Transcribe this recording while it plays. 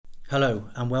Hello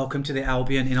and welcome to the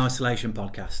Albion in Isolation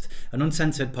podcast, an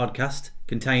uncensored podcast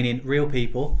containing real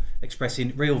people,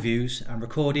 expressing real views and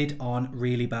recorded on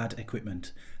really bad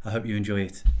equipment. I hope you enjoy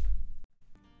it.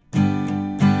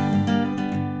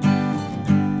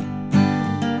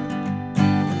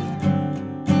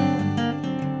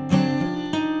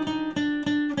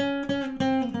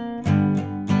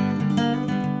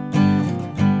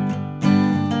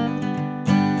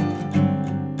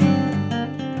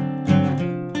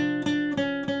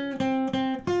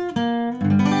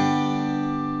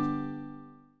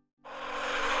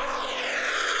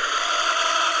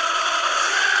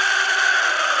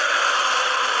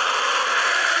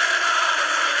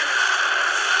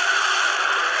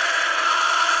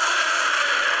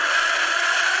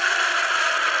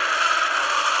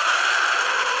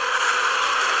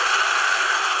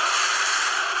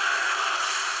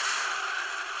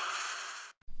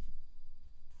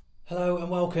 Hello and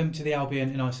welcome to the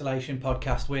Albion in Isolation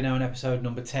podcast. We're now on episode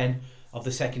number 10 of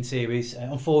the second series.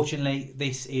 Unfortunately,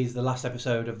 this is the last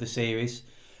episode of the series,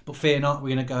 but fear not,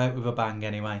 we're going to go out with a bang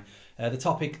anyway. The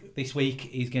topic this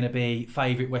week is going to be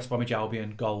favourite West Bromwich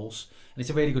Albion goals, and it's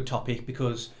a really good topic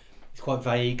because it's quite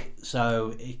vague,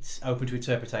 so it's open to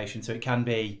interpretation. So it can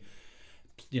be,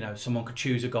 someone could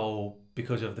choose a goal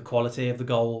because of the quality of the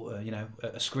goal,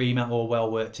 a screamer or a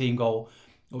well-worked team goal,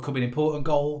 or it could be an important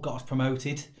goal, got us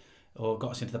promoted, or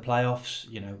got us into the playoffs.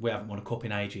 We haven't won a cup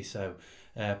in ages, so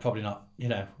probably not,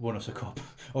 won us a cup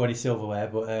or any silverware.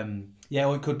 But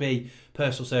or it could be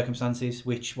personal circumstances,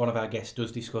 which one of our guests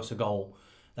does discuss a goal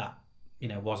that,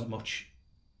 wasn't much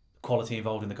quality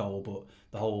involved in the goal, but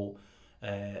the whole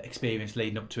experience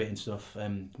leading up to it and stuff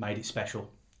made it special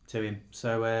to him.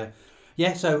 So,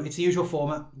 so it's the usual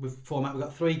format. We've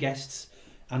got three guests,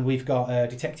 and we've got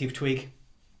Detective Twig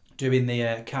doing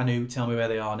the Can Who Tell Me Where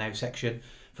They Are Now section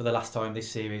for the last time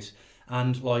this series.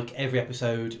 And like every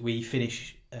episode, we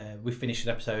finish an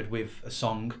episode with a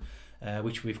song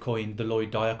which we've coined the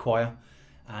Lloyd Dyer Choir.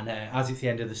 And as it's the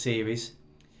end of the series,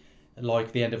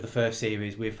 like the end of the first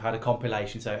series, we've had a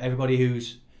compilation. So everybody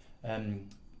who's been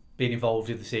involved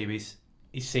in the series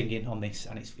is singing on this,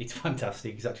 and it's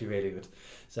fantastic. It's actually really good.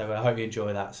 So I hope you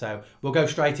enjoy that. So we'll go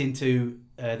straight into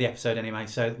the episode anyway.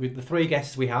 So with the three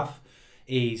guests we have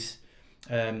is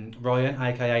Ryan,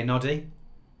 aka Noddy,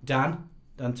 Dan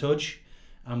Tudge,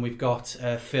 and we've got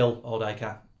Phil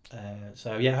Oldacre.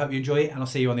 So I hope you enjoy it, and I'll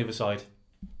see you on the other side.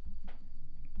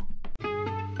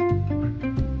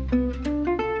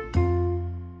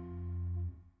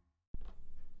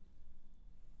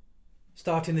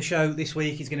 Starting the show this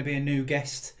week is going to be a new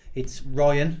guest. It's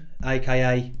Ryan,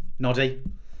 aka Noddy.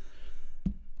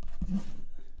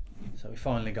 So we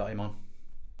finally got him on.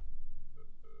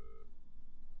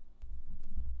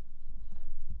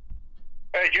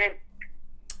 Hey Jim.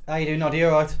 How you doing, Noddy?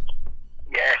 All right?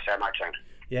 Yes, I might sound.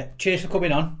 Yeah. Cheers for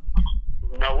coming on.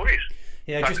 No worries.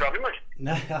 Yeah. Thanks for having me.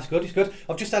 No, that's good. It's good.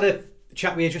 I've just had a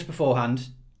chat with you just beforehand,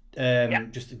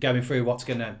 just going through what's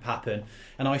going to happen,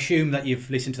 and I assume that you've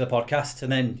listened to the podcast,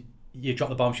 and then you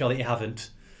dropped the bombshell that you haven't.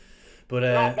 But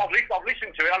no, I've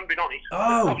listened to it. I haven't been on it.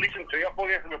 Oh. I've listened to it. I thought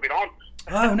you hadn't been on.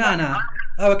 Oh no.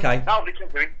 Oh, okay. I've listened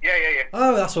to it. Yeah.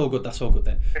 Oh, that's all good. That's all good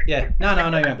then. Yeah. No, you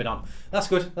haven't been on. That's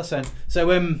good. That's fine.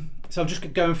 So I'm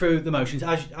just going through the motions.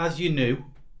 As you knew,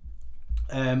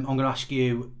 I'm going to ask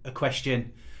you a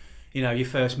question. Your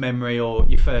first memory or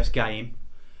your first game.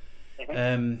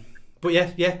 Mm-hmm. But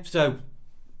So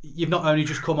you've not only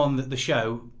just come on the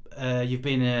show, you've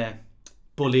been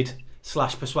bullied /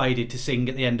 persuaded to sing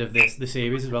at the end of the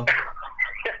series as well.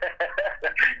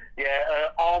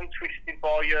 Arm twisted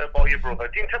by your brother.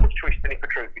 Didn't have much twisting, if the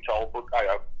truth be told, but I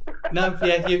hope. No,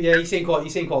 you seem quite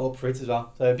up for it as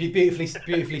well. So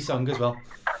beautifully sung as well.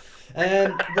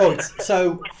 Right.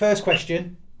 So first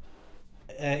question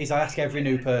is I ask every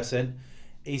new person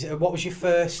is what was your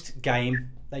first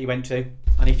game that you went to,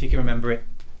 and if you can remember it.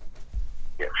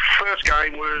 Yeah, first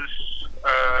game was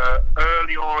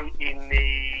early on in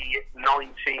the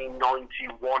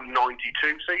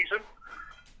 1991-92 season.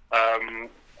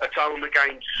 At home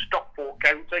against Stockport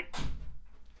County.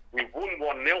 We won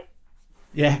 1-0.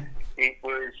 Yeah. It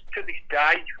was, to this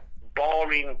day,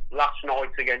 barring last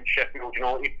night against Sheffield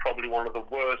United, probably one of the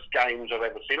worst games I've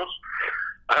ever seen us.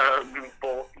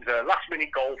 But the last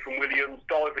minute goal from Williams,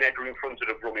 diving header in front of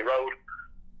the Brummie Road.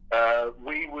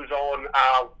 We was on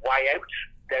our way out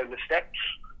down the steps.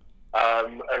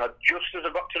 And just as I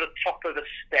got to the top of the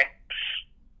steps,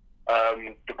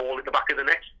 the ball at the back of the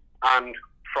net, and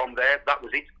from there, that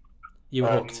was it. You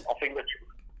were hooked. I think the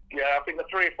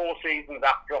 3 or 4 seasons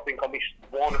after, I missed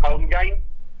one home game.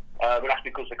 But that's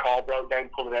because the car broke down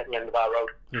pulling out the end of our road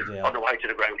on the way to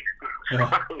the ground.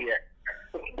 Yeah. Yeah.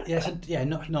 Yeah, so, yeah,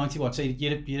 not 91. So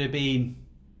you'd have been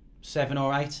 7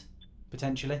 or 8,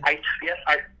 potentially? 8, yes,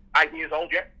 8 years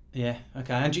old, yeah. Yeah,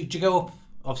 okay. And do you go up,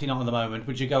 obviously not at the moment,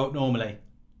 but do you go up normally?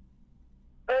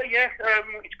 Yeah,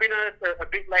 it's been a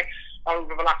bit less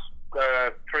over the last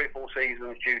 3 or 4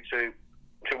 seasons due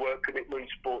to work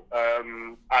commitments, but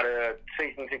had a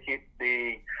season ticket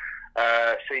the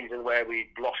season where we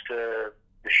lost the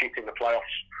shit in the playoffs.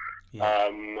 Yeah.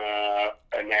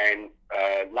 And then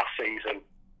last season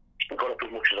got up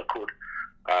as much as I could.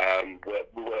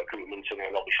 We work commitments, and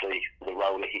then obviously the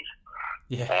roller hit.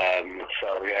 Yeah.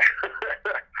 So yeah,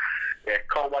 yeah,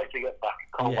 can't wait to get back.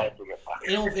 Can't wait to get back.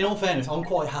 In all fairness, I'm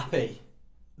quite happy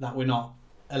that we're not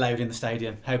allowed in the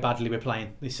stadium. How badly we're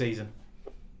playing this season.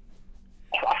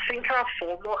 I think our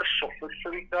form might have suffered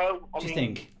through it though. Do you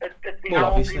think? Well,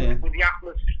 obviously, yeah. with the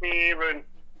atmosphere and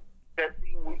that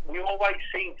we always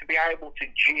seem to be able to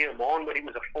cheer them on when it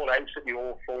was a full house at the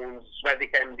Hawthorns,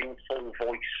 Smethwick ending full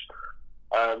voice,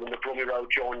 and the Brummy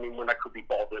Road joining in when they could be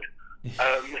bothered. It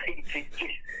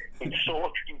sort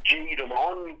of G'd them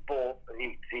on, but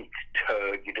it's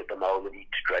turgid at the moment.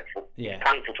 It's dreadful. Yeah. It's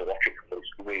painful to watch it. It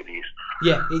really is.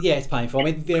 Yeah, it's painful. I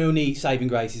mean, the only saving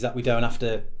grace is that we don't have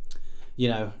to,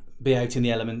 be out in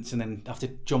the elements and then have to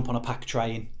jump on a pack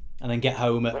train and then get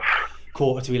home at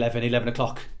 11:15, 11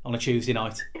 o'clock on a Tuesday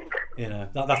night.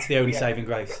 That's the only saving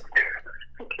grace.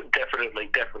 Definitely.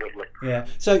 Yeah.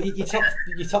 So your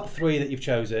top 3 that you've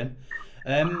chosen,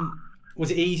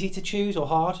 was it easy to choose or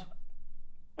hard?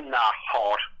 Nah,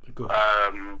 hard. Good.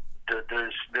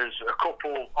 There's a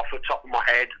couple off the top of my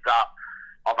head that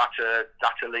I've had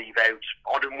to leave out.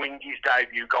 Odden Wingy's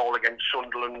debut goal against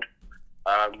Sunderland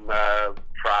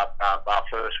for our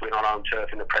first win on home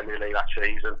turf in the Premier League that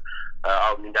season,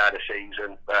 opening day of the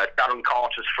season. Darren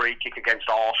Carter's free kick against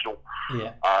Arsenal.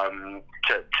 Yeah.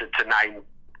 To name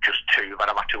just 2 that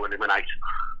I've had to eliminate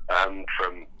from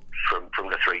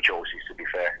the 3 choices, to be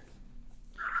fair.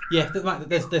 Yeah,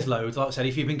 there's loads. Like I said,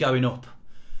 if you've been going up,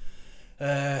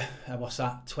 what's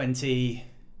that,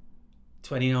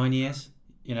 29 years,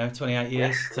 28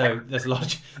 years. So there's a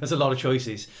lot of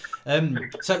choices.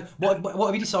 So what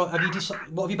have you decided?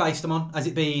 What have you based them on? Has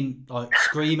it been like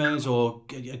screamers or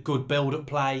a good build-up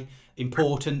play,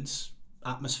 importance,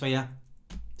 atmosphere,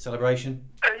 celebration?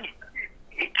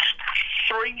 It's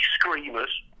 3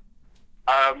 screamers.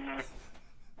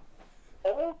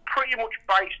 All pretty much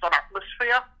based on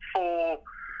atmosphere for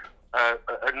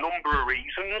a number of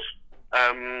reasons,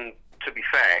 to be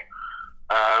fair.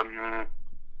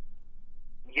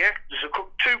 There's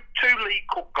two League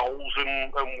Cup goals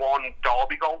and 1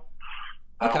 derby goal.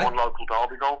 Okay. 1 local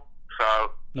derby goal.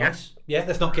 So nice. Yeah,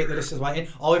 let's not keep the listeners waiting.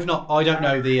 I don't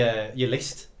know the your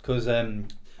list because I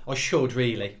should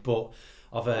really, but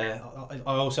I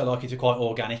also like it to quite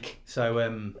organic. So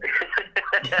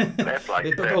fair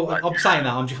play. I'm saying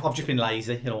that I've just been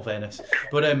lazy in all fairness.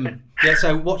 But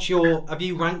so have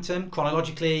you ranked them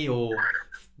chronologically or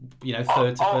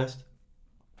third to first?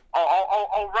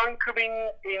 I'll rank them in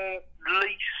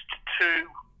least 2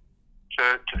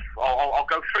 I'll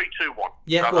go 3, 2, 1.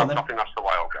 Yeah, go on then. I think that's the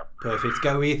way I'll go. Perfect.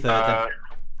 Go with your third then.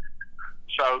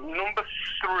 So number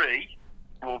 3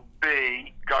 will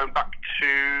be going back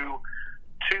to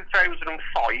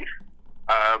 2005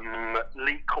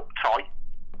 League Cup tie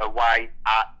away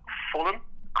at Fulham,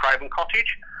 Craven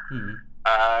Cottage.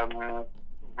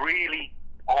 Really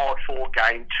hard-fought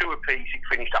game, 2 apiece. It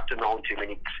finished after 90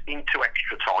 minutes into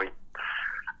extra time.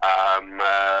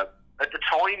 At the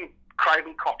time,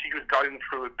 Craven Cottage was going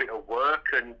through a bit of work,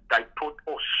 and they put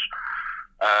us,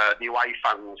 the away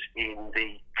fans, in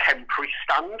the temporary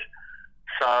stand.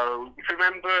 So, if you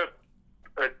remember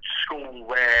at school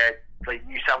where they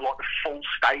used to have like the full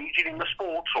staging in the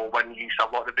sports, or when you used to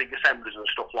have like the big assemblies and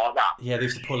stuff like that. Yeah, they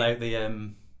used to pull out the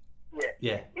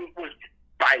Yeah. It was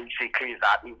basically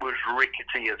that. It was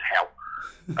rickety as hell.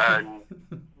 And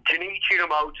Junichi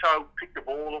Inamoto picked the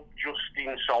ball up just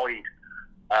inside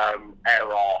our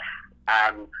half,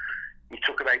 and he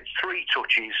took about 3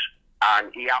 touches,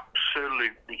 and he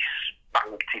absolutely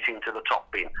spanked it into the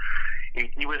top bin.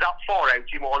 He was that far out,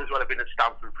 he might as well have been at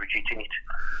Stamford Bridge hitting it.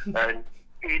 And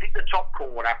he hit the top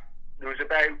corner. There was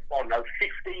about,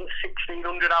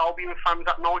 1,500 Albion fans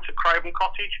that night at Craven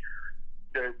Cottage.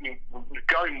 It was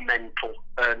going mental,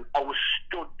 and I was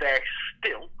stood there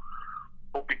still,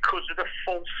 but because of the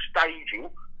full staging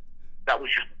that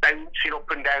was just bouncing up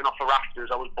and down off the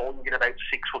rafters, I was boinging about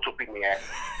 6 foot up in the air.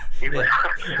 It was,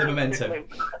 the momentum.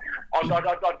 I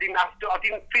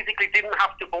physically didn't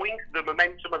have to boing. The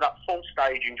momentum of that full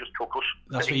staging just took us.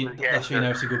 That's where you know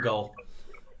it's a good goal.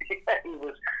 Yeah, it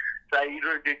was So he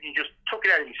just took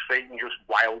it out of his feet and just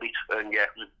wailed it. And yeah,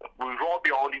 we were right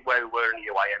behind it where we were in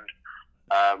the away end.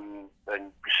 And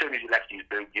as soon as he left his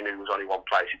boot, you knew there was only one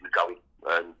place it was going.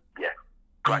 And yeah,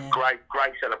 great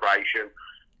celebration.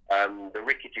 The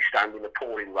rickety stand in the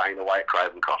pouring rain away at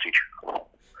Craven Cottage.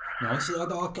 Nice.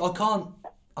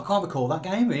 I can't recall that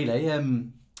game really.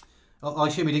 I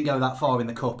assume we didn't go that far in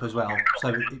the cup as well, so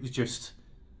it was just.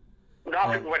 No,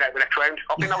 I think we went out the next round.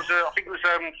 I think it was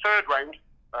third round,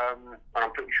 and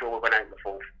I'm pretty sure we went out in the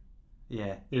fourth. Yeah,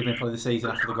 it would have been probably the season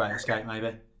after the Great Escape,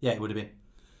 maybe. Yeah, it would have been.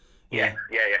 Yeah.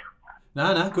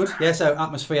 No, good. Yeah, so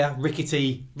atmosphere,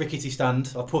 rickety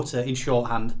stand. I put in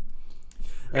shorthand.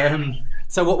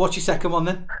 So what's your second one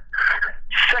then?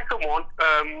 Second one,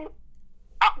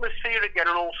 atmosphere again,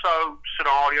 and also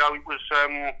scenario. It was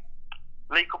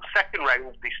League Cup second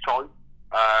round this time,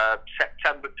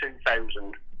 September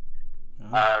 2000.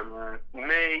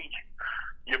 Me,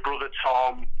 your brother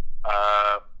Tom,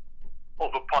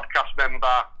 other podcast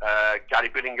member Gary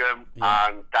Billingham,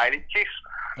 and David Kiss.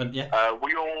 And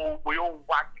we all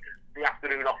wagged the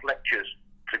afternoon off lectures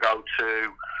to go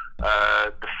to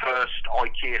the first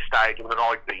IKEA stadium that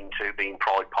I'd been to, being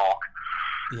Pride Park.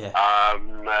 Yeah.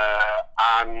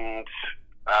 And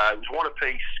it was one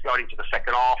apiece going into the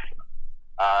second half.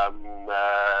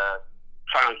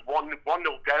 So it was 1-0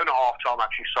 down at half time,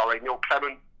 actually, sorry. Neil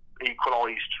Clement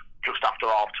equalised just after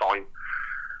half time.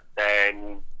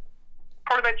 Then,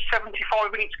 probably about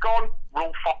 75 minutes gone,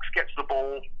 Rolf Fox gets the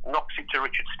ball, knocks it to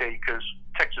Richard Steekers,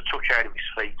 takes a touch out of his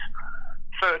feet,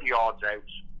 30 yards out,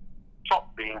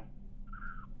 top bin,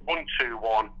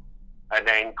 1-2-1, and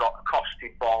then got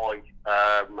accosted by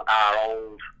our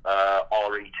old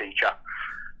RE teacher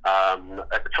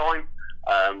at the time,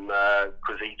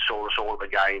 because he saw us all at the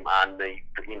game, and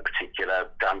in particular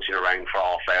dancing around for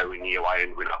half hour in the away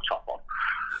end with no top on.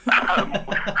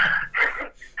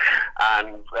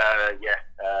 And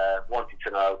wanted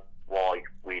to know why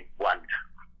we wagged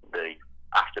the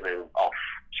afternoon off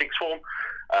sixth form,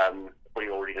 but he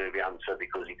already knew the answer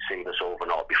because he'd seen us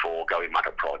overnight before going mad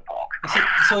at Pride Park.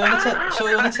 So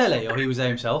he on the telly, or he was there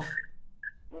himself?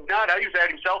 No, he was there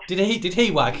himself. Did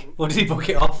he wag, or did he book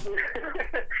it off?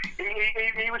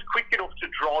 he was quick enough to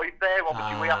drive there.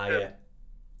 Obviously, we had to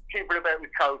keep it about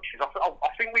with coaches. I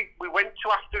think we went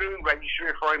to afternoon register,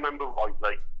 if I remember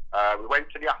rightly. We went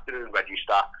to the afternoon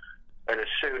register, and as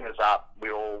soon as that,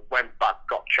 we all went back,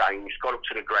 got changed, got up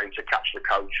to the ground to catch the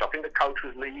coach. I think the coach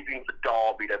was leaving for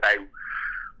Derby at about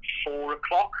 4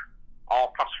 o'clock,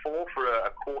 4:30 for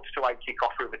a 7:45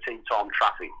 kick-off for the tea time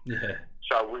traffic. Yeah.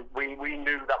 So we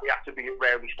knew that we had to be at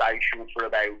Rowley Station for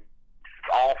about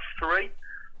 3:30.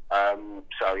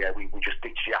 So yeah, we just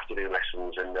ditched the afternoon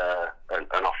lessons and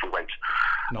off we went.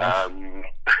 Nice.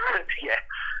 Yeah.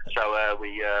 So I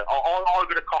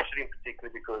got accosted in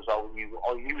particular because he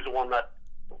was the one that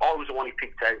I was the one he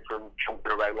picked out from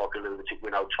jumping around like a lunatic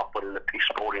with no top on and the piss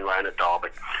pouring around at Derby.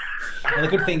 And the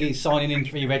good thing is, signing in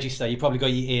for your register, you probably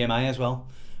got your EMA as well,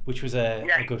 which was a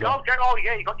good one. Oh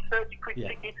yeah, you got your 30 quid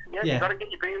ticket. Yeah, you got to get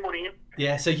your beer money in.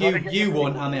 Yeah, so you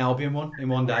won and the Albion won in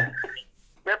one day.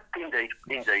 Yep, indeed.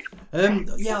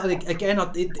 Again,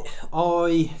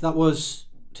 that was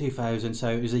 2000, so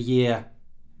it was a year.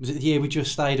 Was it the year we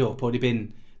just stayed up, or would it have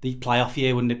been the playoff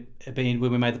year? Wouldn't it have been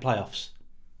when we made the playoffs?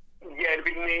 Yeah, it'd have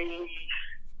been the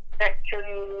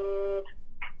second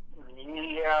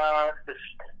year,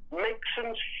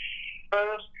 Mason's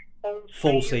first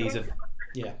full season.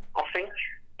 Yeah, I think.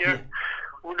 Yeah.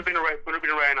 Would have been around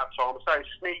that time. So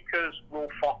Sneakers, Will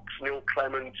Fox, Neil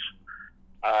Clement.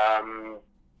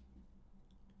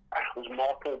 Was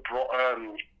Michael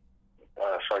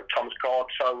Thomas Card,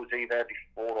 so was he there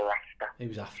before or after? He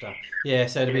was after. Yeah,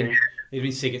 so it'd have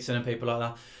been Sigurdsson and people like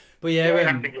that. But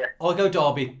yeah, I go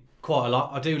Derby quite a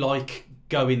lot. I do like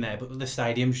going there, but the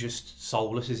stadium's just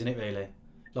soulless, isn't it, really?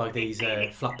 Like these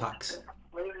flat packs.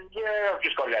 Yeah, I've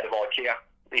just got out of IKEA.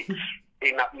 It's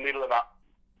in that middle of that.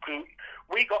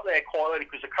 We got there quite early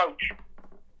because the coach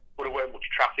would have weren't much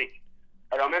traffic.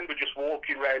 And I remember just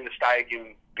walking around the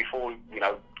stadium before,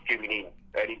 giving in,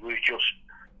 and it was just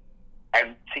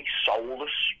empty,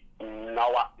 soulless,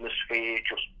 no atmosphere,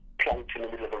 just plonked in the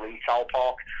middle of a retail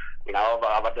park.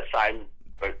 I've had the same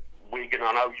at Wigan.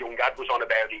 I know Young Ad was on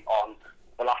about it on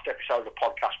the last episode of the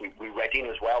podcast with Reading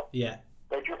as well. Yeah.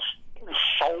 They're just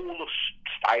soulless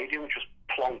stadium, just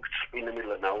plonked in the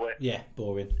middle of nowhere. Yeah,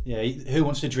 boring. Yeah, who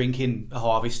wants to drink in a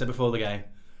Harvester before the game?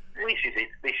 This is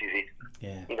it.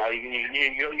 Yeah. You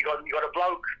got a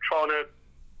bloke trying to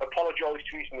apologise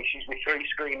to his missus with 3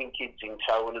 screaming kids in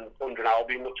tow and under an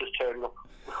Albion nutters turning up.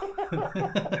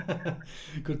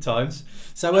 Good times.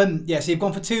 So so you've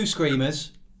gone for 2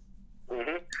 screamers.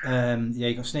 Mm-hmm. Yeah,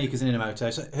 you got sneakers and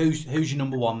Inamoto. So who's your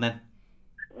number one then?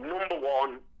 Number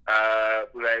one,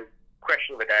 without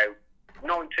question of a doubt,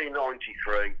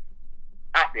 1993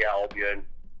 at the Albion.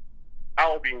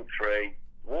 Albion 3,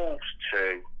 Wolves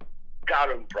 2,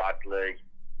 Darren Bradley,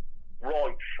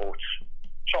 right foot,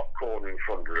 top corner in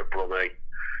front of the Brummie.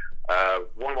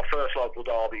 One of my first local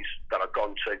derbies that I've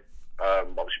gone to,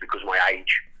 obviously because of my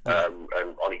age, and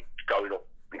only going up,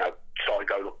 started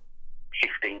going up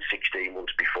 15, 16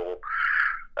 months before.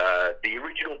 The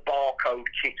original barcode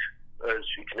kit, as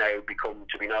it's now become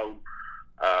to be known,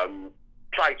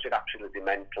 place was absolutely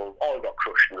mental. I got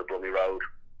crushed on the Brummie Road.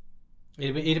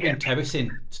 It'd have been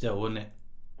terracing still, wouldn't it?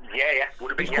 Yeah,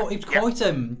 would have been. It's quite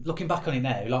looking back on it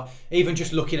now, like even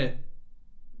just looking at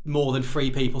more than 3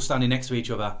 people standing next to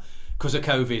each other because of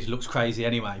COVID looks crazy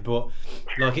anyway. But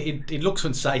like it looks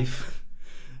unsafe,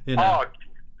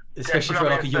 especially for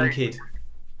like a young kid.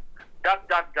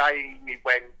 That day it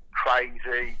went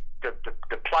crazy. The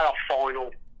playoff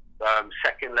final,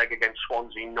 second leg against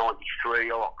Swansea in '93, I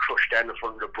got crushed down the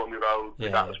front of the Brummie Road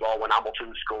with that as well when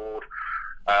Hamilton scored.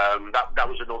 That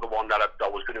was another one that I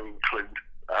was going to include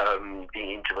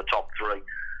into the top 3.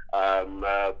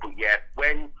 But yeah,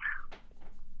 when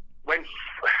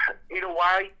in a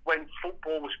way, when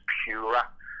football was purer,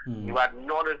 you had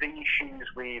none of the issues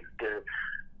with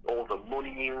all the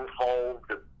money involved,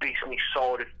 the business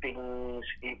side of things.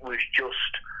 It was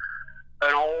just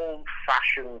an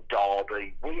old-fashioned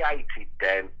derby. We hated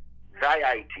them, they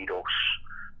hated us.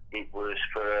 It was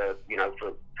for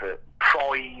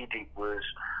pride. It was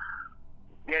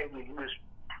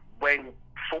when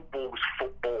football was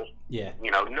football. Yeah.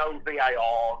 No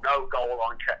VAR, no goal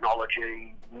line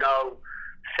technology, no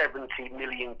 70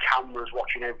 million cameras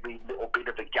watching every little bit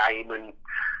of the game and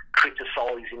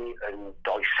criticising it and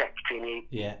dissecting it.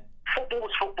 Yeah. Football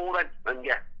was football then, and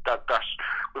that's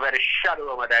without a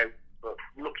shadow of a doubt. But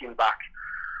looking back,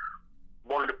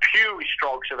 one of the purest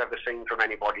strikes I've ever seen from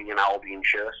anybody in Albion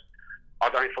shirt. I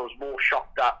don't know if I was more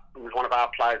shocked that it was one of our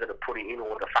players that had put it in,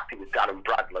 or the fact it was Darren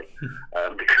Bradley,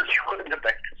 because he wasn't the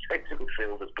best defensive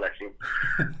midfielders, bless him.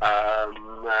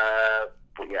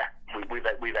 But yeah, we've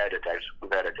had a dose.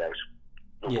 We've had a dose.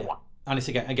 Number one. And it's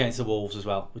against the Wolves as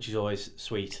well, which is always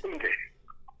sweet.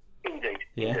 Indeed.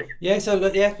 Yeah. Indeed. Yeah. So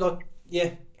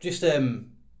just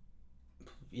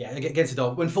against the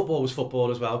dog when football was football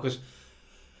as well, because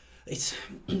it's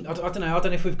I don't know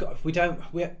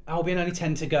if Albion only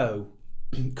tend to go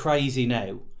crazy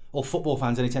now, or football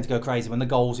fans only tend to go crazy when the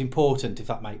goal's important, if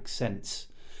that makes sense.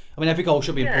 I mean, every goal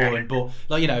should be important, but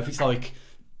if it's like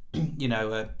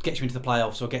gets you into the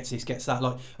playoffs or gets this, gets that.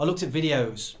 Like, I looked at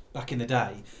videos back in the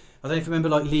day. I don't know if you remember,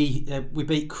 like Lee, we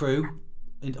beat Crewe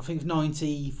in, I think it was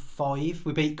 95.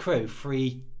 We beat Crewe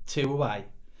 3-2 away,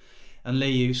 and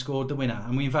Lee scored the winner,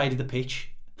 and we invaded the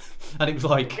pitch, and it was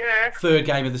like third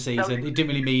game of the season. It didn't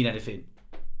really mean anything.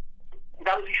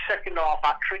 That was his second half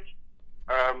hat-trick,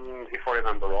 if I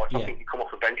remember right. I think he come off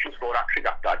the bench and scored hat-trick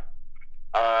that day.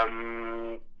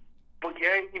 But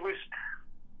yeah, it was,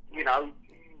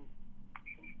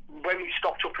 when we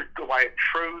stopped up away at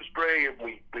Shrewsbury and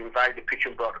we invaded the pitch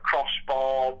and broke the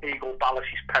crossbar, Eagle Ballas'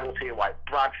 penalty away at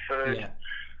Bradford,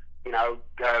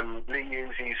 Lee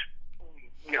Hughes is,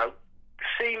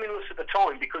 seamless at the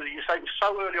time, because you say it was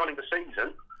so early on in the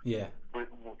season. Yeah. I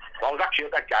was actually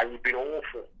at that game. We'd been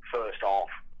awful first half.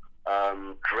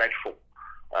 Dreadful.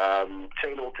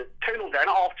 2-0 down at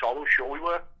half time, I'm sure we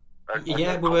were. We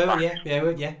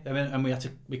were. Yeah. And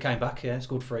we came back,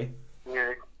 scored 3.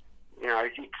 Yeah.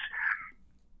 It's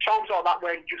times like that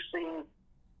where it just seemed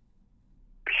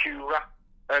purer.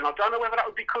 And I don't know whether that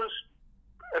was because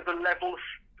of the level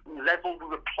we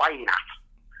were playing at.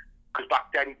 Because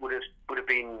back then it would have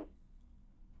been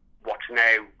what's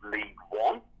now League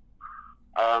One.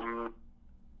 Or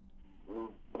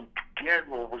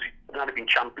was it? It might have been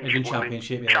Championship.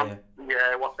 Championship,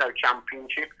 yeah, what's now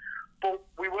Championship. But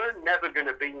we were never going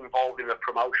to be involved in a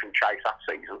promotion chase that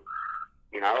season.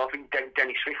 I think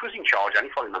Dennis Smith was in charge, and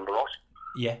if I remember right.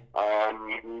 Yeah.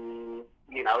 And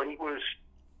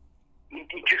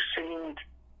it just seemed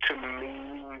to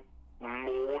me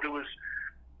more. There was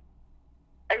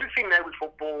everything there with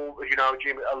football,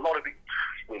 Jim, a lot of it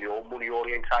all money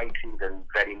orientated and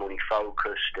very money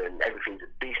focused, and everything's a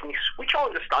business, which I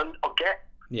understand, I get.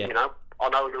 Yeah. I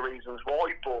know the reasons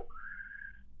why, but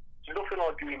there's nothing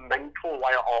like doing mental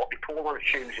away at Hartlepool on a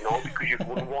Tuesday night because you've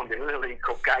won one in a League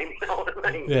Cup game, you know what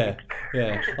I mean? Yeah.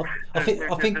 I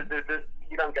think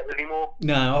you don't get that anymore.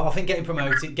 No, I think getting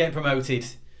promoted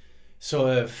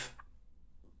sort of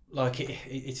like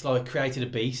it's like created a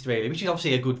beast, really, which is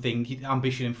obviously a good thing,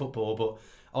 ambition in football, but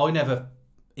I never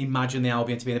imagine the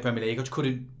Albion to be in the Premier League. I just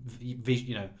couldn't,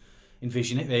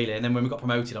 envision it really. And then when we got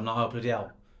promoted, I'm like, oh bloody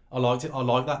hell, I liked it. I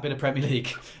like that bit of Premier League.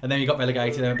 And then you got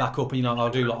relegated and back up, and you're like,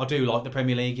 I do like the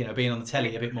Premier League. Being on the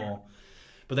telly a bit more.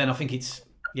 But then I think it's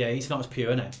not as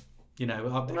pure now.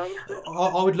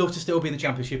 I would love to still be in the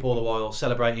Championship all the while,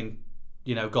 celebrating,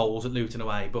 goals at Luton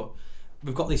away. But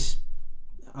we've got this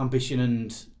ambition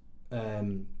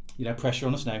and pressure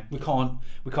on us now. We can't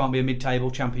be a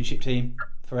mid-table Championship team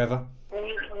forever.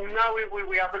 No,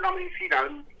 we haven't. I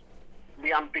mean,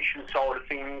 the ambition side of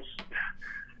things,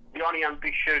 the only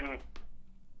ambition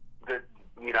that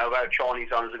our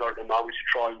Chinese owners have got at the moment is to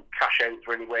try and cash out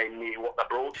for anywhere near what they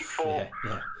brought it for.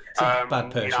 Yeah. It's a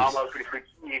bad purchase. I'm hoping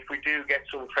if we do get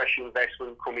some fresh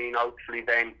investment coming in, hopefully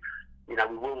then we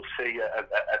will see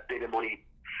a bit of money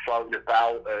floating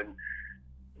about. And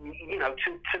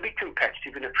to be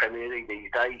competitive in the Premier League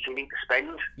these days, you need to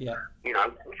spend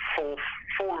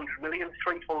 400 million,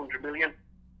 400 million.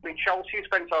 I mean, Chelsea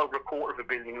spent over $250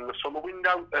 million in the summer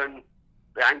window, and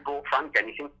they ain't brought Frank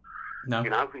anything. No.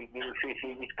 He's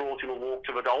brought in a walk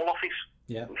to the dole office.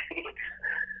 Yeah.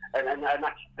 and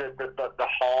that's the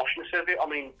harshness of it. I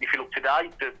mean, if you look today,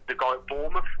 the guy at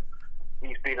Bournemouth,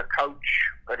 he's been a coach,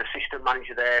 an assistant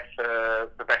manager there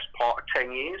for the best part of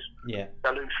 10 years. Yeah.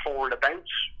 They lose 4 on a bounce.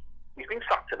 He's been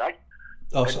sacked today.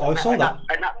 Oh, I saw that.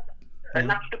 And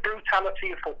that's the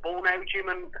brutality of football now, Jim,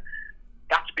 and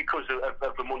that's because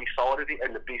of the money side of it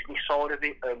and the business side of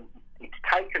it. It's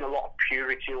taken a lot of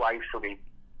purity away from it.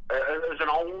 As an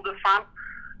older fan,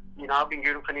 I've been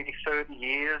doing it for nearly 30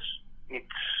 years. It's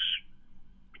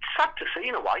sad to see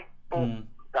in a way, but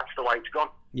that's the way it's gone.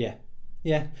 Yeah.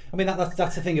 I mean,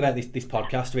 that's the thing about this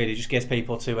podcast. Really, it just gets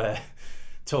people to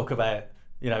talk about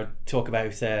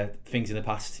things in the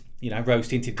past. Rose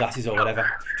tinted glasses or whatever.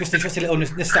 Just a little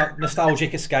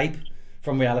nostalgic escape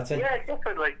from reality. Yeah,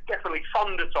 definitely.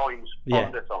 Fonder times.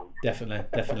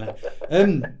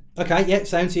 Definitely. Okay, yeah,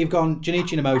 sounds. So you've gone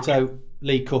Junichi Inamoto,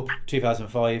 League Cup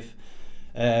 2005,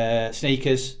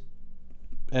 Sneakers,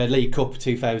 League Cup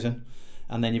 2000,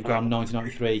 and then you've gone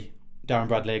 1993, Darren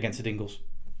Bradley against the Dingles.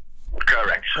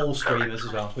 Correct. All screamers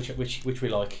as well, which we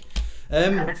like.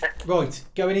 Right,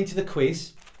 going into the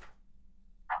quiz.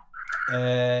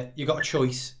 You got a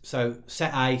choice. So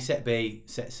set A, set B,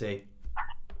 set C.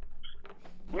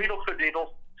 Middle for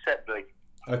diddle, set B.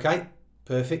 Okay,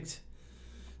 perfect.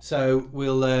 So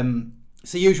we'll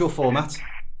it's the usual format.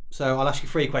 So I'll ask you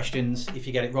 3 questions. If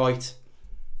you get it right,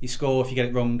 you score. If you get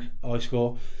it wrong, I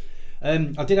score. I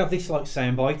did have this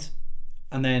soundbite,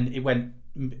 and then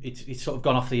it's sort of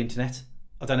gone off the internet.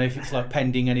 I don't know if it's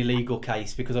pending any legal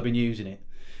case because I've been using it.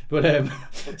 But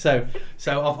so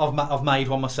I've made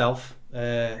one myself.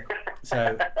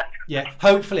 So yeah,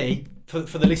 hopefully for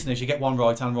the listeners you get one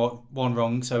right and one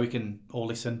wrong, so we can all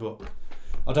listen. But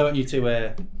I don't want you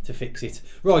to fix it.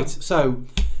 Right. So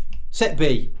set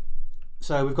B.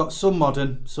 So we've got some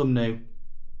modern, some new.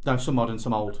 No, some modern,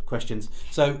 some old questions.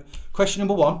 So question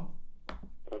number 1.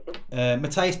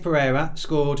 Mateus Pereira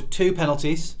scored 2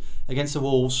 penalties against the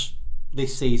Wolves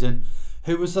this season.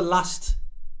 Who was the last?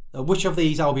 Which of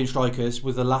these Albion strikers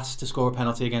was the last to score a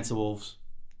penalty against the Wolves?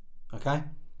 Okay.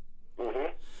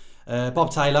 Bob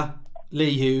Taylor,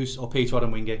 Lee Hughes, or Peter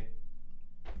Odemwingie?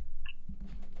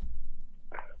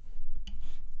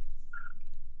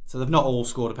 So they've not all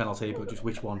scored a penalty, but just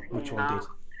which one? Which one did?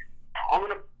 I'm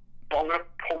gonna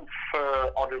pump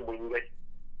for Odemwingie.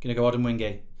 Gonna go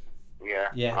Odemwingie.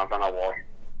 Yeah. I don't know why.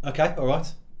 Okay. All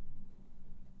right.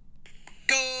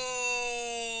 Goal!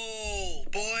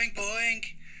 Boing, boing,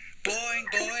 boing,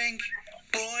 boing,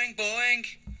 boing, boing.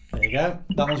 There you go.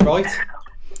 That one's right.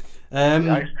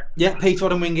 Yeah, Peter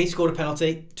Odemwingie scored a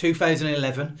penalty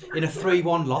 2011 in a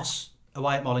 3-1 loss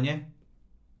away at Molineux.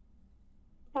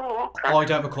 Oh, okay. I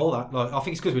don't recall that. I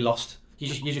think it's because we lost. You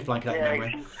just blank it out of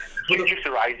memory. You just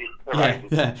erase it.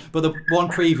 Yeah. But the one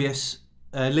previous,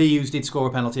 Lee Hughes did score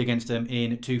a penalty against them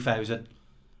in 2000.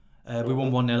 We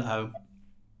won 1-0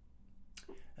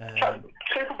 at home.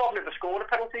 Super Bob never scored a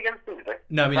penalty against them, did they?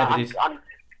 No, he never did. Andy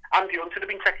Hunt would have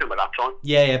been taking them at that time.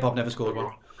 Yeah, Bob never scored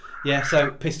one. Yeah,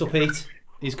 so Pistol Pete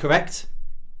is correct.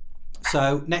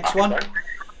 So next one.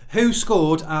 Who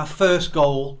scored our first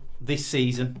goal this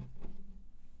season?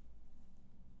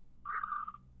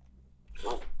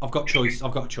 I've got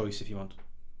a choice if you want.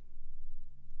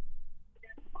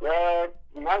 No,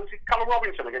 is it Callum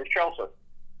Robinson against Chelsea?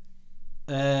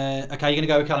 Okay, you're going to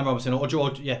go with Callum Robinson or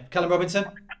George? Yeah, Callum Robinson.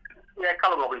 Yeah,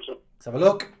 Callum Robinson. Let's have a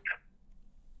look.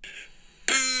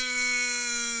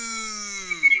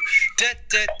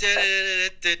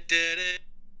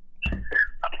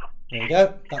 There you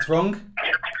go. That's wrong.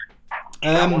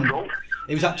 That one's wrong.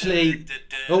 It was actually...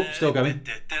 Oh, still going.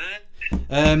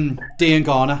 Dean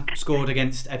Garner scored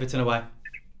against Everton away.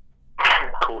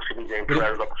 Of course, he didn't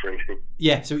Pereira got the free hit.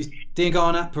 Yeah, so it's Dean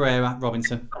Garner, Pereira,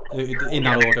 Robinson. In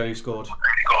that order who scored.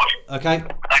 Okay,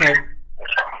 so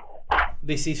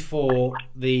this is for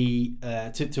the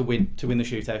to win the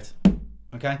shootout.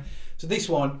 Okay, so this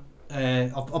one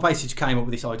I basically just came up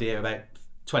with this idea about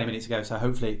 20 minutes ago, so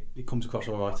hopefully it comes across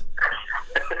all right.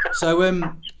 So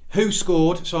who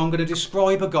scored? So I'm going to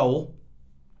describe a goal,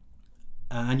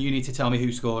 and you need to tell me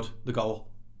who scored the goal.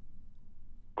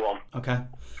 Go on. Okay,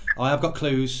 I have got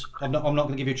clues. I'm not going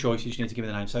to give you a choice. You just need to give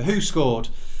me the name. So who scored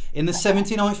in the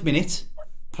 79th minute?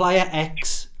 Player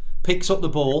X picks up the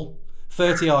ball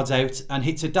 30 yards out and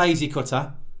hits a daisy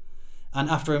cutter, and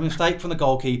after a mistake from the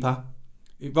goalkeeper,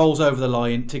 it rolls over the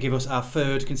line to give us our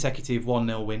third consecutive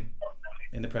 1-0 win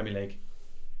in the Premier League.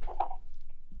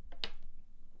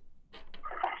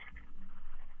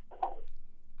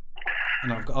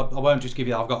 And I won't just give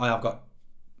you. I have got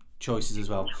choices as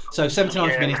well. So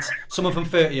 79th minute, some of them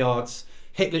 30 yards.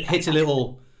 Hit a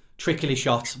little trickly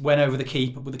shot, went over the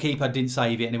keeper, but the keeper didn't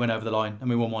save it, and he went over the line, and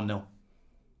we won 1-0.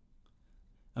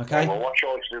 Okay. Well, what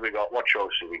choice have we got?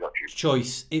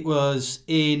 Choice. It was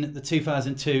in the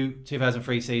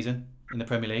 2002-2003 season in the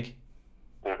Premier League.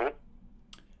 Mm-hmm.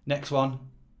 Next one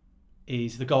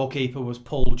is the goalkeeper was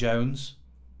Paul Jones.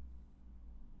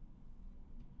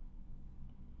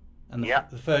 And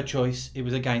the third choice, it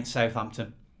was against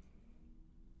Southampton.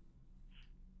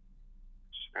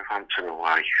 Southampton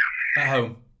away. At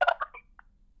home.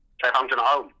 Southampton at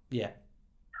home? Yeah.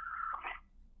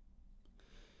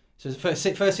 So it's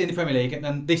the first in the Premier League,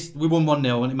 and we won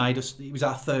 1-0, and it was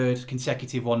our third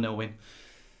consecutive 1-0 win.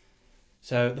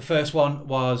 So the first one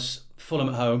was Fulham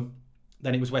at home,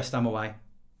 then it was West Ham away,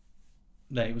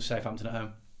 then it was Southampton at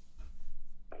home.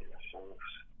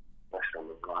 West Ham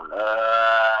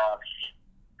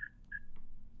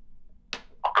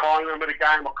I can't remember the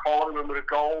game. I can't remember the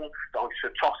goal. It's a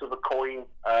toss of a coin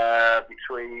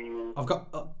between. I've got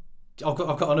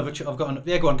another.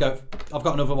 Yeah, go on, go. I've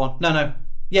got another one. No.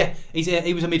 Yeah,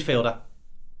 he was a midfielder.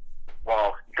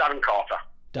 Well, Darren Carter.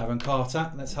 Darren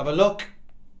Carter. Let's have a look.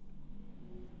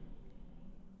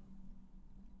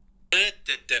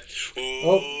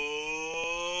 Oh.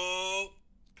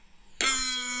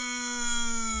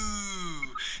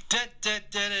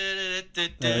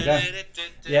 There we go.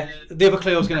 Yeah, the other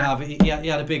clue I was going to have, he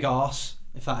had a big arse,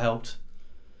 if that helped.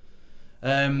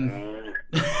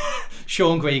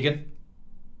 Sean Gregan.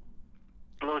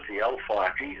 Bloody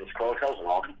hellfire, Jesus Christ, that was an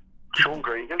odd. Sean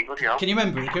Gregan, bloody hell. Can you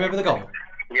remember it? Can you remember the goal?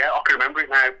 Yeah, I can remember it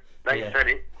now. You said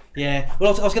it. Yeah,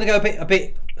 well, I was going to go a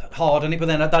bit hard on it, but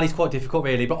then that is quite difficult,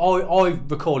 really. But I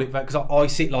recall it because I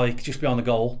sit like just behind the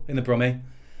goal in the Brummie.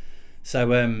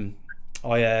 So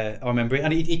I remember it,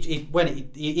 and when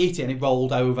he hit it and it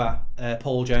rolled over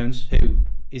Paul Jones, who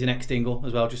is an ex-Dingle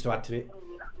as well, just to add to it.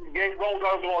 Yeah, it rolled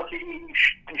over like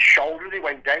his shoulders. He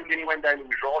went down, then he went down to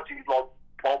his right. He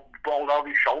rolled over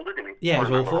his shoulder, didn't he? Yeah, it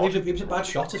was awful. It was a bad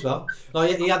shot as well.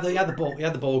 Like he had the ball. He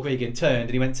had the ball. Gregan turned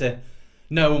and he went to.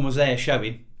 No one was there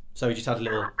showing, so he just had a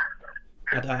little.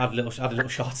 Had a little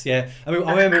shot. Yeah, I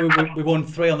remember we won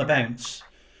 3 on the bounce,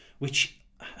 which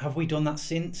have we done that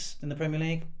since in the Premier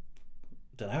League?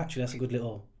 I don't know. Actually, that's a good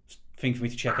little thing for me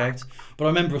to check out. But I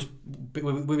remember we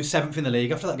were 7th in the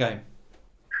league after that game.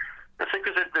 I think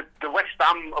it was the West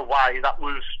Ham away. That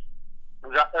was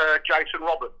that Jason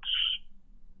Roberts.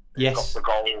 Yes. Got the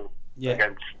goal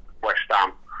against West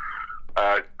Ham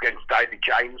against David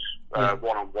James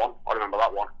 1-on-1. I remember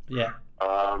that one. Yeah.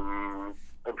 And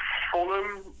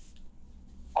Fulham.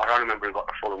 I don't remember who got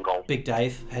the Fulham goal. Big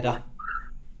Dave header.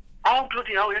 Oh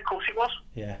bloody hell! Yeah, of course it was.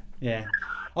 Yeah.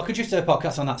 I could just do a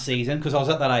podcast on that season because I was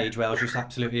at that age where I was just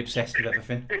absolutely obsessed with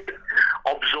everything.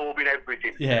 Absorbing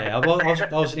everything. Yeah, I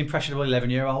was an impressionable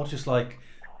 11-year-old, just like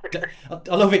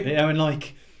I love it, and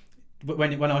like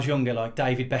when I was younger, like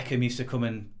David Beckham used to come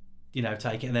and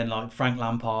take it, and then like Frank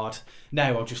Lampard.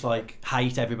 Now I just like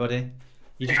hate everybody.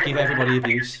 You just give everybody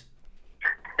abuse.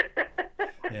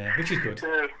 Yeah, which is good.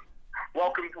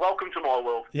 Welcome to my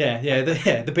world. Yeah,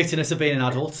 the bitterness of being an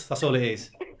adult. That's all it is.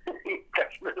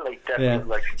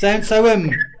 Definitely. Yeah. So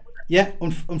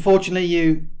unfortunately,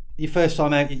 your first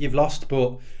time out, you've lost,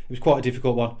 but it was quite a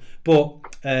difficult one. But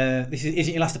this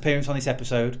isn't your last appearance on this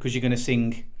episode because you're going to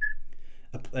sing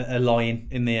a line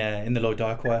in the Lloyd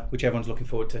Dyer Choir, which everyone's looking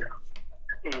forward to.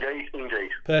 Indeed.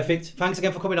 Perfect. Thanks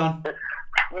again for coming on.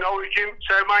 No worries, Jim.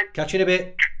 So, mate. Catch you in a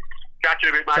bit. Catch you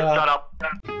in a bit, mate. Shut up.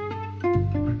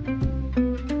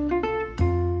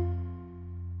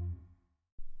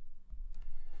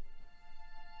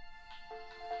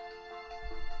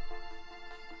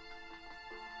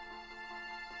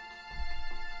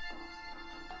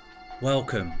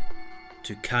 Welcome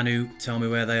to Canu Tell Me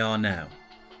Where They Are Now,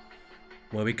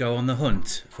 where we go on the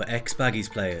hunt for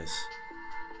ex-Baggies players.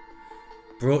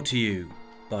 Brought to you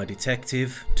by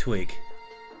Detective Twig.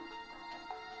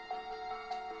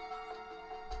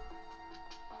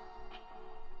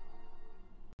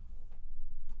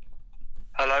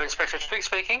 Hello, Inspector Twig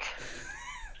speaking.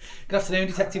 Good afternoon,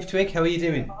 Detective Twig. How are you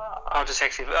doing? I'm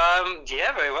Detective.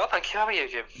 Yeah, very well, thank you. How are you,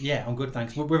 Jim? Yeah, I'm good,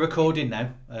 thanks. We're recording now,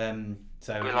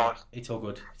 so We're live. it's all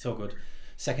good. It's all good.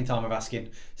 Second time of asking.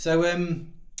 So,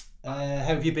 how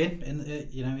have you been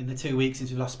in the 2 weeks since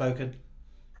we've last spoken?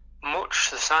 Much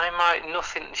the same, mate.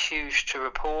 Nothing huge to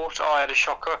report. I had a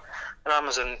shocker on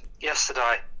Amazon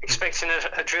yesterday, expecting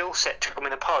a drill set to come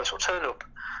in the post. What turned up?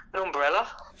 An umbrella.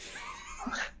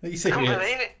 Are you I serious? couldn't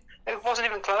believe it. It wasn't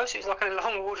even close. It was like a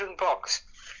long wooden box.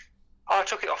 I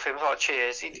took it off him. I was like,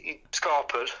 cheers. He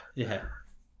scarpered. Yeah.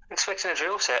 Expecting a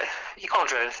drill set. You can't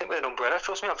drill anything with an umbrella.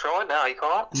 Trust me, I've tried now. You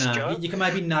can't. It's a No, joke. you can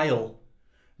maybe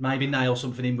nail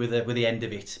something in with the end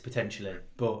of it potentially,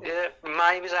 but Yeah,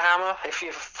 maybe it's a hammer if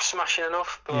you're smashing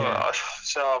enough. But Yeah.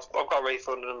 So I've got a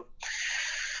refund and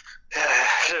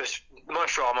it was the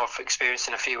most drama I've experienced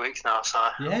in a few weeks now. So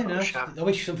yeah, no, I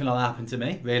wish something like that happened to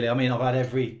me. Really, I mean, I've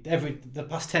had the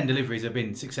past 10 deliveries have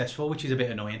been successful, which is a bit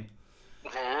annoying.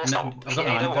 Yeah, it's No, not, I've got you no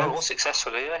don't want it all anecdotes.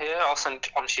 successfully. Yeah, I'll send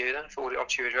it on to you then. Forward it on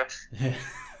to your address. Yeah,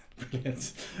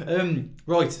 brilliant.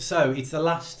 Right, so it's the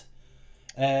last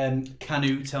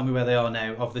Canu Tell Me Where They Are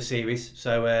Now of the series.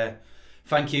 So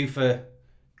thank you for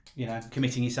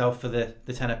committing yourself for the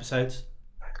 10 episodes.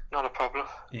 Not a problem.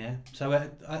 Yeah. So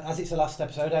as it's the last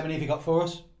episode, how many have you got for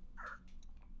us?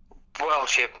 Well,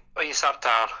 Chip, are you sat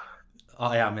down?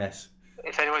 I am, yes.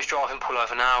 If anybody's driving, pull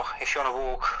over now. If you want to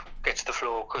walk, get to the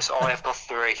floor because I have got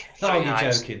three. Oh, Three you're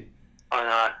names. joking. I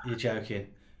know. You're joking.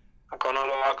 I've got another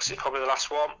one because it's probably the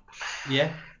last one.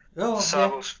 Yeah. Oh,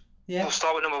 So yeah. Yeah. we'll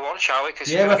start with number one, shall we?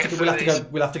 Because Yeah,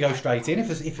 we'll have to go straight in if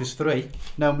there's three.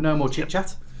 No more chit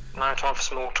chat. No time for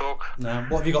small talk. No.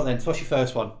 What have you got then? What's your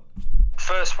first one?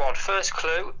 First one, first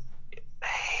clue.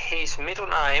 His middle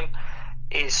name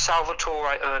is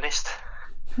Salvatore Ernest.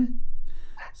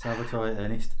 Salvatore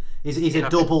Ernest. He's a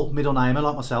double middle namer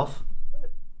like myself.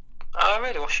 Oh,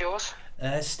 really? What's yours?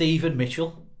 Stephen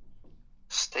Mitchell.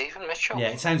 Stephen Mitchell. Yeah,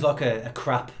 it sounds like a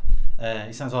crap.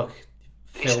 It sounds like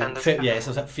Phil. EastEnders. Yeah, it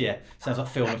sounds like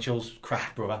Phil Mitchell's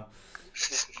crap brother.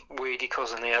 His weirdy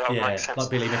cousin. Yeah, that would Yeah, make sense. like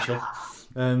Billy Mitchell.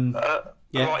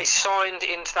 Yeah. Right, he's signed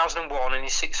in 2001 and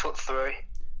he's 6'3".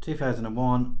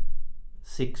 2001,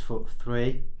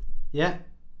 6'3". Yeah.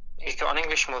 He's got an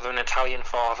English mother and an Italian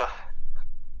father.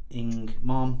 Ing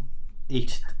mom,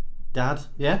 eat dad.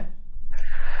 Yeah.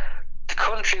 The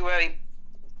country where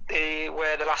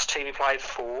where the last team he played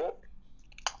for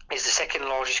is the second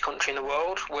largest country in the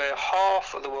world, where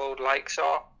half of the world lakes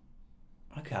are.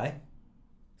 Okay.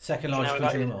 Second largest know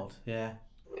country in that- the world. Yeah.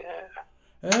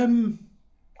 Yeah,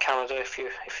 Canada, if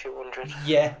you're wondering.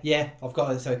 Yeah. I've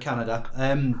got it. So Canada.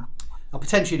 I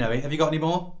potentially know it. Have you got any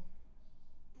more?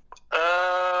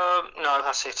 No,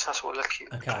 that's it. That's what lucky.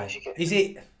 Okay. You get. Is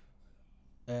it?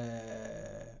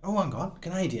 Oh, hang on.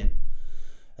 Canadian.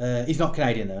 He's not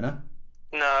Canadian though, no.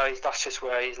 No, that's just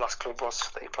where his last club was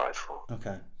that he played for.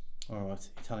 Okay. All right.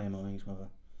 Italian mom, English mother.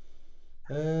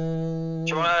 Do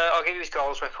you want to? I'll give you his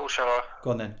goals record, shall I?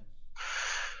 Go on then.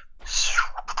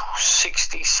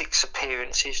 66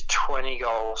 appearances, 20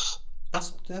 goals.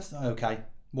 That's okay.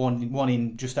 One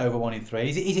in just over 1 in 3.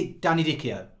 Is it Danny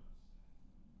Dicchio?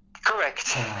 Correct.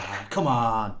 Ah, come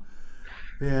on.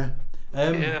 Yeah.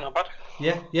 Yeah, not bad.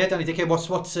 Yeah, Danny Dicchio.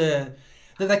 What's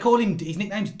they call him? His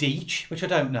nickname's Deech, which I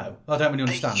don't know. I don't really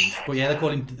understand. But yeah, they call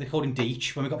him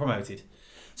Deech when we got promoted.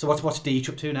 So what's Deech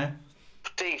up to now?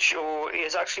 Deech, or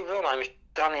his actually real name is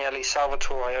Daniele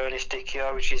Salvatore Ernest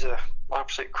Dicchio, which is a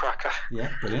absolute cracker.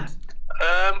 Yeah, brilliant.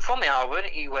 From the Albion,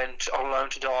 he went on loan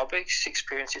to Derby, 6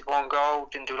 appearances, 1 goal,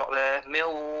 didn't do a lot there.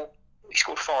 Millwall, he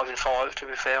scored 5 in 5, to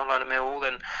be fair, on loan at Millwall,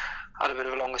 then had a bit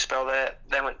of a longer spell there.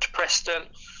 Then went to Preston.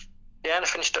 Yeah, and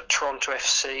finished at Toronto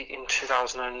FC in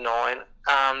 2009.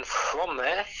 And from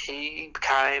there, he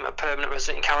became a permanent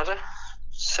resident in Canada,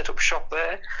 set up shop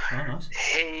there. Oh, nice.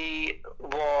 He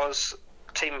was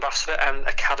team ambassador and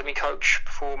academy coach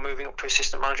before moving up to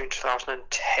assistant manager in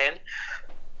 2010.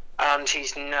 And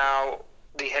he's now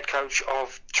the head coach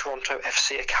of Toronto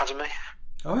FC Academy.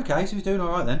 Oh, okay. So he's doing all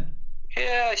right then.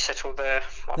 Yeah, he settled there.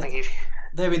 I think he.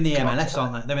 They're in the MLS,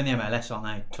 aren't they? They're in the MLS, aren't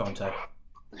they? Toronto.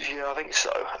 Yeah, I think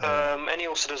so. And he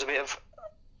also does a bit of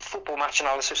football match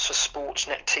analysis for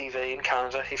Sportsnet TV in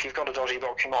Canada. If you've got a dodgy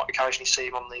box, you might occasionally see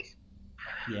him on the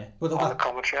Yeah. Well, on the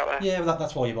commentary out there. yeah, well,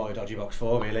 that's why you buy a dodgy box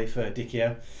for, really, for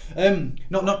Dicchio.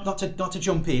 Not to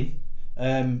jump in,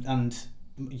 and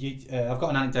I've got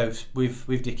an anecdote with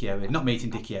Dickie Owen, not meeting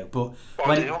Dickie Owen, but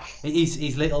when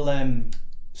his little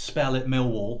spell at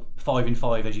Millwall,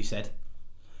 5-5 as you said,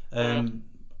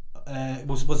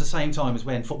 was the same time as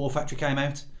when Football Factory came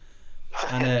out,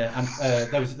 and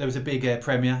there was a big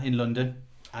premiere in London,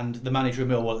 and the manager of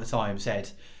Millwall at the time said,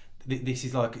 "This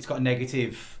is like, it's got a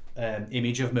negative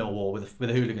image of Millwall with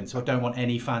the hooligans, so I don't want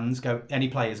any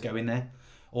players going there."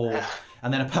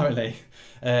 And then apparently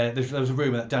there was a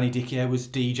rumour that Danny Dichio was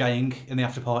DJing in the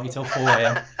after party till 4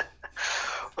 a.m.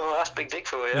 Well, that's big dick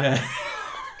for you. Yeah.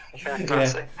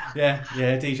 Classic. Yeah,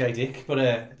 DJ Dick. But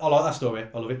I like that story.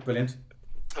 I love it. Brilliant.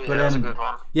 Yeah, But, that's a good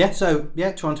one. Yeah, so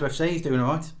Toronto FC, he's doing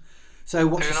all right. So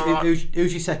who's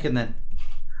your second then?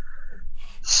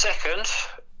 Second,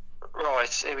 right,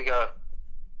 here we go.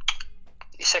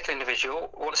 Your second individual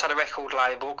once had a record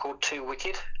label called Too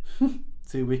Wicked.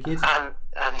 Too Wicked.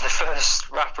 And the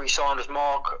first rapper he signed was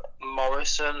Mark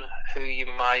Morrison, who you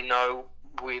may know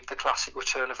with the classic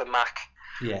Return of the Mac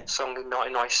song in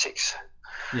 1996.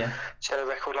 Yeah. So had a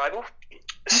record label.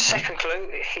 Second clue,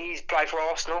 he's played for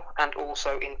Arsenal and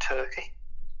also in Turkey.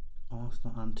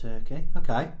 Arsenal and Turkey.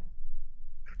 Okay.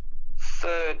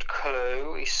 Third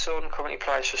clue, his son currently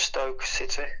plays for Stoke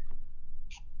City.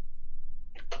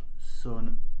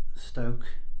 Son, Stoke.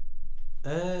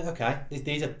 Okay.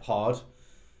 These are hard.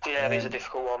 Yeah, these are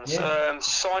difficult ones. Yeah.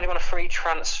 Signed him on a free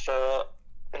transfer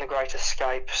in the Great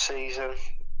Escape season.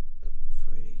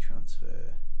 Free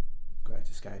transfer. Great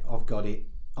Escape. I've got it.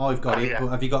 Yeah. But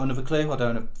have you got another clue? I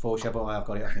don't know for sure, but I have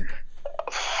got it, I think.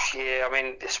 Yeah, I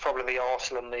mean, it's probably the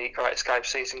Arsenal and the Great Escape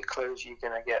season clues you're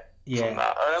going to get from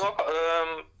that. I've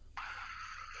got,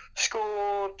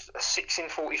 scored 6 in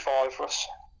 45 for us,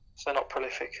 so not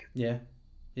prolific. Yeah.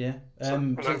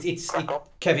 So it's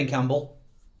Kevin Campbell.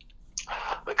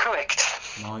 We're correct.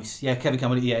 Nice. Yeah, Kevin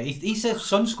Campbell. Yeah, his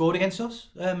son scored against us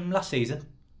last season.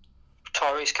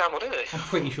 Tyrese Campbell, did he? I'm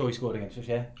pretty sure he scored against us.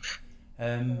 Yeah.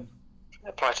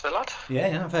 Play to the lad.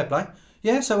 Yeah, fair play.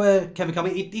 Yeah, so Kevin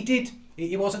Campbell,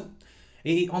 he wasn't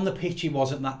on the pitch. He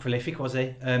wasn't that prolific, was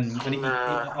he?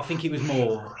 I think it was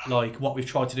more like what we've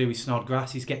tried to do with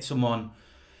Snodgrass is get someone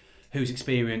who's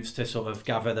experienced to sort of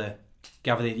gather the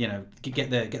get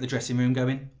the dressing room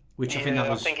going. Which I think that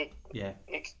was.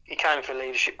 He came for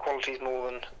leadership qualities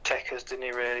more than techers, didn't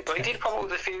he? Really, but he did come up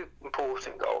with a few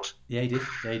important goals. Yeah, he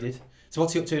did. So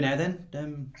what's he up to now then,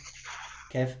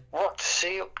 Kev? What's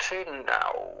he up to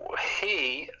now?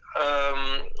 He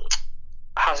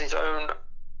has his own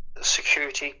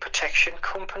security protection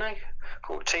company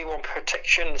called T1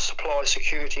 Protection, supplies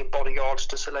security and bodyguards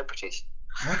to celebrities.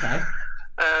 Okay.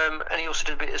 And he also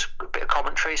did a bit of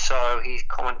commentary, so he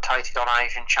commentated on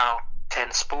Asian Channel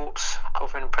 10 Sports,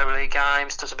 covering Premier League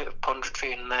games, does a bit of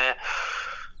punditry in there,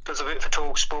 does a bit for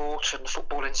Talk Sport and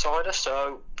Football Insider,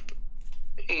 so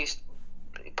he's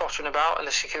pottering about in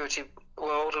the security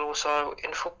world and also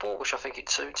in football, which I think it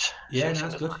suits. Yeah,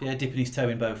 that's good. Yeah, dipping his toe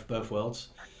in both worlds.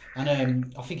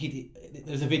 And I think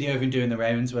there's a video of him doing the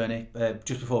rounds, weren't he?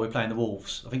 Just before we were playing the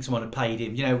Wolves. I think someone had paid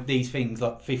him, these things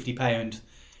like £50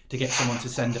 to get someone to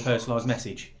send a personalised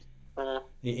message.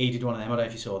 He did one of them. I don't know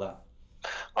if you saw that.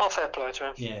 Oh, fair play to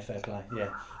him. Yeah, fair play.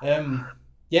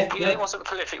 Yeah. He wasn't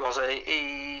prolific, was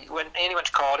he? He went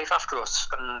to Cardiff after us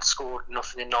and scored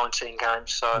nothing in 19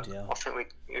 games. So I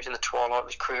think he was in the twilight of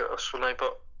his career at us, wasn't he?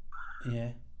 But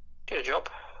did a job.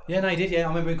 Yeah, no, he did. Yeah,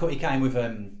 I remember he came with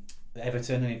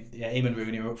Everton, and him and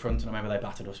Rooney were up front, and I remember they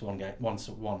battered us one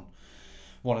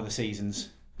of the seasons.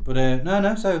 But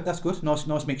no, so that's good.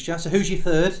 Nice mixture. So who's your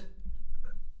third?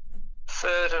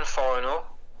 Third and final.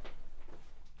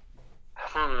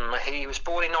 He was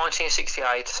born in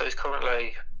 1968, so he's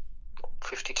currently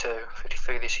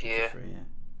 53 this year. 53, yeah.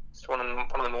 It's one of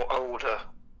the more older.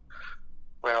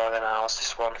 Where are they now? What's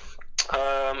this one?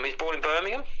 He's born in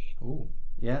Birmingham. Oh,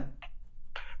 yeah.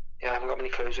 Yeah, I haven't got many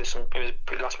clues. It was a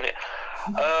bit last minute.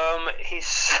 His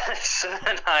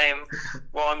surname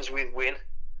rhymes with win.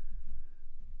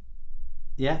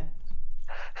 Yeah.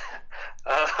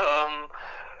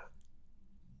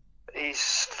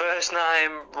 His first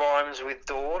name rhymes with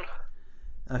dawn.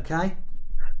 Okay.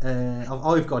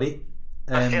 I've got it.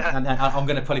 And I'm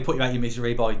going to probably put you out your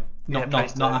misery by not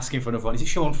asking for another one. Is it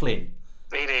Sean Flynn?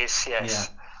 It is, yes.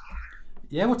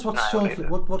 Yeah. What's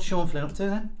Sean Flynn up to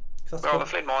then? The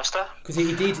Flynn Monster. Because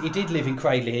he did live in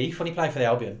Cradley Heath when he played for the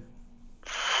Albion.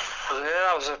 Yeah,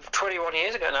 that was 21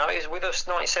 years ago now. He was with us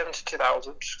 97 to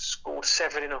 2000, scored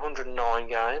 7 in 109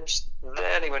 games.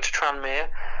 Then he went to Tranmere,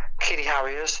 Kiddie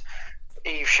Harriers,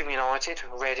 Evesham United,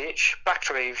 Redditch, back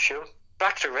to Evesham,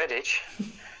 back to Redditch,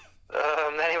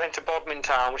 Then he went to Bodmin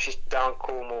Town, which is down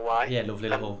Cornwall way. Yeah, lovely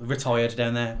little retired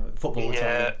down there, football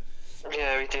retired.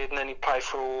 Yeah, he did, and then he played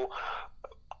for a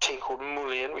team called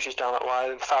Mullion, which is down that way,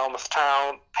 then Falmouth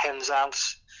Town,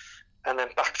 Penzance, and then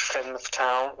back to Falmouth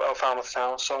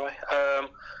Town, sorry.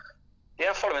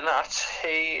 Following that,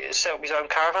 he set up his own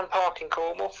caravan park in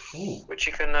Cornwall, which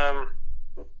you can,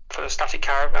 for static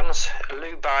caravans.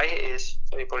 Lou Bay is,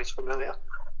 if anybody's familiar.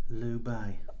 Lou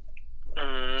Bay.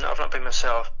 I've not been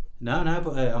myself. No,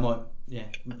 but I might,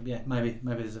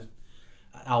 maybe there's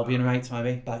Albion rates,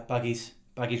 maybe, Baggies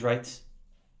rates.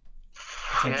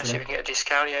 Yeah, see if we can get a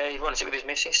discount. Yeah, he wants it with his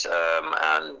missus,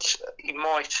 and he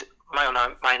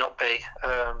may not be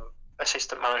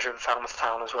assistant manager of Falmouth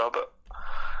Town as well, but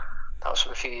that was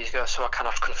from a few years ago, so I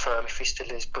cannot confirm if he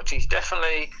still is. But he's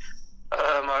definitely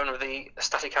owner of the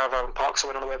Static Caravan Park, so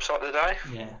I went on the website the other day.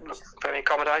 Yeah. Very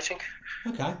accommodating.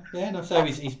 Okay, yeah, no, so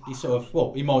he's sort of,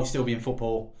 well, he might still be in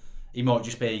football, he might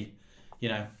just be,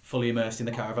 fully immersed in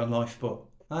the caravan life, but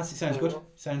it sounds good.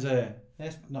 Sounds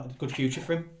not a good future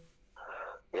for him.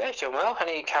 Yeah, he's doing well.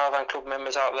 Any caravan club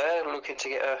members out there looking to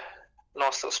get a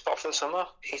nice little spot for the summer,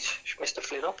 hit Mr.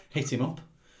 Flynn up. Hit him up.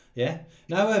 Yeah.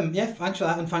 No, thanks for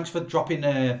that, and thanks for dropping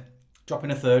a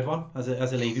third one as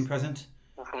a leaving present.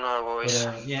 No worries.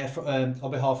 But,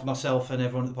 on behalf of myself and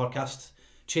everyone at the podcast,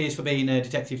 cheers for being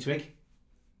Detective Twig.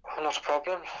 Not a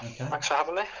problem. Okay. Thanks for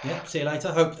having me. Yeah, see you later.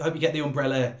 Hope you get the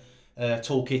umbrella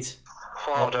toolkit.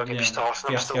 Oh, don't get me started.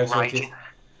 I'm still writing.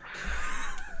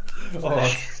 All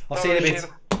right. I'll see you in a bit.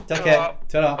 Take care.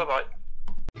 Ta-ra. Bye-bye.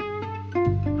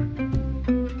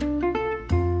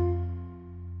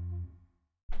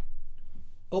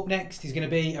 Up next is going to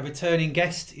be a returning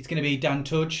guest. It's going to be Dan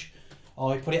Tudge.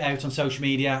 I put it out on social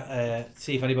media,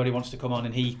 see if anybody wants to come on,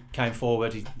 and he came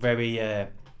forward. He's very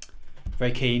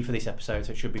keen for this episode,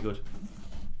 so it should be good.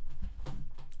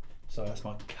 So that's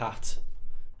my cat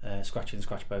scratching the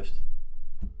scratch post.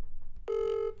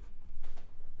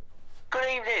 Good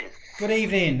evening. Good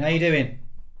evening. How you doing?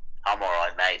 I'm all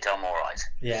right, mate. I'm all right.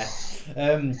 Yeah.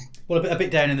 Well, a bit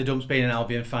down in the dumps being an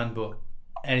Albion fan, but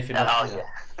anything else? Yeah.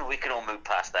 We can all move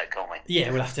past that, can't we?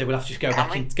 Yeah, we'll have to just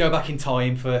go back in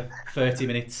time for 30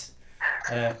 minutes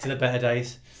to the better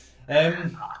days.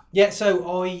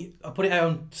 So I put it out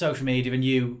on social media and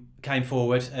you came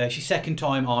forward. She's second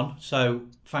time on, so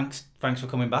thanks for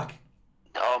coming back.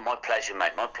 Oh, my pleasure,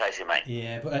 mate. My pleasure, mate.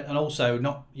 Yeah, and also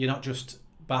you're not just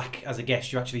back as a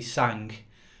guest. You actually sang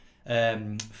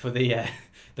for the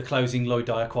closing Lloyd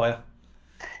Dyer choir.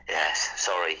 Yes,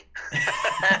 sorry.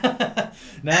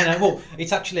 No. Well,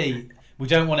 it's actually, we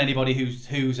don't want anybody who's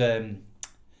too good.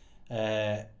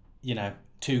 So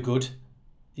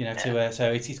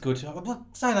it's good.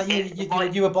 Saying that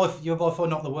you were by far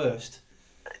not the worst.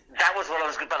 That was what I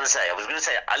was about to say. I was going to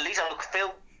say at least I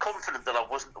feel confident that I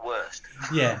wasn't the worst.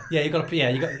 Yeah. You got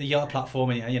a platform,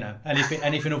 and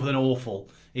anything other than awful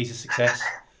is a success,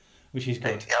 which is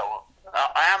good. Yeah, well,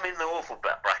 I am in the awful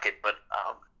bracket, but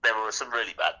there were some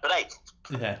really bad. But hey,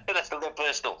 let's not get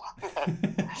personal.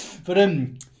 But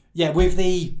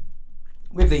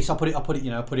with this, I put it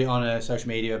on social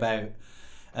media about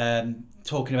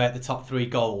talking about the top 3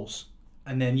 goals,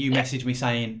 and then you messaged me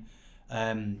saying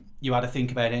you had to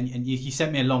think about it, and you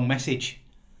sent me a long message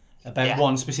about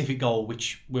one specific goal,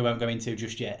 which we won't go into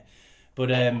just yet.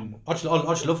 But I just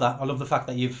love that. I love the fact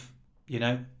that you've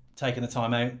taken the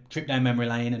time out, tripped down memory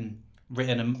lane, and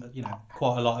written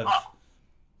quite a lot of.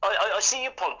 I see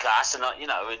your podcast, and I've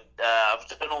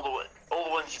done all the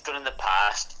ones you've done in the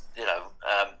past,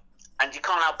 and you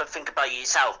can't help but think about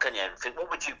yourself, can you? And think, what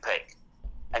would you pick?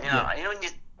 And in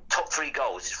your top 3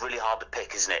 goals, it's really hard to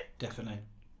pick, isn't it? Definitely.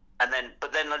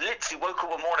 But then I literally woke up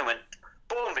one morning and went,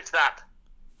 boom, it's that.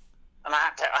 And I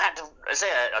had to say,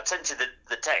 I sent you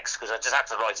the text because I just had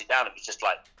to write it down. It was just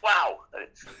like, wow.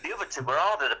 The other 2 were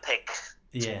harder to pick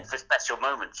for special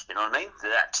moments. You know what I mean?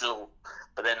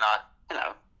 But then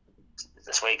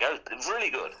that's the way it goes. But it was really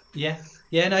good. Yeah.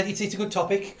 No, it's a good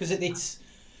topic because it's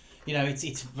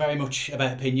very much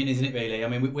about opinion, isn't it? Really. I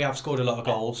mean, we have scored a lot of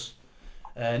goals.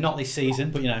 Not this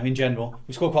season, but in general,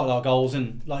 we scored quite a lot of goals.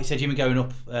 And like you said, you've been going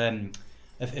up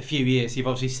a few years. You've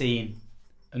obviously seen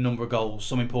a number of goals,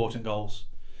 some important goals.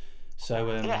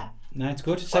 So no, it's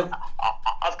good. So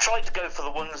I've tried to go for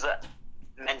the ones that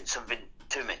meant something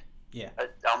to me. Yeah. I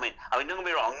mean, don't get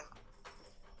me wrong.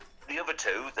 The other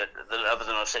 2, the other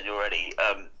than I've said already,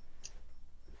 a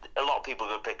lot of people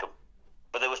are going to pick them,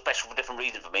 but they were special for different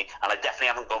reasons for me, and I definitely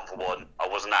haven't gone for one I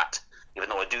wasn't at. Even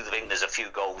though I do think there's a few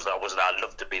goals that I wasn't at. I'd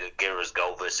love to be the Gira's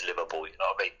goal versus Liverpool. You know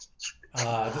what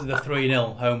I mean? The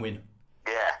 3-0 home win.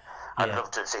 Yeah, I'd love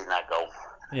to have seen that goal.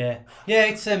 Yeah.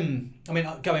 It's I mean,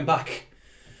 going back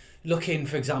looking,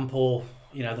 for example,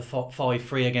 you know, the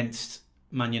 5-3 against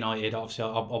Man United. Obviously,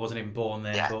 I wasn't even born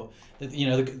then, but you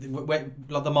know,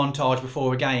 like the montage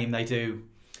before a game, they do,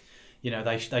 you know,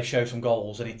 they show some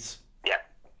goals, and it's,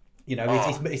 you know,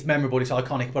 it's memorable, it's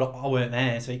iconic, but I weren't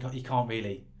there, so you can't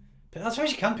really. But I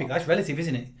suppose you can pick. That's relative,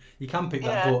 isn't it? You can pick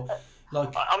that, but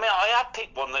like. I mean, I had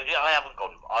picked one that I haven't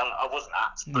gone. I wasn't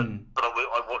at, but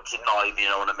I watched it live. You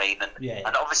know what I mean? And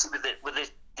and obviously with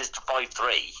this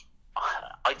 5-3.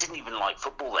 I didn't even like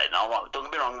football then. Don't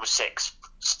get me wrong, I was 6,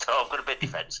 so I've got a bit of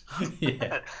defence.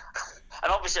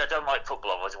 And obviously I don't like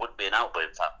football, otherwise I wouldn't be an Albion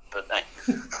fan, but hey.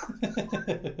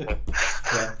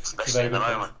 Especially at the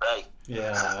moment, hey.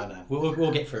 Yeah, I know.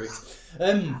 We'll get through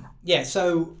it.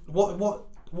 So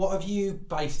what have you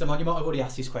based them on? You might have already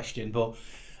asked this question, but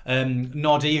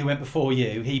Noddy, who went before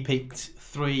you, he picked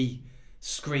 3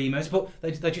 screamers, but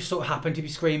they just sort of happened to be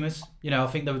screamers. You know, I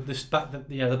think the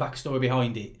backstory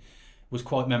behind it was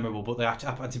quite memorable, but they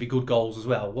happened to be good goals as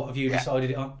well. What have you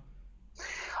decided it on?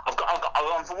 I've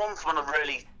gone for one from when I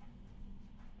really,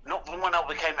 not from when I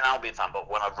became an Albion fan,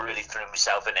 but when I really threw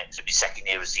myself in it. To be second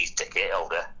year as season ticket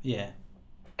holder. Yeah,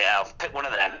 I've picked one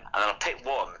of them, and then I picked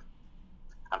one,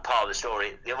 and part of the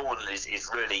story, the other one is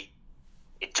really,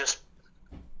 it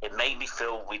made me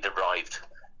feel we'd arrived.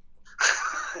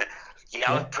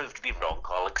 I proved to be wrong.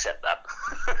 I'll accept that.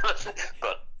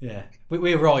 But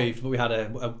we arrived, but we had a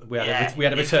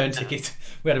return ticket.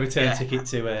 We had a return ticket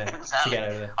to get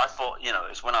over there. I thought,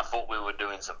 it's when I thought we were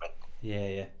doing something.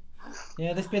 Yeah.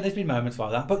 There's been moments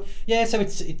like that, but so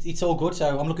it's all good.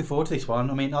 So I'm looking forward to this one.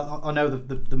 I mean, I know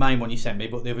the main one you sent me,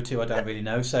 but the other 2 I don't really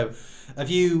know. So are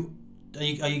you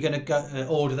going to go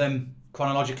order them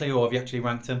chronologically, or have you actually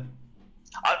ranked them?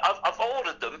 I've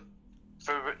ordered them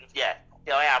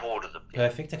I have ordered them.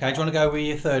 Perfect. Okay, do you want to go with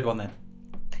your 3rd one then?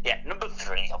 Yeah, number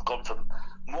 3, I've gone from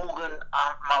Morgan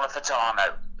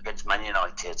Malafitano against Man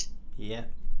United. Yeah.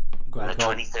 Great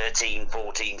goal. The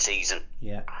 2013-14 season.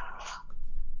 Yeah.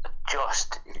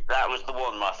 That was the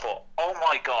one I thought, oh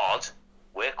my God,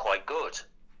 we're quite good.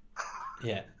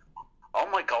 Yeah. Oh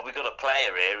my God, we've got a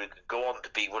player here who could go on to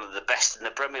be one of the best in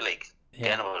the Premier League.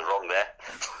 Yeah, I was wrong there.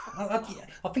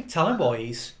 I think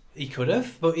talent-wise, he could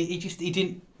have, but he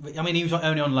didn't. I mean, he was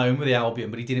only on loan with the Albion,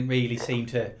 but he didn't really seem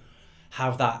to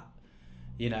have that.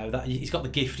 You know, that he's got the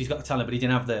gift, he's got the talent, but he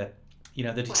didn't have the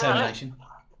determination.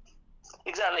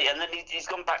 Exactly, and then he's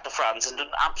gone back to France and done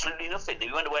absolutely nothing.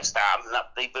 He went to West Ham, and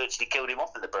they virtually killed him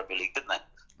off in the Premier League, didn't they?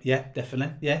 Yeah,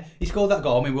 definitely. Yeah, he scored that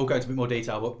goal. I mean, we'll go into a bit more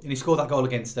detail, but he scored that goal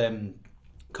against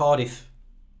Cardiff.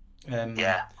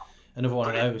 Another one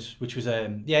of those, which was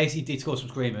he did score some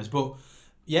screamers, but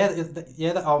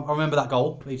I remember that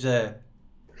goal. He's the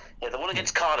one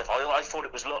against Cardiff. I thought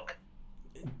it was luck,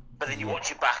 but then you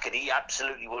watch it back, and he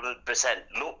absolutely 100%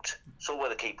 looked, saw where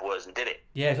the keeper was, and did it.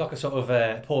 Yeah, it's like a sort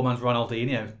of poor man's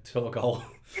Ronaldinho sort of goal.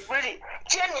 It really,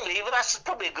 genuinely, well, that's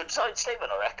probably a good side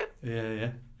statement, I reckon.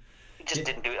 Yeah. He just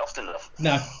didn't do it often enough.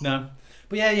 No.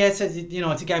 But it's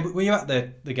a game. But were you at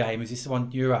the game? Is this the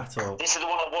one you were at, or? This is the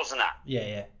one I wasn't at.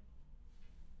 Yeah.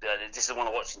 This is the one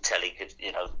I watched on telly, because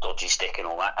dodgy stick and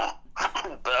all that.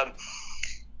 But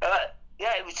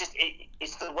it was just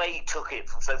it's the way he took it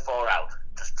from so far out,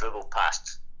 just dribbled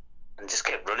past and just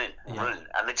kept running,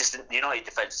 and they just, the United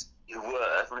defence, you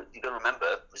got to remember,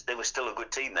 they were still a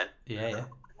good team then. Yeah.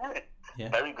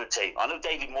 Very good team. I know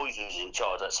David Moyes was in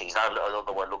charge that season. I don't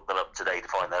know. I looked that up today to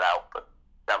find that out, but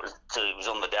it was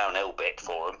on the downhill bit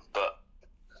for them. But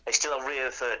they still have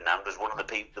Rio Ferdinand as one of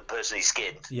the person he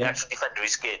skinned. The actual defender he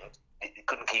skinned, he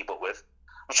couldn't keep up with.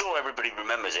 I'm sure everybody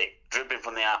remembers it. Dribbling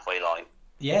from the halfway line.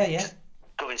 Yeah.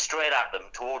 Going straight at them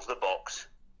towards the box.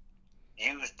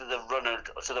 Used the runner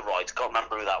to the right. I can't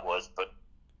remember who that was,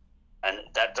 and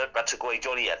that took away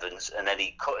Johnny Evans, and then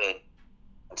he cut in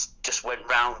and just went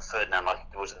round Ferdinand like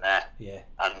he wasn't there. Yeah.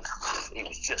 And he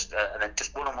was just, and then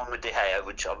just one-on-one with De Gea,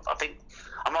 which I think,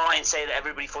 am I right in saying that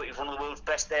everybody thought he was one of the world's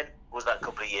best then? Or was that a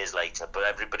couple of years later? But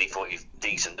everybody thought he was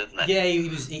decent, didn't they? Yeah, he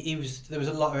was. There was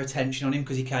a lot of attention on him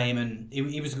because he came and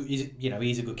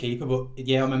he's a good keeper. But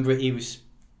I remember he was.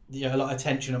 A lot of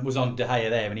attention was on De Gea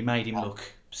there, and he made him look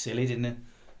silly, didn't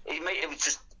he? It was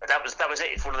just that was it.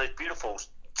 It's one of those beautiful,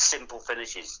 simple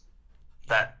finishes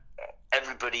that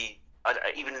everybody,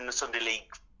 even in the Sunday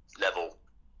League level,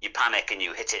 you panic and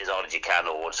you hit it as hard as you can,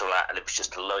 or something like that, and it was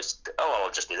just the lowest. Oh,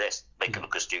 I'll just do this, make it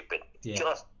look as stupid. Yeah.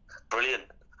 Just brilliant.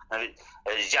 And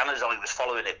Januzaj was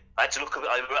following it. I had to look at it.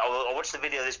 I watched the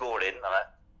video this morning,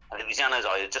 and it was Januzaj.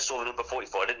 I just saw the number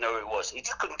 44. I didn't know who it was. He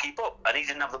just couldn't keep up, and he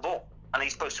didn't have the ball. And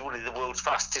he's supposed to be one of the world's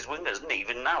fastest wingers, isn't he?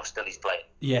 Even now, still he's playing.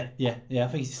 Yeah. I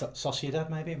think he's Sociedad,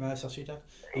 maybe. Sociedad.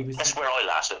 That's where I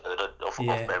last heard it off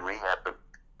memory.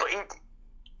 But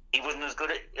he wasn't as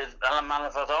good as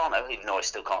Amalfitano, even though I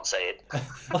still can't say it.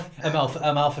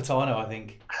 Amalfitano, I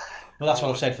think. Well, that's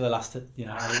what I've said for the last 8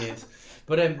 years.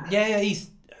 But he's.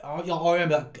 I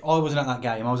remember that I wasn't at that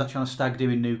game. I was actually on a stag do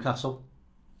in Newcastle,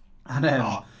 and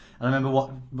I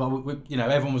remember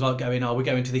everyone was like going, "Oh, we're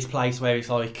going to this place where it's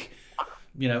like,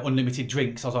 unlimited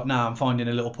drinks." I was like, "Nah, I'm finding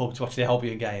a little pub to watch the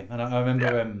Albion game." And I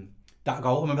remember that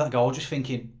goal. I remember that goal, just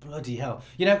thinking, "Bloody hell!"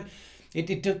 It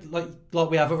did like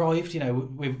we have arrived.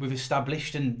 We've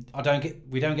established, and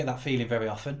we don't get that feeling very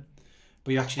often.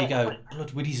 But you actually go,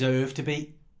 "Blood, we deserve to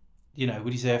beat."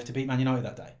 We deserve to beat Man United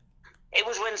that day. It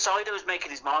was when Saido was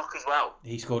making his mark as well.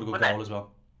 He scored a good goal as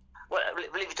well. Well,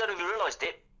 if you don't even realised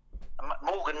it,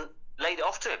 Morgan laid it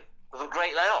off to him with a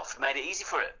great layoff, made it easy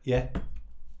for it. Yeah.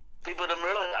 People don't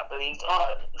realise that, but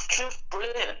it's just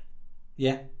brilliant.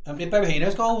 Yeah, I mean,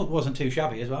 Berahino's goal wasn't too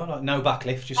shabby as well. Like no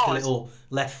backlift, just a little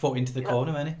left foot into the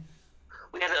corner, wasn't it?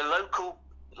 We had a local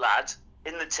lad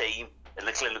in the team,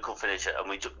 a clinical finisher, and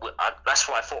that's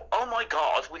why I thought, oh my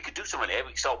God, we could do something here. We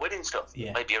could start winning stuff.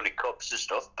 Yeah. Maybe only cups and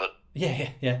stuff, but yeah.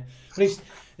 But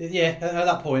at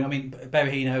that point, I mean,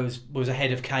 Berahino was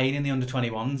ahead of Kane in the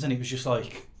under-21s, and it was just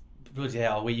like, bloody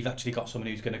hell, we've actually got someone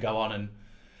who's going to go on and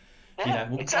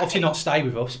exactly. obviously not stay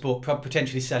with us, but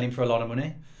potentially sell him for a lot of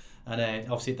money. And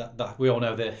obviously that we all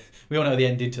know the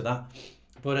ending to that.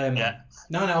 But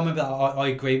no, I remember that. I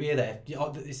agree with you there.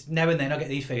 It's now and then I get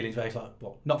these feelings where it's like,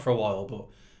 well, not for a while, but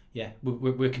yeah,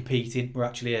 we're competing. We're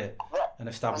actually an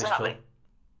established club.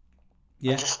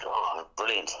 Yeah, just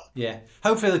brilliant. Yeah,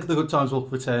 hopefully the good times will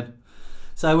return.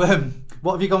 So, what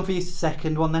have you gone for your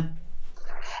second one then?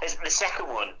 The second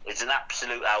one is an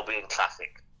absolute Albion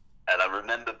classic, and I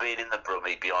remember being in the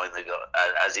Brummie behind the goal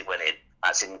as it went in.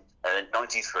 That's in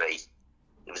 '93.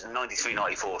 It was the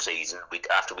 93-94 season.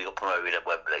 After we got promoted at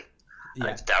Wembley. Yeah.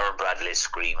 And it's Darren Bradley's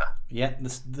screamer. Yeah,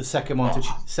 the second one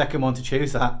to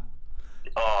choose that.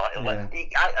 Oh,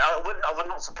 I was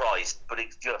not surprised, but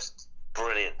it's just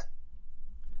brilliant.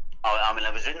 I mean,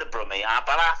 I was in the Brummie,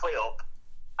 about halfway up,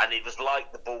 and it was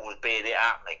like the ball was being hit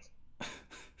at me.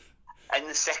 And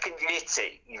the second you hit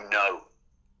it, you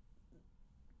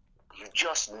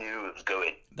just knew it was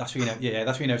going. That's when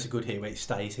that's when it's a good hit, where it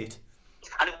stays hit.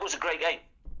 And it was a great game,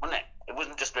 wasn't it? It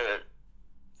wasn't just a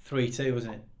 3-2,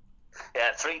 wasn't it?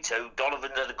 Yeah, 3-2.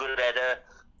 Donovan had a good header.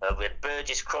 We had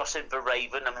Burgess crossing for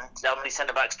Raven. I mean, how many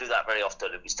centre backs do that very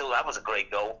often? That was a great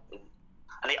goal.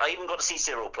 And I even got to see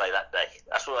Cyril play that day.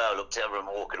 That's why I looked at him and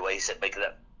walking away. He said,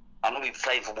 I know he was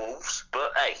playing for Wolves,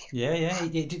 but hey. Yeah.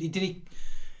 Did he?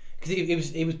 Because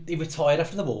he retired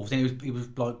after the Wolves, and it was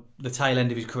like the tail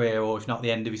end of his career, or if not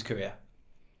the end of his career.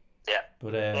 Yeah.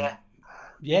 But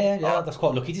that's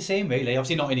quite lucky to see him, really.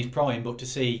 Obviously not in his prime, but to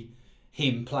see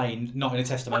him playing, not in a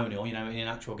testimonial, in an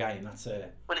actual game. That's.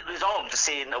 Well, it was odd to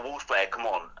seeing a Wolves player come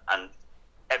on and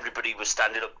everybody was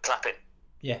standing up clapping.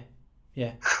 Yeah.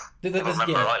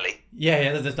 Rightly.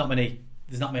 Yeah. There's not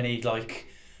many like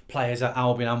players at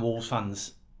Albion and Wolves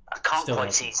fans. I can't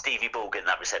quite see Stevie Bull getting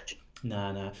that reception.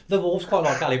 No. The Wolves quite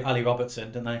like Ali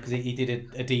Robertson, don't they? Because he did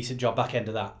a decent job back end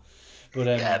of that. But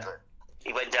but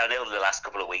he went downhill in the last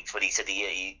couple of weeks when he said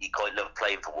he quite loved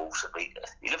playing for Wolves.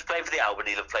 He loved playing for the Albion.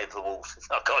 He loved playing for the Wolves.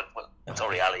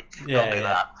 Sorry, Ali.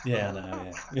 Yeah.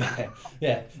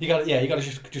 You got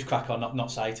to just crack on,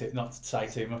 not say too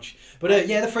much. But the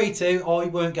 3-2. I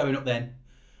weren't going up then.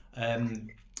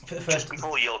 For the first just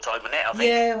before your time, wasn't it? I think.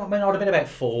 Yeah, I mean, I'd have been about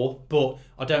 4, but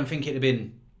I don't think it'd have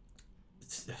been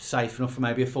safe enough for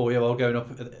maybe a 4-year-old going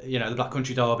up. The Black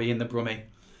Country Derby in the Brummie.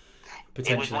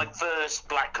 It was my first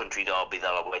Black Country derby that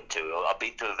I went to. I'd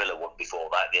been to a Villa one before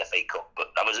that, the FA Cup, but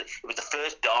it was the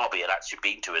first derby I'd actually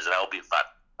been to as an Albion fan.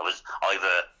 I was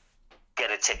either get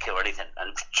a ticket or anything,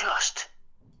 and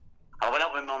I went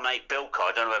up with my mate Bilko.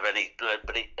 I don't know if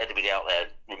anybody out there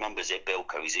remembers it.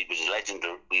 Bilko, he was a legend.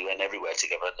 We went everywhere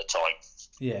together at the time.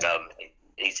 Yeah. But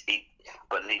he's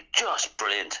just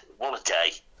brilliant. What a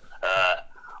day.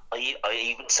 I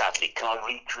even sadly, can I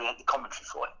recreate the commentary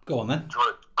for it? Go on then.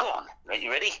 Go on. Are you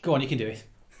ready? Go on, you can do it.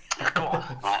 Go on.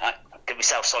 Right, get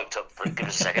myself psyched up for it. Give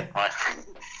us a second. Right.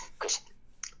 Because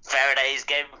Faraday is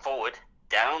getting forward.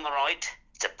 Down the right.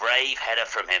 It's a brave header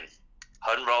from him.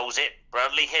 Hun rolls it.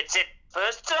 Bradley hits it.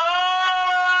 First time!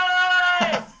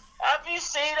 Have you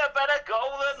seen a better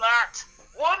goal than that?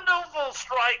 Wonderful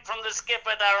strike from the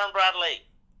skipper, Darren Bradley.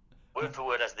 Word for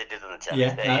word as they did on the telly.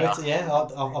 I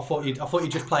thought you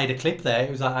just played a clip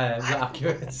there. Was that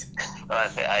accurate?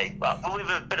 Well, with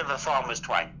a bit of a farmer's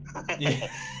twang. Yeah.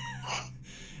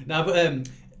 No, but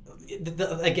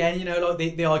again, like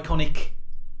the iconic,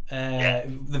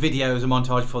 the videos and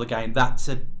montage before the game. That's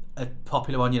a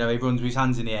popular one. He runs with his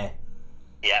hands in the air.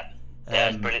 Yeah,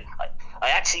 it's Um, brilliant. I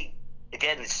actually,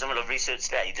 again, this is some of the research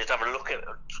there. You just have a look at,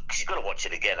 because you've got to watch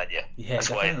it again, haven't you? yeah, That's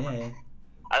why. definitely, yeah.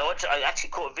 I actually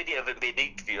caught a video of him being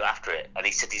interviewed after it, and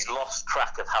he said he's lost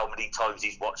track of how many times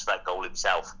he's watched that goal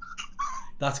himself.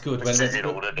 That's good. Which says it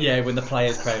all, doesn't it? Yeah, when the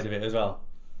player's proud of it as well.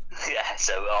 Yeah,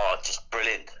 so just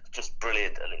brilliant.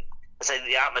 And I say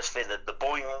the atmosphere, the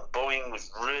Boeing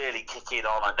was really kicking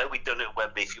on. I know we'd done it at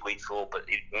Wembley a few weeks before, but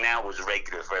it now was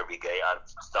regular for every game, and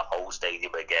the whole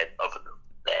stadium again, other than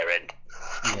their end.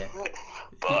 Yeah.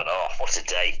 But what a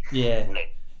day! Yeah.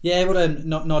 Yeah, well,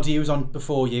 Noddy was on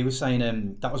before you was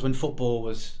saying that was when football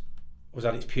was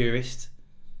at its purest.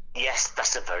 Yes,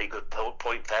 that's a very good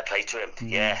point. Fair play to him.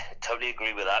 Yeah, totally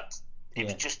agree with that.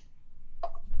 It just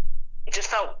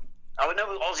felt. I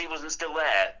know Ozzy wasn't still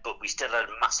there, but we still had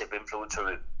a massive influence from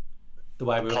him. The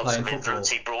way we were playing Positive football. influence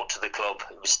he brought to the club.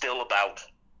 It was still about.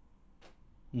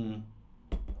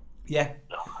 Yeah.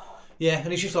 Yeah,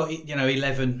 and it's just like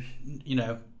 11,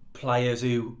 players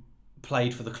who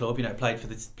played for the club, played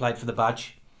for the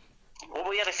badge. Well,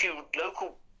 we had a few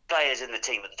local players in the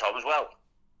team at the time as well.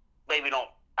 Maybe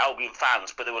not Albion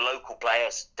fans, but there were local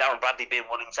players. Darren Bradley being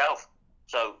one himself.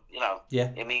 So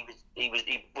Yeah. I mean, he was.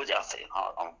 I think,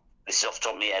 this is off the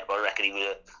top of my head, but I reckon he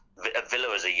was at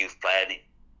Villa as a youth player.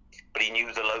 But he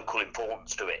knew the local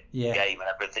importance to it, Yeah. game and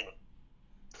everything.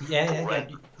 Yeah.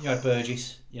 You had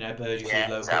Burgess. Burgess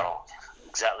was local.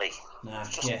 Exactly. Nah,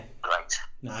 Just yeah. great.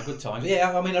 Nah, good times.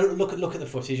 Yeah, I mean, look at the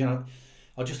footage, and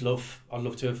I'd love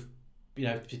to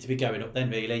have, to be going up then.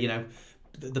 Really,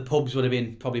 the pubs would have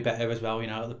been probably better as well.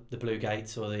 The Blue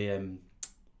Gates or the,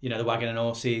 the Wagon and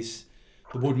Horses,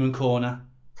 the Woodman Corner.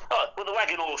 Oh, well, the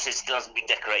Wagon Horses hasn't been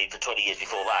decorated for 20 years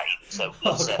before that. So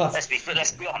let's be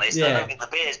honest. Yeah. I don't think the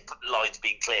beer's line's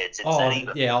been cleared since then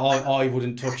either. Yeah, I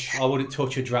wouldn't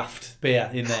touch a draft beer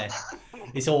in there.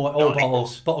 It's all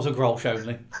bottles of Grolsch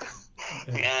only.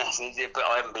 Yeah, but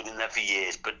I haven't been in there for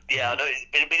years. But yeah, I know.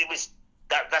 It was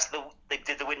they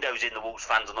did the windows in the Wolves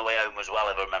fans on the way home as well.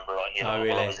 If I remember right. Oh, really?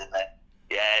 While I was in there.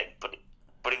 Yeah,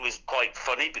 but it was quite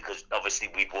funny because obviously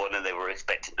we'd won and they were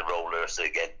expecting to roll us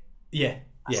again. Yeah.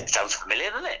 Sounds familiar,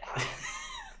 doesn't it?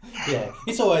 Yeah,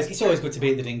 it's always good to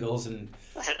beat the Dingles and.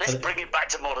 Let's bring it back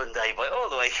to modern day, but all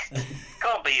the way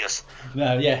can't beat us.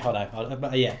 No, yeah, I know.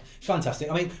 Yeah, it's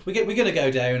fantastic. I mean, we're going to go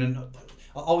down, and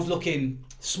I was looking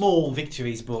small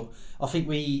victories, but I think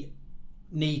we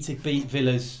need to beat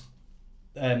Villa's,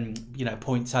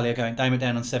 point tally going. They were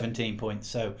down on 17 points,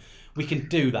 so we can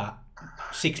do that.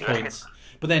 6 points.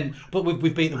 But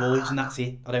we've beat the Wolves, and that's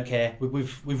it. I don't care.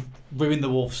 We've ruined the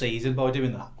Wolves season by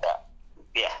doing that.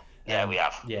 Yeah, we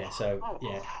have. Yeah, so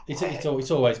yeah, it's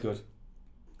always good.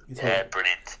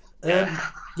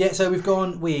 Brilliant. So we've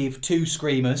gone with 2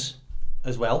 screamers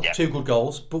as well, 2 good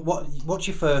goals. But what's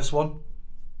your first one?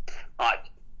 Right.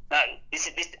 Now, this,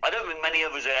 I don't think many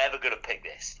of us are ever going to pick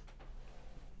this,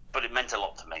 but it meant a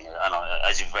lot to me. And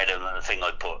as you've read on the thing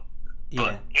I put,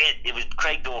 but it was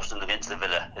Craig Dawson against the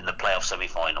Villa in the playoff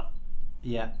semi-final.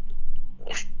 Yeah.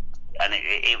 And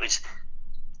it was.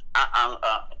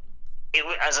 It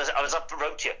was, as I was up the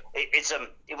road to you,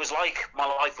 it was like my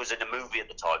life was in a movie at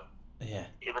the time. Yeah.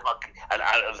 It was like, and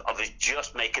I was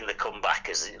just making the comeback,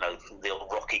 as the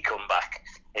old Rocky comeback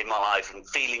in my life, and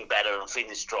feeling better and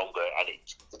feeling stronger. And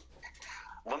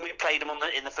when we played them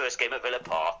in the first game at Villa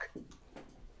Park,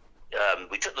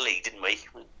 we took the lead, didn't we?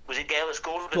 Was it Gale that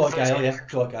scored? Dwight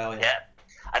Gale, yeah.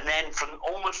 And then from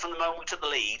the moment we took the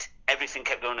lead, everything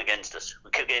kept going against us.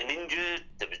 We kept getting injured.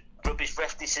 There was rubbish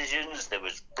ref decisions. There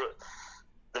was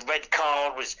the red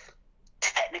card was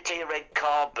technically a red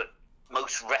card, but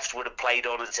most refs would have played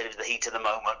on and said it was the heat of the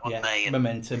moment, wouldn't they? And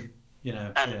momentum,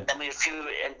 And then we had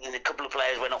and a couple of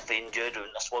players went off injured, and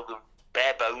that's why we were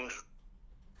bare bones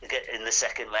in the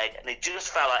second leg. And it just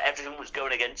felt like everything was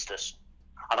going against us.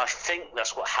 And I think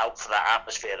that's what helped for that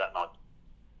atmosphere that night.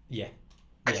 Yeah.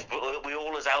 Because we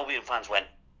all, as Albion fans, went,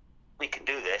 we can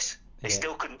do this. They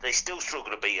still couldn't. They still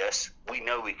struggle to beat us. We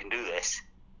know we can do this.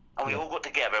 And we all got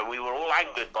together, and we were all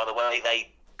angered by the way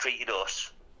they treated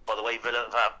us, by the way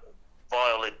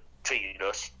Violet treated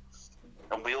us,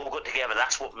 and we all got together.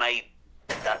 That's what made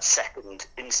that second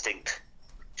instinct.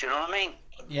 Do you know what I mean?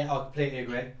 Yeah, I completely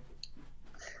agree.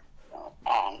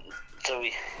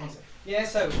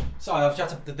 So sorry, I've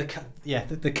just the cat. Yeah,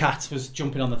 the cat was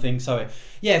jumping on the thing. Sorry.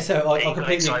 Yeah, so I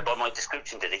completely. Excited by my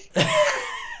description, did he?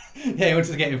 Yeah, he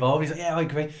wanted to get involved. He's like, yeah, I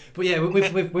agree. But yeah,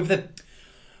 with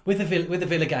the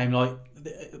Villa game, like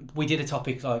we did a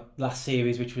topic like last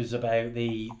series, which was about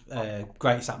the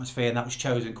greatest atmosphere, and that was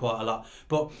chosen quite a lot.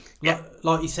 But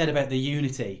like you said about the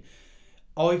unity,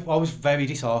 I was very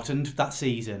disheartened that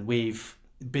season with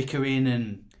bickering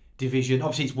and division.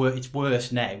 Obviously, it's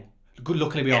worse now. Good,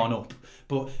 luckily we aren't up,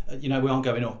 but we aren't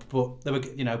going up. But there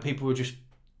were, people were just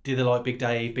did they like Big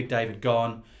Dave? Big Dave had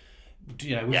gone.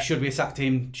 Should we have sacked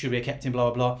him? Should we have kept him?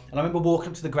 Blah blah blah. And I remember walking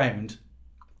up to the ground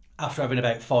after having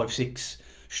about 5-6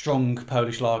 strong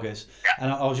Polish lagers,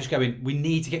 and I was just going, we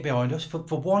need to get behind us for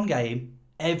one game.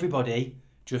 Everybody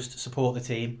just support the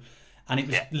team, and it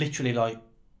was literally like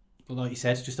you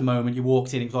said, just a moment. You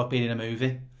walked in, it was like being in a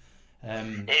movie.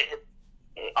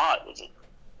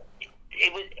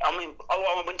 It was. I mean,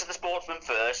 I went to the Sportsman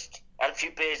first, had a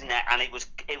few beers in there, and it was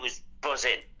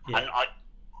buzzing. Yeah. And right,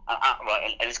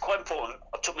 and it's quite important.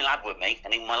 I took my lad with me,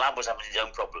 and my lad was having his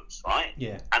own problems, right?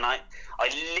 Yeah. And I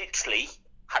literally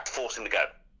had to force him to go.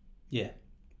 Yeah.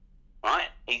 Right.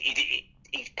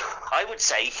 I would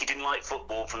say he didn't like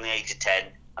football from the age of 10,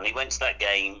 and he went to that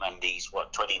game, and he's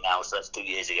 20 now, so that's 2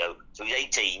 years ago. So he's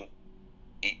 18.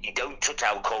 He don't touch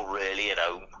alcohol really at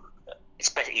home.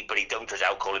 Especially, but he don't touch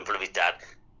alcohol in front of his dad.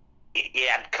 He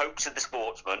had Cokes at the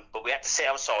Sportsman, but we had to sit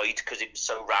outside because it was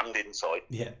so rammed inside.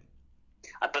 Yeah.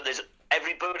 But there's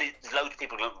loads of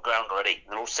people on the ground already,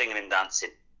 and they're all singing and dancing.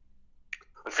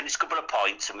 We finished a couple of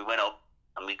pints, and we went up,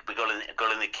 and we got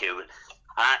in the queue,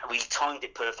 and we timed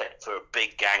it perfect for a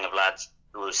big gang of lads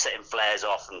who were setting flares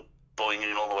off and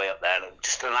boinging all the way up there, and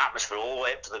just an atmosphere all the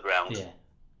way up to the ground. Yeah.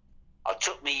 I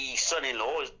took my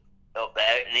son-in-law up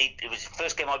there, and it was the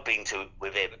first game I'd been to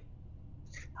with him,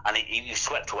 and he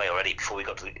swept away already before we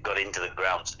got into the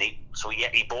grounds. And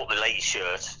he bought the latest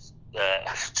shirt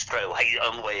straight away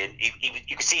on the way in.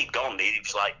 You could see he'd gone. He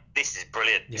was like, "This is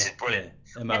brilliant. This is brilliant."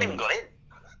 Yeah, I hadn't even got in.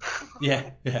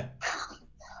 Yeah.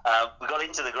 We got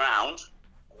into the ground.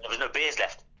 There was no beers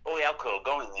left. All the alcohol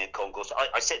gone in the concourse.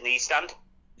 I sit in the east stand.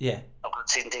 Yeah. I've got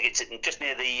season tickets sitting just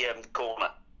near the corner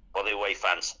by the away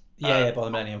fans. Yeah, by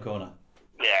the Millennium Corner.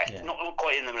 Yeah, not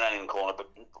quite in the Millennium Corner, but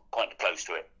quite close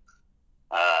to it.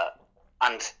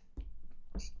 And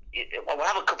we'll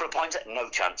have a couple of pints. No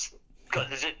chance. You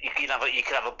can have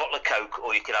a bottle of Coke,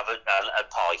 or you can have a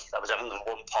pie. I was having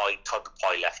one type of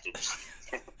pie left.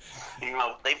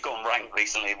 They've gone rank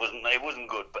recently. It wasn't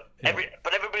good, but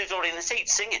everybody's already in the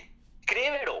seats singing. You could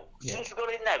hear it all. As soon as we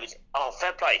got in there, it was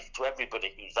fair play to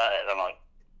everybody who's there. And like,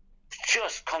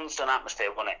 just constant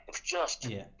atmosphere, wasn't it? It was just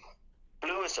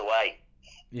blew us away.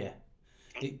 Yeah.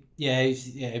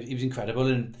 It was incredible.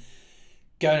 And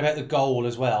going about the goal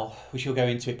as well, which we'll go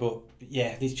into it, but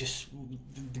there's just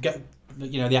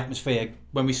the atmosphere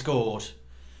when we scored,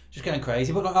 just going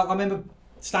crazy. But I remember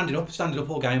standing up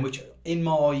all game, which in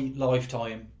my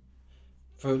lifetime,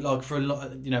 for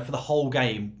the whole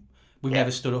game, we've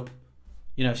never stood up.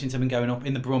 Since I've been going up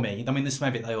in the Brummie. I mean, the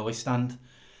Smethwick, they always stand.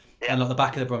 Yeah. And like the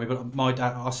back of the Brummie, but my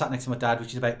dad, I sat next to my dad, which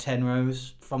is about 10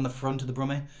 rows from the front of the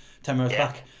Brummie, 10 rows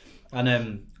back,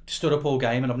 and stood up all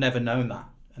game, and I've never known that,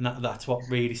 and that's what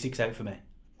really sticks out for me.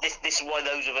 This is why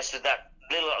those of us with that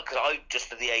little, because I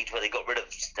just at the age where they got rid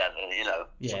of standing,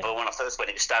 but when I first went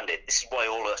into standing, this is why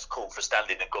all of us call for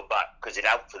standing and go back, because it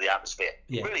helps for the atmosphere.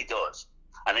 It really does.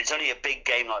 And it's only a big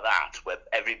game like that where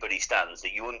everybody stands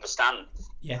that you understand.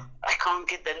 Yeah. I can't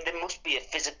get them. There must be a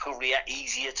physical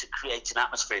easier to create an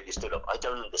atmosphere if you stood up. I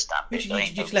don't understand. You're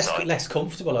just less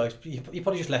comfortable. You're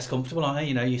probably just less comfortable, aren't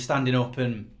you? You're standing up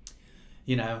and,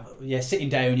 sitting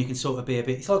down. You can sort of be a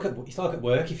bit. It's like at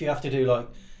work if you have to do like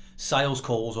sales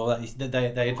calls or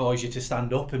that. They advise you to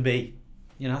stand up and be.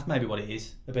 That's maybe what it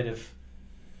is. A bit of.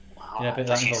 A bit of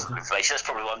that involved. That's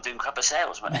probably why I'm doing crap at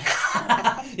sales, mate.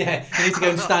 You need to go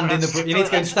and stand in the. You need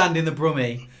to go and stand in the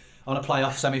Brummie on a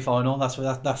playoff semi-final. That's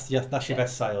your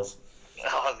best sales.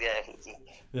 Oh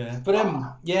yeah. But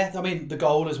I mean the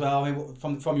goal as well. I mean,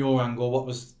 from your angle, what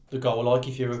was the goal like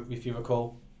if you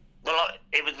recall? Well,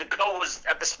 the goal was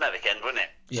at the Smethwick end, wasn't it?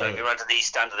 Yeah. So if you ran to the east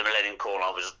stand of the Millennium Corner,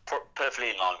 I was perfectly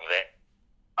in line with it,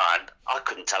 and I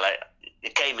couldn't tell it.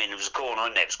 It came in. It was a corner,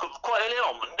 and it was quite early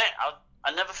on, wasn't it?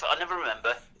 I never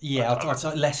remember. Yeah, I'd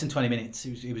say less than 20 minutes.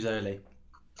 It was early.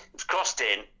 It was crossed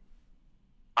in.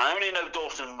 I only know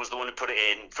Dawson was the one who put it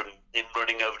in from him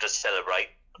running over to celebrate.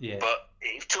 Yeah. But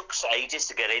it took ages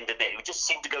to get in, didn't it? It just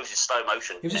seemed to go in slow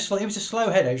motion. It was a slow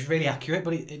header. It was really accurate,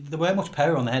 but there weren't much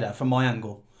power on the header from my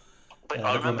angle. But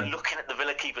I remember looking at the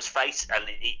Villa keeper's face, and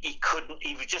he couldn't.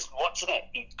 He was just watching it.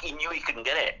 He knew he couldn't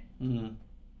get it. Mm.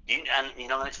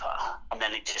 And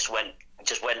then it just went,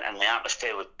 and the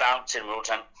atmosphere was bouncing all the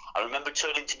time. I remember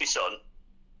turning to my son,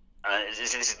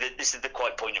 this is the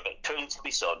quite point of it, turning to my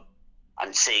son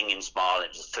and seeing him smile. It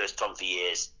was the first time for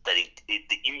years that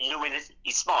when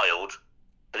he smiled,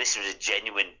 but this was a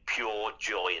genuine, pure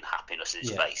joy and happiness in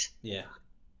his face. Yeah.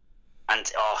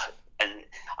 And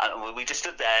we just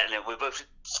stood there, and we were both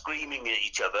screaming at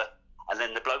each other, And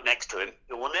then the bloke next to him,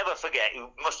 who we'll never forget,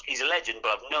 he's a legend,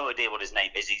 but I've no idea what his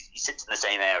name is. He sits in the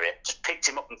same area. Just picked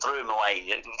him up and threw him away.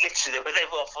 Literally, they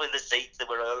were off in the seats. They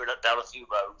were down a few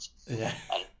rows. Yeah.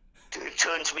 And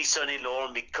turned to my son-in-law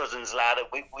and my cousin's lad, and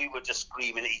we were just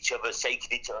screaming at each other,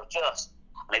 shaking each other,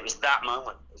 and it was that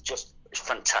moment. It was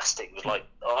fantastic. It was like,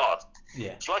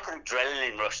 it's like an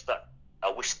adrenaline rush that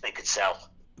I wish they could sell.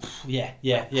 Yeah.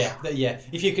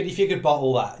 If you could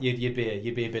bottle that, you'd be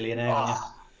a billionaire. Wouldn't you?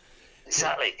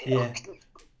 Exactly. Yeah.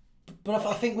 But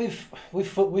I think with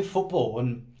football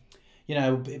and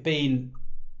being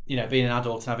an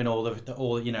adult and having all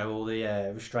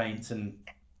the restraints and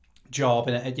job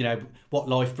and what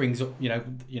life brings up,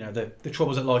 the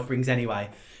troubles that life brings anyway.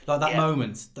 Like that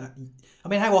moment.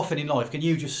 How often in life can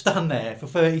you just stand there for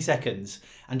 30 seconds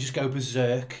and just go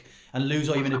berserk and lose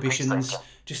all your inhibitions?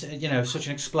 Just such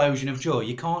an explosion of joy.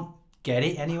 You can't get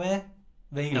it anywhere,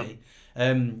 really.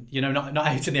 No. Not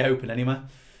out in the open anyway.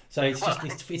 So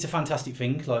it's a fantastic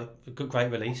thing, like a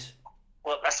great release.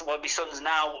 Well, that's why my son's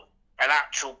now an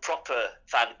actual proper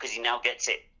fan, because he now gets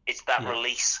it. It's that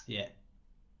release. Yeah.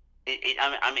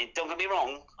 Don't get me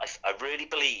wrong. I really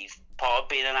believe part of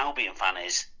being an Albion fan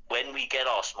is when we get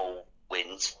our small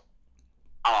wins,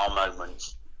 our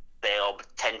moments, they are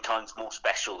 10 times more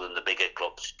special than the bigger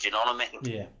clubs. Do you know what I mean?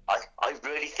 Yeah. I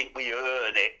really think we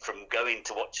earn it from going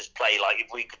to watch us play. Like,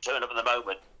 if we could turn up in the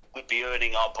moment, we'd be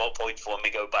earning our points when we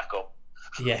go back up.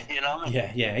 Yeah. You know?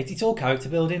 Yeah. It's all character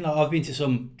building. Like, I've been to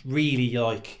some really,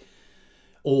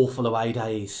 awful away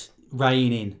days,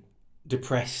 raining,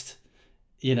 depressed,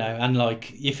 and,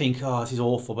 you think, this is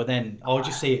awful, but then I'll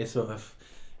just see it as sort of,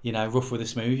 rough with the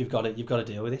smooth. You've got to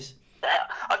deal with this.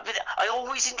 I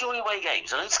always enjoy away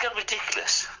games. I know it's kind of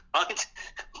ridiculous, right?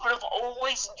 But I've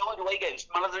always enjoyed away games.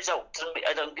 Man of the result.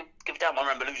 I don't give a damn. I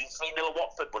remember losing 3-0 at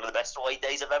Watford, one of the best away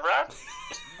days I've ever had.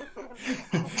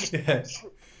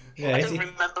 I don't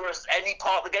remember any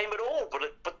part of the game at all,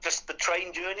 but just the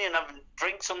train journey and having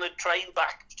drinks on the train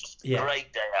back. Just a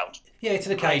great day out. Yeah, it's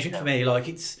an occasion for me. Like,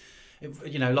 it's,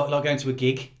 like going to a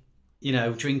gig,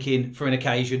 drinking for an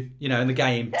occasion, and the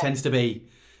game tends to be...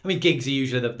 gigs are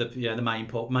usually the main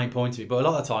point of it, but a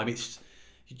lot of the time it's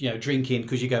drinking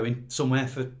because you're going somewhere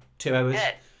for 2 hours.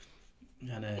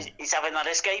 Yeah, and it's having that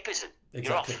escapism.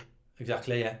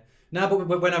 Exactly. Yeah. No,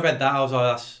 but when I read that, I was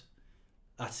like,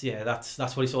 that's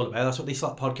what it's all about. That's what this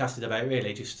podcast is about,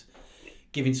 really. Just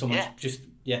giving someone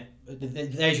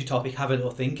there's your topic. Have a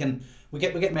little think, and we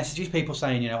get messages, people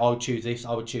saying, I would choose this,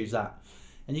 I would choose that,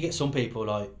 and you get some people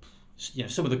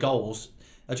some of the goals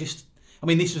are just.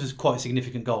 This was quite a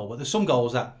significant goal, but there's some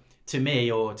goals that, to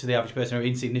me or to the average person, are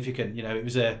insignificant. It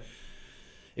was a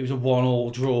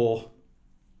 1-1 draw,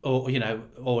 or a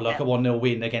 1-0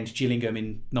 win against Gillingham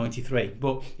in '93.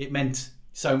 But it meant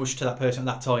so much to that person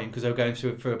at that time because they were going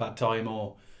through a bad time,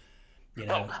 or me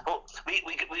and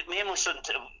my son,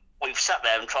 we've sat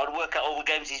there and tried to work out all the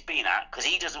games he's been at, because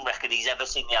he doesn't reckon he's ever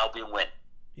seen the Albion win.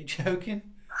 You're joking,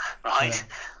 right? Yeah.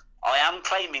 I am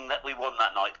claiming that we won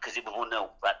that night because it was 1-0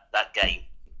 that game.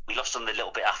 We lost on the little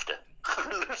bit after.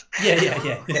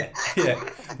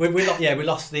 We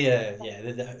lost the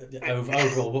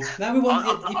overall. But no, we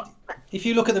won. If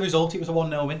you look at the result, it was a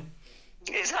 1-0 win.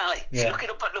 Exactly. Yeah. Look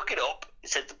it up. It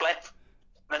says the blef.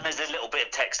 Then there's a little bit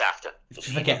of text after. Just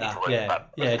forget that.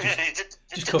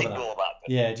 Just cover that.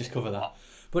 Yeah, just cover that.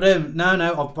 But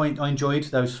no, I enjoyed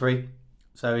those 3,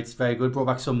 so it's very good. Brought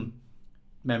back some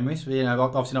memories,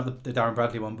 obviously not the Darren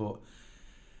Bradley one, but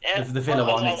the Villa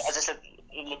one. As I said,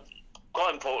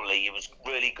 quite importantly, it was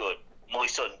really good. My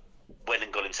son went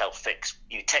and got himself fixed.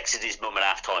 He texted his mum at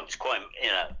half time. It's quite,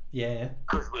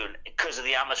 because of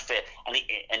the atmosphere,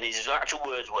 and his actual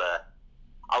words were,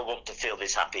 "I want to feel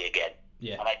this happy again."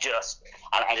 Yeah. And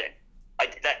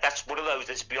that's one of those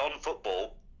that's beyond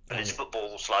football, but it's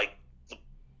football's like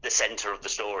the centre of the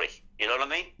story. You know what I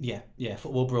mean? Yeah.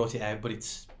 Football brought it out, but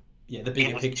it's. Yeah, the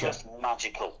bigger picture. It was just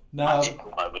magical.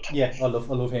 Magical moment. Yeah, I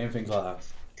love hearing things like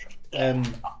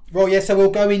that. So we'll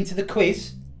go into the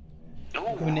quiz.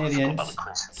 Coming near the end.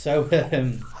 So, got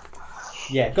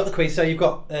the quiz. So you've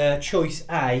got choice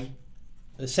A,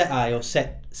 set A or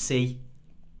set C.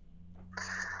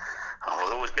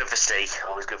 I'll always go for C.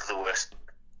 Always go for the worst.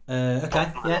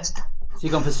 Okay, yeah. So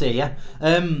you've gone for C, yeah.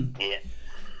 Yeah.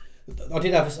 I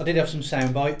did have some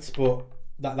sound bites, but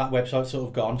that website's sort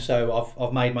of gone, so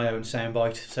I've made my own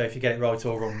soundbite. So if you get it right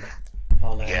or wrong,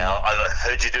 I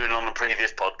heard you doing it on the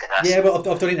previous podcast. Yeah, but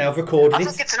I've done it now. I've recorded it. I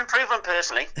think it's an improvement,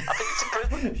 personally.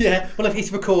 Yeah, well, if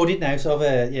it's recorded now, so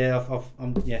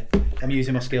I'm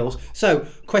using my skills. So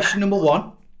question number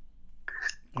 1.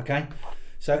 Okay,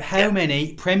 so how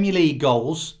many Premier League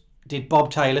goals did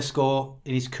Bob Taylor score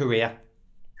in his career?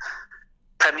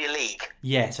 league.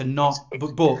 Yeah, so not,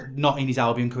 but not in his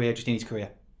Albion career, just in his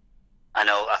career. I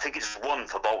know. I think it's one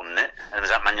for Bolton, isn't it? And it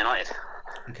was at Man United.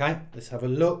 Okay, let's have a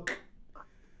look.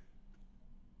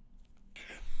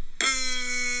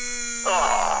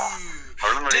 Oh, I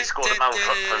remember he scored a goal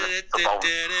for Bolton.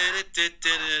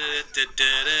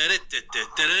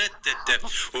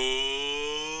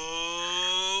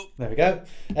 There we go.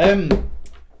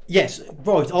 Yes,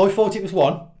 right. I thought it was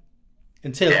 1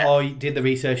 until I did the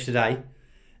research today,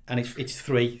 and it's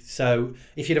 3. So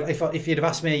if you'd have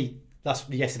asked me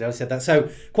yesterday, I said that. So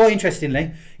quite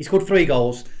interestingly, he scored 3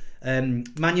 goals. Man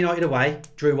United away,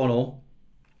 drew 1-1.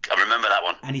 I remember that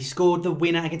one. And he scored the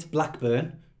winner against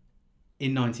Blackburn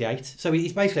in '98. So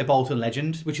he's basically a Bolton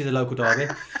legend, which is a local derby.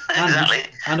 Exactly.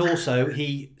 And also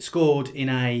he scored in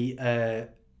I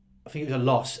think it was a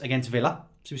loss against Villa.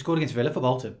 So he scored against Villa for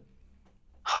Bolton.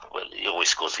 Well, he always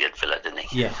scores against Villa, didn't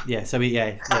he? Yeah. So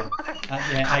Agent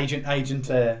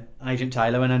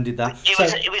Taylor went and did that. It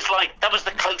was like that was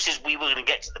the closest we were going to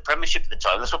get to the Premiership at the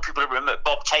time. That's what people remember.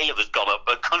 Bob Taylor was gone up,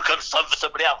 but gone time for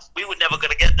somebody else. We were never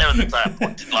going to get there at the time.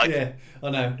 Yeah, I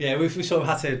know. Yeah, we sort of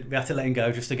had to let him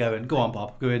go just to go on,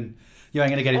 Bob. Go in. You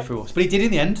ain't going to get it through us. But he did in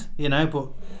the end, But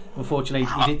unfortunately,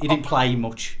 he didn't play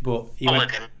much. But he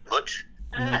went much.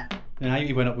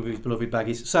 He went up with his beloved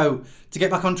baggies. So to get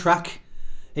back on track.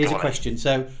 Here's a question.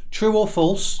 So, true or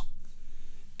false?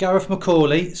 Gareth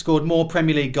McCauley scored more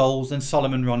Premier League goals than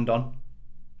Solomon Rondon.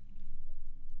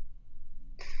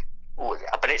 Oh,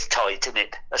 but it's tight, isn't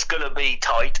it? That's going to be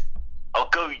tight. I'll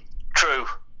go true,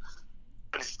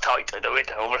 but it's tight. I know it.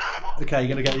 Okay,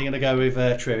 you're gonna go with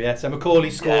true, yeah. So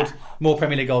McCauley scored more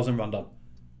Premier League goals than Rondon.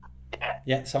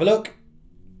 Yeah. Let's have a look.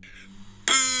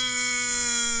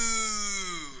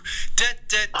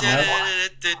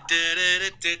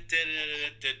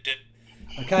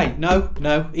 Okay, no,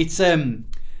 it's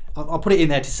I'll put it in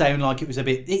there to sound like it was a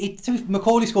bit.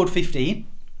 McCauley scored 15.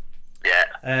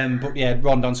 Yeah. But yeah,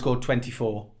 Rondon scored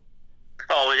 24.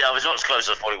 Oh yeah, I was not as close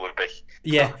as I thought it would be.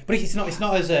 Yeah, but it's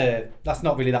not as that's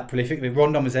not really that prolific. I mean,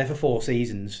 Rondon was there for 4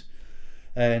 seasons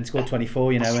and scored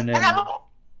 24. And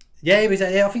yeah, he was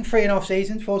I think 3.5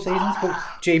 seasons, 4 seasons. But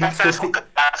G-Mac scored.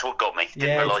 That's what got me.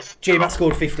 Yeah, G-Mac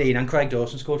scored 15 and Craig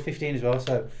Dawson scored 15 as well.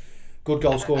 So good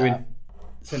goal scoring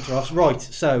centre halves. Right,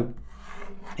 so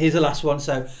here's the last one.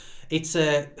 So it's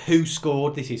who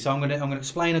scored. This is so I'm gonna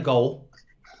explain a goal,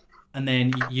 and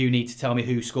then you need to tell me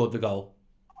who scored the goal.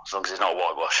 As long as it's not a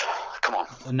whitewash. Come on.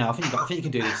 No, I think you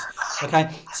can do this. Okay,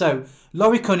 so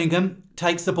Laurie Cunningham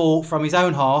takes the ball from his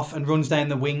own half and runs down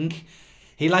the wing.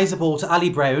 He lays the ball to Ali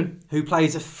Brown, who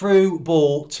plays a through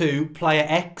ball to player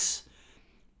X.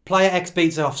 Player X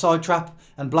beats an offside trap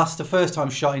and blasts the first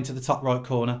time shot into the top right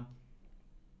corner.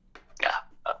 Yeah,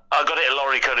 I got it at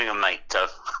Laurie Cunningham, mate. So.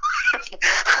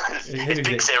 It's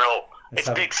Big Cyril.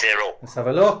 Big Cyril. Let's have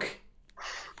a look.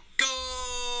 Goal!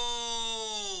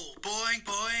 Boing,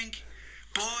 boing.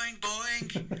 Boing, boing.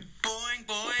 Boing,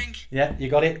 boing. Yeah, you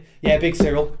got it. Yeah, Big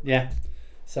Cyril. Yeah.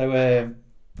 So, in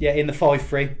the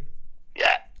 5-3.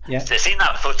 Yeah. So seeing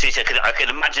that footage, I could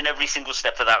imagine every single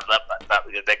step of that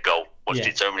goal. Watched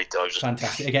it so many times.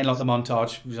 Fantastic. Again, like the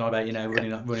montage was on about,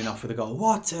 running off with a goal.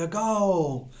 What a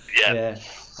goal! Yeah.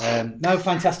 No,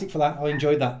 fantastic for that. I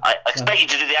enjoyed that. I expect you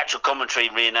to do the actual commentary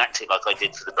and reenact it like I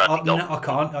did for the Bradley goal. No, I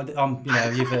can't.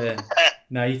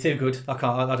 No, you're too good. I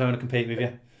can't. I don't want to compete with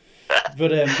you.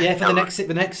 But for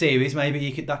the next series,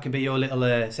 maybe that could be your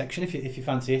little section if you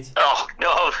fancy it. Oh no!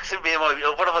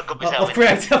 What have I got myself?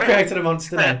 I've created a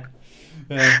monster now.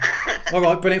 All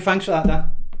right, brilliant. Thanks for that,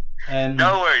 Dan.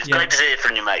 No worries. Great to hear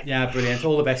from you, mate. Yeah, brilliant.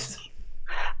 All the best.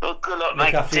 Well, good luck, mate.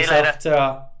 Look after See yourself. you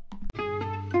later.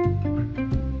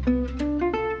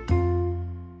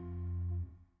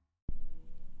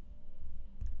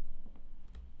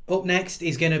 Ta-ra. Up next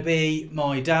is going to be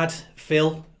my dad,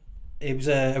 Phil. He was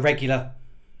a regular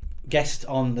guest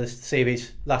on the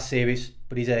last series,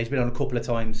 but he's been on a couple of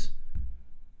times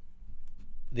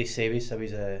this series, so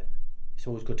it's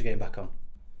always good to get him back on.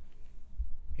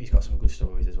 He's got some good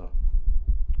stories as well.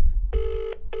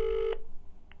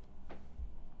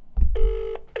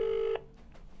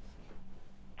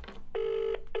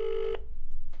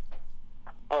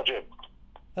 Oh, Jim.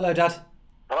 Hello, Dad.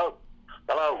 Hello.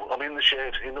 I'm in the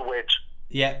shed, in the wet.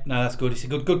 Yeah, no, that's good. It's a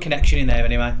good connection in there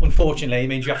anyway. Unfortunately, it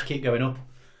means you have to keep going up.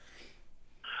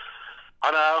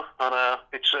 I know.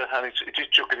 It's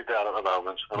just chucking it down at the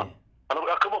moment. And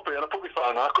I come up here and I put my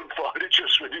phone on. I couldn't find it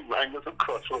just when it rang with them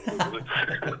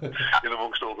in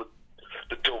amongst all the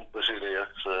dump that's in here.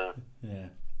 So.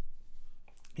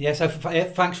 Yeah. So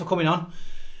thanks for coming on.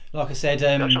 Like I said,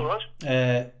 that's all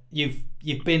right.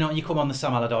 You've been on. You come on the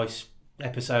Sam Allardyce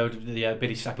episode of the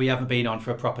Billy Slack. We haven't been on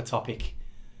for a proper topic.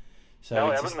 So No,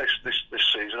 I it's haven't this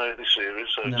season, this series.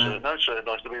 So No. it's nice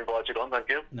to be invited on. Thank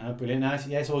you. No, brilliant. Nice.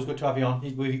 Yeah, it's always good to have you on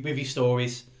with your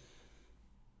stories.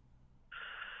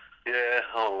 Yeah,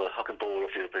 I can bore a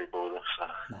few people with this. So.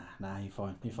 Nah, you're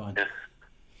fine. You're fine. Yeah.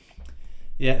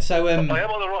 Yeah. So I am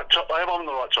on the right. I am on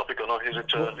the right topic, aren't I? Is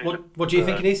it? what do you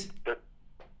think it is? Their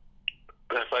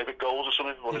favourite goals or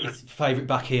something? What is It's it? favourite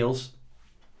back heels.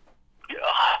 Yeah.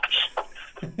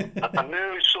 I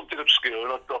knew it's something obscure,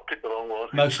 and I picked the wrong one.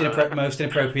 Most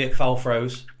inappropriate foul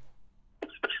throws.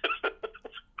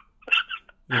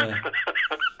 Yeah.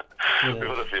 We've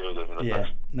got a few of them. In the Yeah.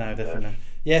 past. No, definitely.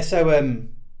 Yeah. So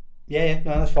yeah.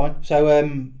 No, that's fine. So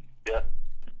Yeah.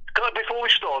 Before we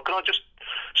start, can I just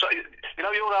say,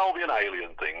 your Albion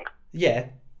Alien thing? yeah.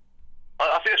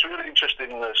 I think it's a really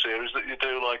interesting series that you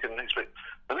do, like, and this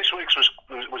week's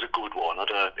was a good one. I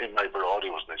don't know, Imre Berardi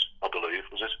was this, I believe,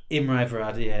 was it? Imre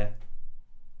Veradi, yeah.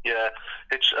 Yeah,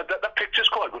 it's that picture's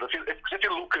quite good. If you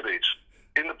look at it,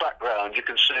 in the background you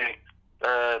can see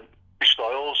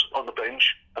Styles on the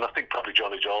bench, and I think probably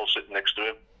Johnny Giles sitting next to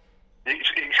him. He's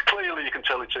clearly, you can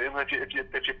tell it's him. If you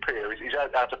peer, he's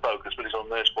out of focus, but he's on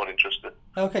there. It's quite interesting.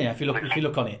 Okay, yeah. If you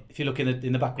look on it, if you look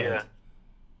in the background.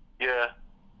 Yeah.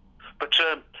 But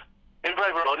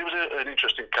Imre Verardi was an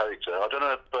interesting character. I don't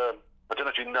know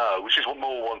if you know. This is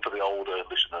more one for the older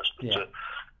listeners. But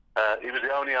he was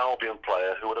the only Albion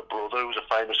player who had a brother who was a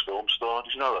famous film star.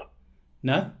 Did you know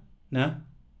that? No.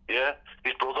 Yeah,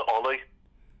 his brother Ollie.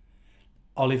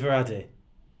 Oliver Addy.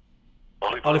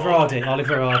 Oliver Hardy.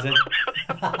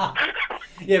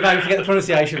 Yeah, maybe forget the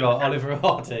pronunciation right. Oliver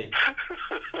Hardy.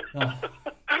 Oh,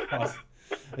 God.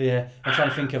 Yeah, I'm trying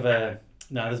to think of a.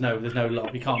 No, there's no.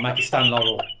 You can't make a Stan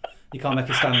Laurel.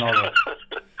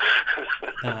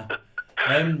 No.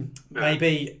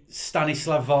 Maybe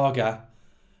Stanislav Varga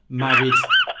married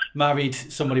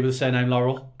somebody with the surname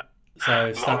Laurel.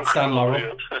 So Stan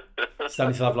Laurel.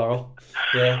 Stanislav Laurel.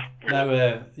 Yeah.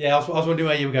 No. Yeah. I was wondering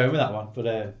where you were going with that one, but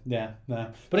yeah.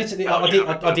 No. But I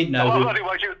didn't know. I've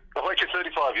waited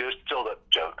 35 years to tell that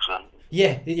joke. So.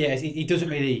 Yeah. He doesn't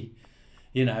really.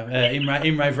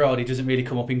 Imre Verardi doesn't really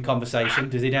come up in conversation,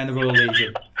 does he? Down the Royal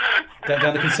Legion,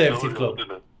 down the Conservative Club.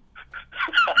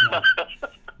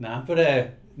 No, but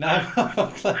no.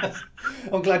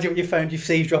 I'm glad you found you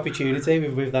seized your opportunity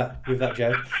with that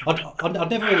joke. I'd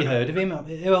never really heard of him.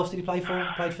 Who else did he play for? He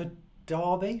played for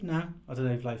Derby? No, I don't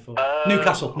know who he played for.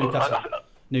 Newcastle.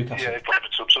 Yeah, he played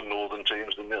for some northern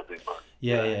teams, didn't he? I think.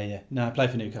 Yeah. No, I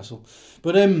played for Newcastle.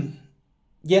 But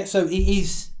yeah. So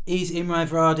is Imre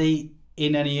Verardi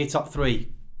in any of your top 3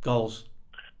 goals?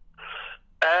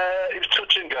 He was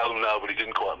touch and go now, but he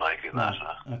didn't quite make it. No.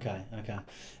 Okay.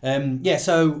 Yeah.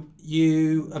 So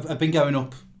you have been going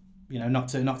up. Not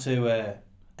to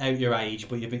out your age,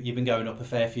 but you've been going up a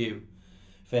fair few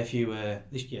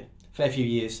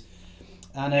years.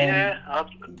 And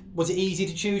was it easy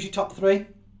to choose your top 3?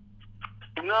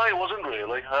 No, it wasn't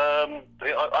really. I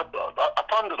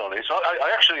pondered on it.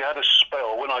 I actually had a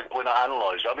spell when I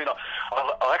analysed it. I mean,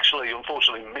 I actually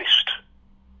unfortunately missed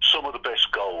some of the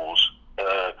best goals,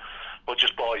 but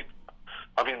just by,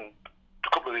 a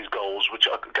couple of these goals,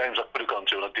 games I could have gone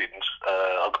to and I didn't.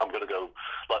 I'm going to go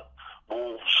like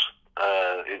Wolves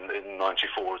in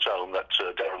 '94 at home. That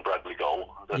Darren Bradley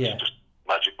goal. That's just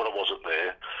magic, but I wasn't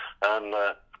there. And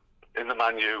in the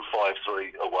Man U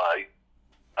 5-3 away.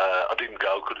 I didn't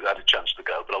go. Could have had a chance to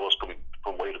go, but I was coming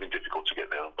from where it would have been difficult to get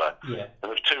there and back. Yeah.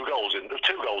 And there's 2 goals in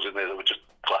there that were just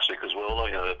classic as well.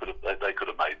 They could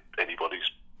have made anybody's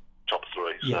top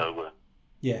 3. Yeah. So.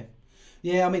 Yeah.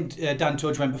 I mean, Dan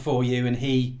Tudge went before you, and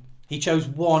he chose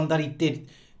one that he did.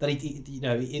 That he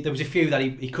there was a few that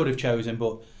he could have chosen,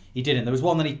 but he didn't. There was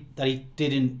one that he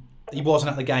didn't. He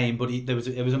wasn't at the game, but it was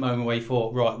a moment where he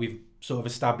thought, right, we've sort of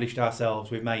established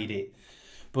ourselves, we've made it.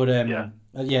 But a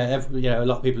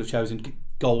lot of people have chosen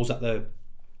goals at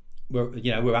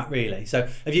we're at really. So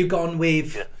have you gone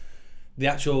with the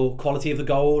actual quality of the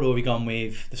goal, or have you gone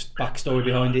with the backstory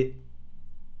behind it?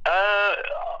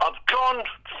 I've gone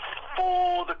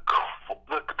for the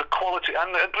quality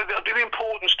and the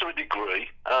importance to a degree,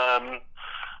 but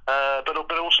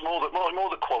also more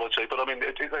the quality. But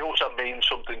they also mean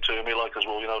something to me, like as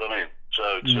well. You know what I mean?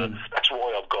 So that's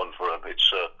why I've gone for them.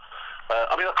 It's.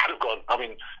 I could have gone.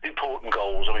 Important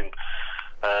goals.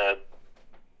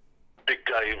 Big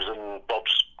Dave's and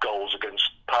Bob's goals against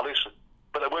Palace,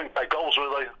 but they weren't big goals, were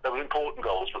they? They were important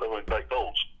goals, but they weren't big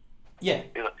goals. Yeah.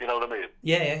 You know what I mean?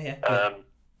 Yeah.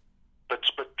 But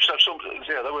so some,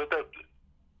 they were.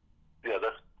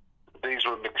 These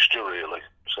were a mixture really.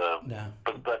 So, no.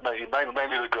 But mainly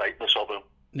the greatness of them.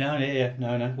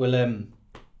 No. Well,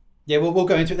 yeah, we'll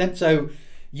go into it then. So,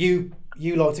 you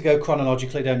like to go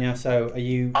chronologically, don't you? So, are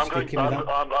you sticking with that?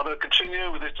 I'm going to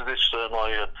continue with this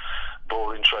my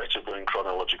boring trait of being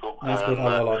chronological. That's good.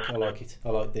 I like it. I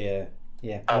like the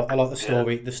I like the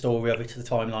story, the story of it, the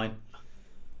timeline.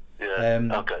 Yeah.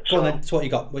 Okay. Go on then. So what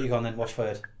you got? What you got then? What's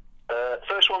third?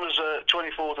 First one was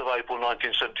 24th of April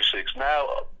 1976. Now,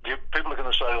 people are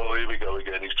going to say, "Oh, here we go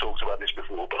again." He's talked about this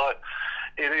before, but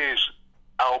it is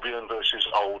Albion versus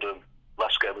Oldham,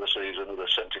 last game of the season of the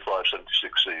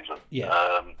 75-76 season.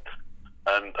 Yeah.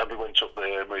 And we went up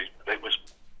there, and if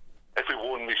we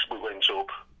won, we went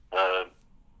up.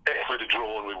 If we'd have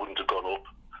drawn, we wouldn't have gone up.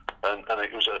 And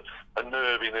it was a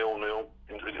nervy 0-0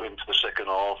 into the second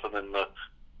half, and then the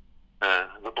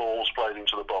balls played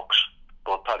into the box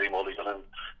by Paddy Mulligan, and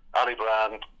Ali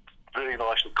Brown very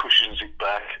nicely cushions it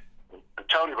back. And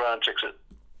Tony Brown takes a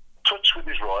touch with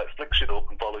his right, flicks it up,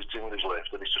 and volleys it in with his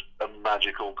left, and it's just a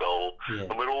magical goal. Yeah.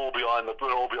 And we're all behind the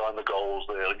goals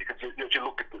there. And you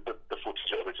look at the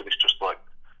footage of it, and it's just like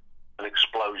an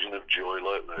explosion of joy,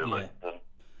 like really. Yeah.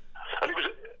 And it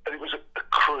was a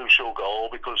crucial goal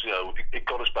because it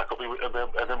got us back up, and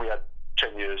then we had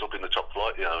 10 years up in the top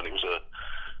flight, and it was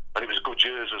good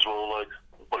years as well, like.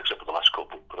 Well, except for the last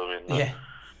couple, but I mean...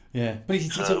 Yeah. But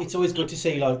it's always good to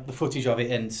see like the footage of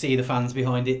it and see the fans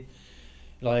behind it.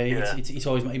 Like it's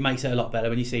always, it makes it a lot better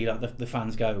when you see like the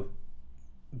fans go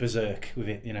berserk with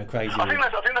it, crazy. I think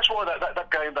that's why that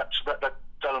game, that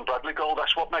Darren Bradley goal,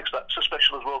 that's what makes that so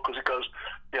special as well, because it goes,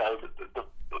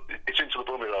 it's into the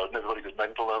Brummie Road and everybody goes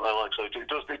mental, don't they? Like, so it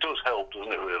does help,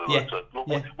 doesn't it? Really? Yeah.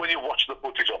 Like, when you watch the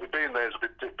footage of it, being there is a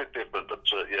bit different, but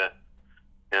yeah.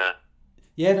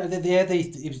 Yeah,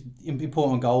 it was an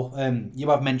important goal. You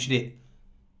have mentioned it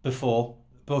before,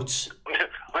 but I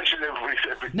mentioned every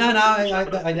no,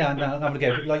 I'm gonna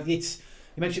go. Like you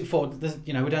mentioned before. We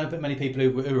don't have many people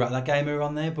who were at that game who were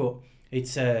on there, but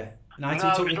it's it's not. I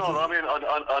mean,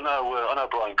 I know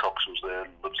Brian Cox was there,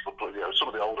 and some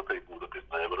of the older people would have been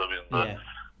there, but I mean,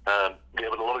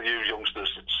 but a lot of you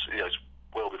youngsters, it's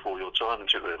well before your time,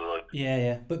 isn't it? Really, like.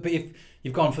 Yeah. But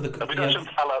you've gone for the. We've had some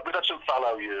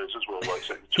fallow years as well, like.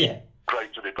 So it's just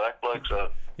great to be back, like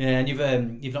so. Yeah, and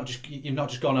you've not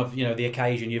just gone off the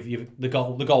occasion. You've the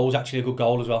goal was actually a good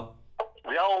goal as well.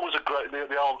 The goal was the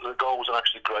goal was an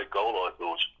actually great goal, I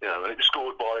thought. And it was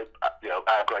scored by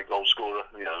our great goal scorer.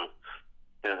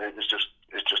 It's just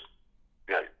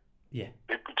Yeah.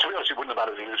 To be honest, it wouldn't have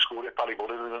mattered if he scored it. Paddy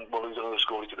Mulligan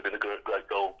scored it. It would have been a great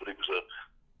goal, but it was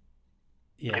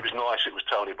It was nice. It was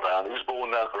Tony Brown. He was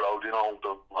born down the road in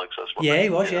Oldham, like so. He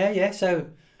was. Yeah. So,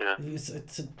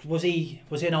 was he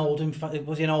an Oldham fan?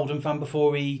 Was he an Oldham fan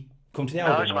before he come to the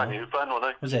Oldham? No, he's a Man U fan,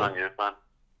 wasn't he? Was he? Man U fan.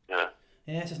 Yeah.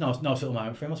 Yeah, it's just nice little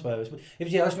moment for him, I suppose. But I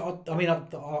mean,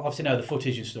 I've obviously know the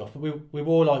footage and stuff, but we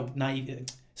wore like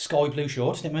sky blue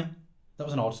shorts, didn't we? That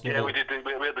was an odd. Yeah, we did. We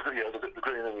had the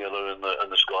green and yellow and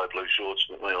the sky blue shorts,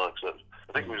 didn't we? Like so.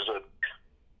 I think it was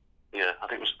I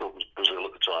think it was Brazil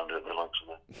at the time, didn't they? Like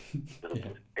so.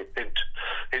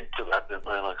 Hint to that, didn't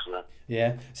they? Like so.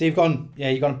 Yeah. So you've gone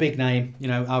a big name.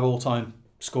 Our all-time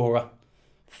scorer,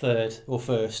 third or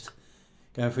first,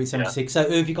 going for 76. So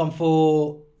who have you gone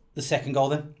for the second goal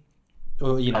then?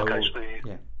 Or it's the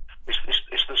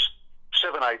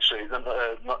 7-8 season,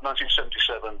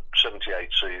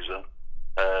 1977-78 season,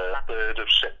 3rd of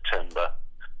September.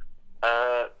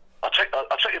 I'll take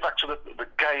you back to the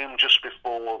game just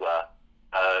before that.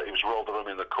 It was Rotherham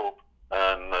in the Cup,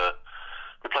 and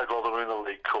we played Rotherham in the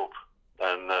League Cup,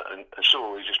 and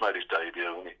Surrey just made his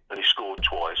debut, and he scored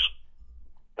twice.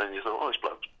 And you thought, this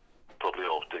bloke's probably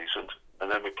half decent.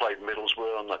 And then we played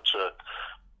Middlesbrough on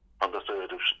the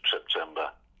 3rd of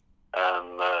September,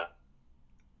 and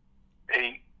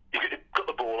he got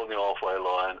the ball on the halfway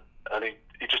line, and he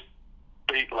just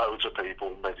beat loads of people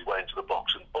and made his way into the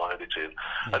box and fired it in.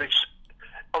 Yeah. And it's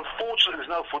unfortunately there's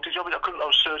no footage of it. I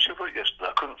was searching for it yesterday.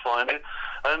 I couldn't find it,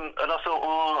 and I thought,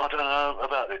 I don't know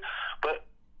about it, but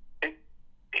it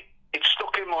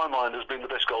stuck in my mind as being the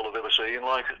best goal I've ever seen.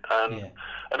 Like, and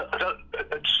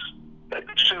it's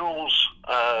Cyril's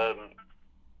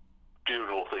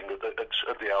funeral thing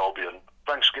at the Albion.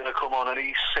 Frank Skinner come on and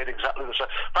he said exactly the same.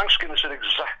 Frank Skinner said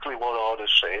exactly what I'd have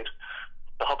said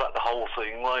about the whole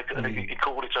thing, like, and he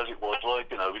called it as it was,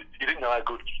 like, he didn't know how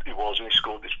good he was, and he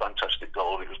scored this fantastic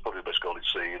goal. It was probably the best goal he'd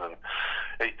seen, and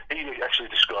he actually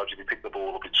described it. He picked the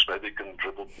ball up in Smethwick and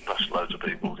dribbled past loads of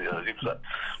people. It was that,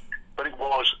 but it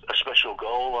was a special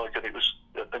goal, like, and it was,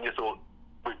 and you thought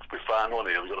we found one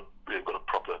here. We've got a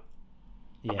proper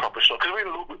shot, because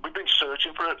we've been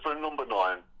searching for a number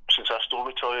 9 since Astor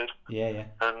retired. Yeah.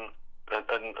 And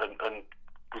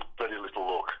with very little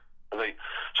luck.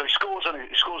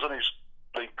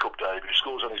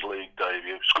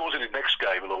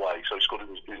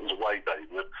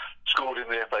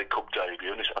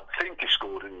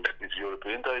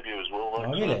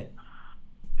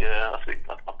 Yeah, I think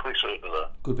I'm pretty certain of that.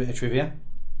 Good bit of trivia.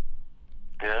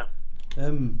 Yeah.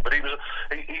 But he was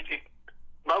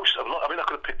most of. I mean, I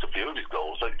could have picked a few of his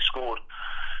goals. Like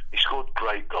he scored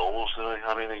great goals.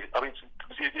 I mean,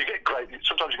 you get great.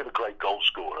 Sometimes you get a great goal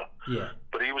scorer. Yeah.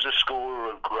 But he was a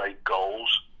scorer of great goals.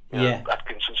 You Yeah. know,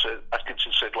 Atkinson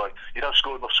said like, you don't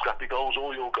score enough scrappy goals.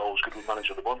 All your goals could be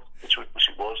managed of the month, which it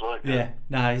was like. Yeah.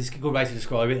 No, it's a good way to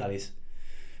describe it. That is.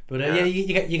 But yeah,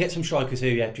 you get some strikers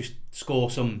who just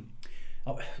score some.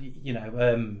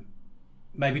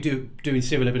 Maybe doing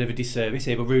Cyril a bit of a disservice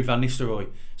here, but Ruud van Nistelrooy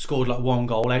scored like one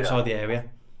goal outside the area.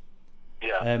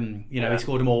 Yeah. He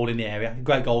scored them all in the area.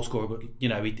 Great goal scorer, but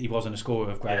he wasn't a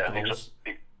scorer of great goals.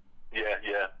 Yeah,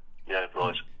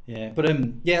 right. Yeah, but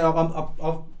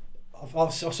I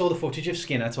saw the footage of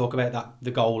Skinner talk about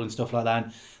the goal and stuff like that.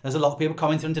 And there's a lot of people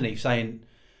commenting underneath saying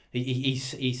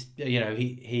he's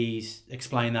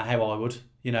explained that how I would.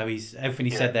 He's everything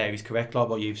he said there is correct, like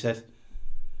what you've said.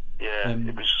 Yeah,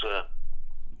 it was.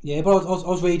 Yeah, but I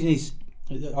was reading his.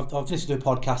 I've listened to a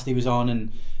podcast he was on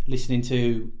and listening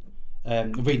to,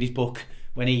 reading his book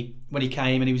when he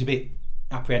came, and he was a bit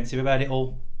apprehensive about it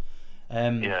all.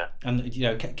 And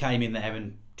came in there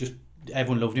and just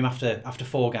everyone loved him after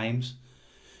 4 games.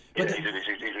 But he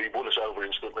won us over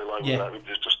instantly. Like that. It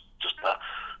was just that.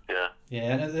 Yeah.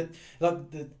 Yeah, and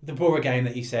the Borough game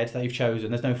that he said that you've chosen.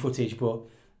 There's no footage, but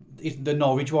the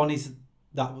Norwich one is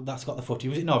that's got the footage.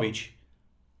 Was it Norwich?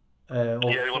 He won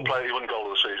goal of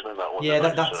the season in that one. Yeah,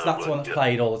 that's the one that's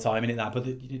played all the time, isn't it? But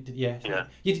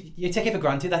you take it for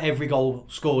granted that every goal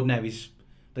scored now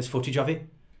there's footage of it.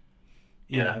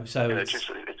 So it is.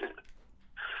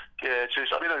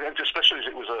 I mean, especially as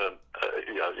it was a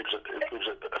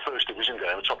first division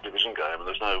game, a top division game, and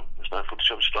there's no footage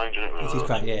of it. Strange, isn't it? Really? It is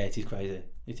crazy. Yeah, it is crazy.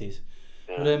 It is.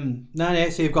 Yeah.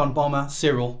 But so you've gone Bomber,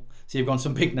 Cyril. So you've gone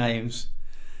some big names.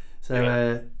 So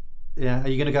are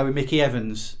you going to go with Mickey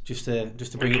Evans just to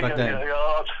bring it back down?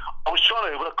 Yeah. I was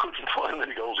trying to, but I couldn't find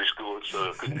any goals he scored,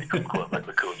 so he couldn't quite make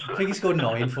the cut. So. I think he scored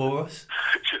 9 for us.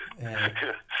 Yeah.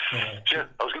 I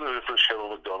was going to go for Cheryl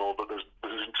McDonald, but there isn't a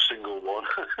single one.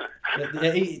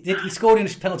 He scored in a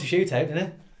penalty shootout, didn't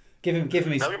he? Give him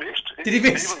his. No, he missed. Did he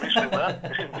miss? He even missed in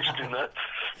that. He missed in that.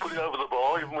 Put it over the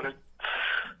bar, even when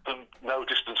no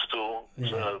distance at all. Yeah.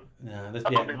 So No, I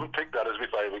couldn't even pick that as my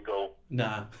favourite goal.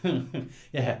 No.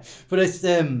 Yeah, but it's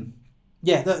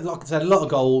like I said, a lot of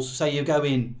goals. So you go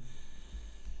in.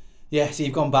 Yeah, so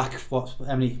you've gone back, how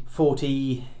many?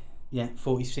 40,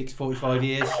 46, 45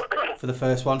 years for the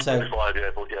first one. So 45,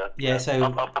 yeah. So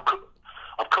I'm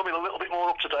coming a little bit more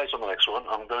up to date on the next one.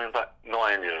 I'm going back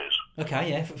 9 years. Okay,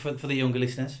 yeah, for the younger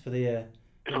listeners, for the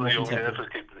to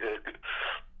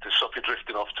stop you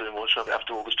drifting off too much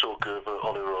after all this talk of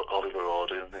Oliver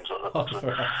Hardy and things like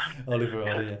that. Oliver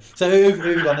Hardy, yeah. So who have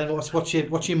you gone then?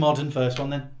 What's your modern first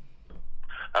one then?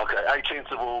 Okay, 18th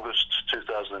of August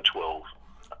 2012.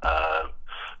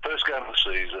 First game of the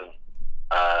season.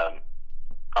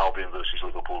 Albion versus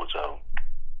Liverpool at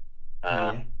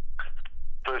home.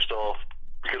 First half,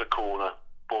 you get a corner,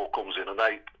 ball comes in, and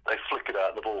they flick it out,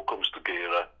 and the ball comes to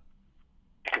Gira.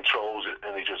 He controls it,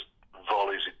 and he just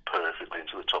volleys it perfectly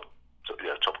into the top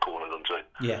corner, doesn't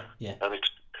he? Yeah. And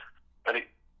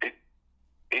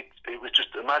it was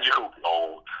just a magical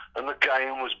goal, and the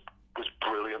game was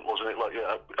brilliant, wasn't it? Like,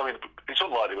 I mean, it's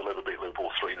unlikely we'll ever beat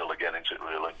Liverpool 3-0 again, isn't it?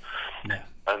 Really? No.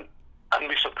 And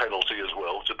miss a penalty as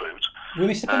well to boot. We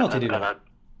missed a penalty, didn't we?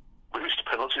 We missed a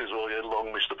penalty as well. Yeah,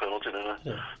 Long missed a penalty, didn't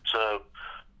we? Yeah. So,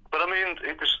 but I mean,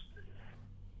 it was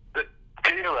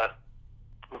Gira.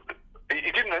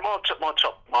 He didn't have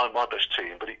my best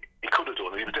team, but he could have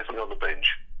done. He was definitely on the bench.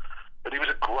 But he was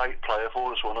a great player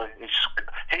for us, wasn't he?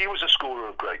 He was a scorer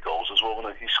of great goals as well,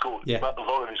 wasn't he? He scored a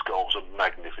lot of his goals are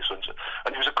magnificent,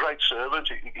 and he was a great servant.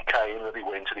 He came and he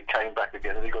went and he came back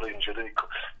again and he got injured and he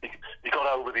got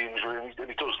over the injury and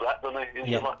he does that, doesn't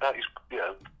he? Like that is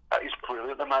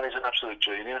brilliant. The man is an absolute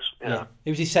genius. Yeah,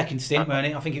 it was his second stint, wasn't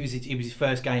it? I think it was his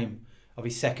first game of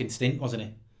his second stint, wasn't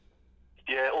it?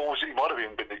 Yeah, or he might have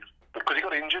even been. Because he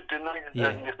got injured, didn't he?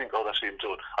 Yeah. And you think, that's him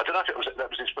done. I don't know if that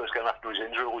was his first game after his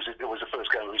injury, or was it the first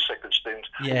game of his second stint?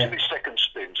 Yeah. It was his second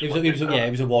stint. It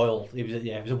was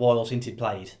a while since he'd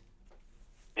played.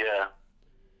 Yeah,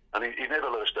 and he never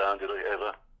let us down, did he?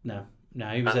 Ever? No,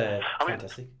 he was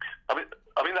fantastic. I mean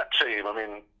that team. I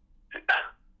mean,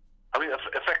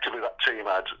 effectively that team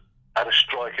had a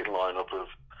striking lineup of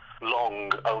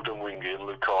Long, Odemwingie, and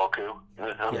Lukaku.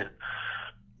 I mean,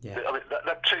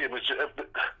 that team was.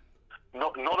 None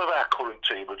of our current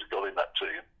team has got in that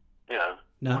team.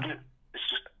 No. It's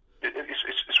just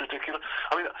it's ridiculous.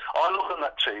 I mean, I look at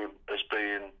that team as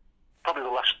being probably the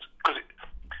last, because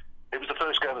it was the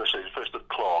first game of the season, first at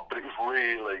Clark, but it was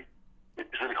really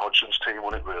Hodgson's team,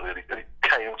 wasn't it? Really, and it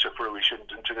came to fruition,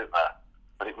 didn't it?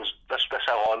 And that's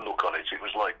how I look on it. It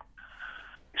was like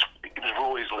it was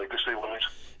Roy's legacy, wasn't it?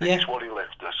 Yeah. It's what he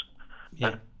left us.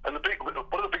 Yeah. And one of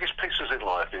the biggest pieces in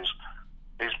life is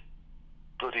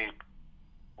bloody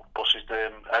what's his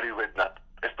name, Harry Redknapp.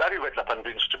 If Harry Redknapp hadn't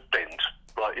been such a bent,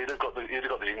 right, he'd have got the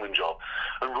England job,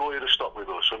 and Roy would have stopped with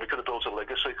us, and we could have built a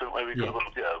legacy, couldn't we? We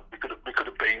could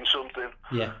have been something.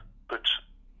 Yeah. But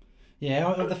yeah,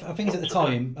 I think it's at the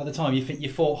time you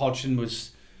thought Hodgson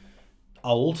was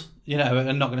old,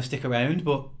 and not going to stick around,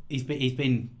 but he's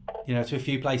been to a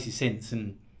few places since,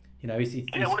 and he's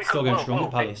still going strong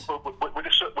at Palace. Well,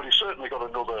 he certainly got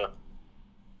another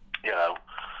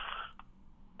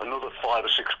 5 or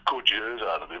 6 good years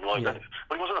out of him. But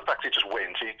it wasn't the fact he just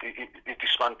went. He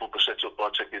dismantled the setup by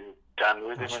taking Dan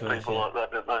with him and people like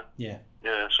that, didn't they? Yeah.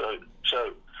 Yeah. So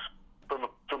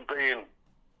from being,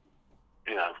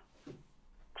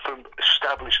 from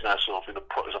establishing ourselves as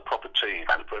a proper team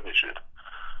in the Premiership,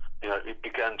 it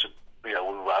began to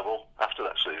unravel after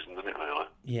that season, didn't it? Really.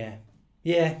 Yeah.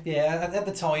 Yeah. At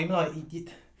the time,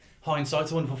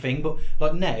 hindsight's a wonderful thing,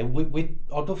 but now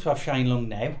I'd love to have Shane Long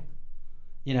now.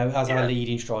 As our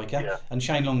leading striker. Yeah. And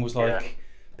Shane Long was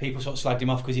people sort of slagged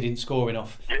him off because he didn't score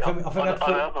enough. Yeah. I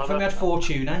think we had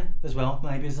Fortuna as well,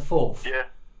 maybe as the fourth. Yeah.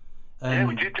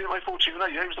 We did, didn't we? Fortuna,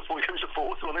 he was the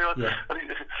fourth, wasn't he? Yeah. And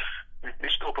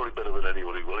he's still probably better than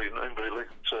anybody, really.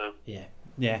 So. Yeah.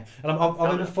 Yeah. And I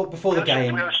remember before the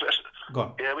game... Go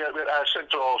on. Yeah, we had our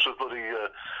centre halves with bloody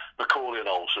Macaulay and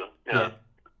Olsen.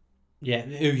 Yeah.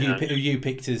 Who you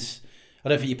picked as... I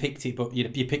don't think you picked it, but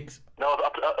you picked... No,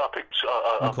 I picked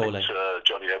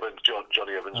Johnny Evans.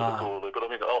 Johnny Evans and Macaulay. But I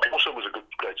mean, Olsen was a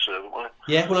great servant, wasn't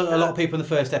he? Yeah, well, a lot of people in the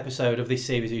first episode of this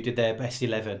series who did their best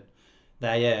 11,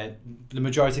 the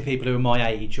majority of people who are my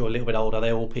age or a little bit older,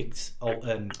 they all picked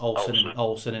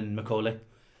Olsen and Macaulay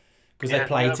because they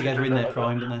played together in their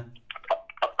prime, didn't they?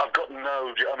 I've got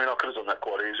I could have done that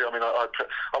quite easy. I mean, I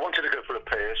wanted to go for a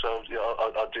pair, so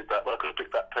I did that, but I could have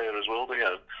picked that pair as well. But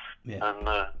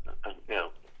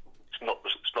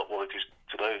it's not what it is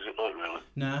today, is it? Really?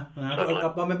 No.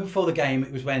 I remember before the game,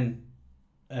 it was when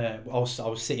I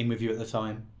was sitting with you at the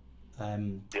time.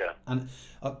 And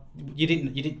you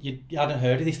hadn't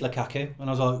heard of this Lukaku, and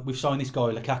I was like, we've signed this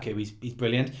guy Lukaku. He's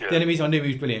brilliant. Yeah. The only reason I knew he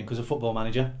was brilliant because of Football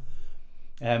Manager.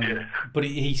 But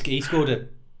he scored a.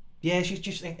 Yeah, she's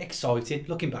just exciting.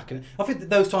 Looking back at it, I think that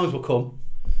those times will come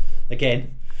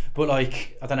again. But I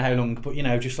don't know how long. But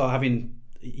just like having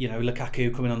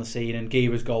Lukaku coming on the scene and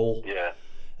Gira's goal.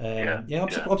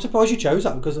 I'm surprised you chose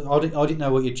that because I didn't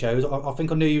know what you chose. I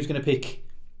think I knew you was going to pick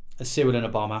a Cyril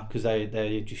and Obama because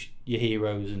they're just your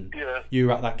heroes and you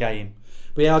were at that game.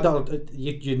 But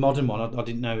your modern one, I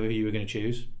didn't know who you were going to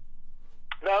choose.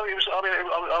 No, it was.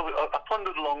 I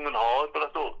pondered long and hard, but I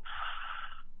thought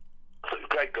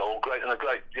great goal, great.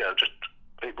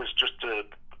 It was just a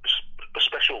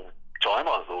special time.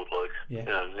 I thought, you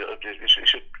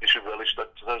should relish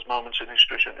those moments in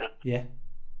history, shouldn't you?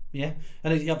 Yeah,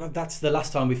 and that's the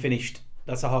last time we finished.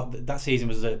 That season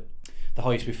was the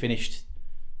highest we finished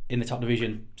in the top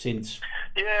division since.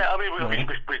 Yeah, we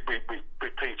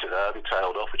petered out, we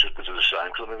tailed off, which was a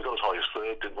shame because we got as high as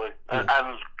third, didn't we?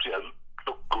 And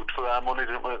looked good for our money,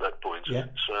 didn't we, at that point? Yeah.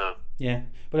 So. Yeah,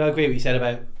 but I agree with what you said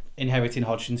about inheriting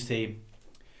Hodgson's team.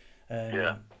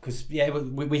 Because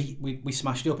we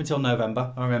smashed it up until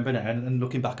November. I remember now, and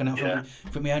looking back on it, I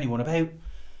think we only won about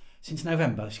since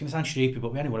November. It's going to sound stupid,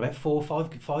 but we only won about 4 or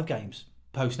 5 games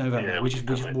post November. We just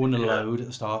won a load at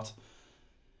the start.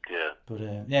 Yeah. But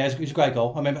it was a great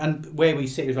goal. I remember, and where we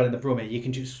sit as well in the Brummie, you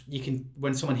can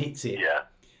when someone hits it,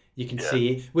 you can see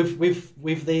it. With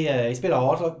the it's a bit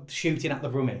hard shooting at the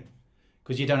Brummie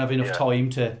because you don't have enough time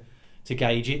to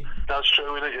gauge it. That's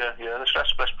true, isn't it? Yeah.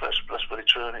 That's very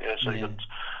true, isn't it? Yeah. So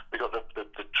we got the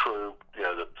true,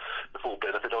 the full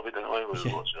benefit of it, didn't we?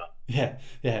 Yeah.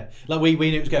 Like we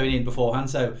knew it was going in beforehand.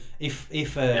 So if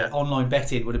online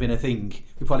betting would have been a thing,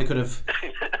 we probably could have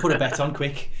put a bet on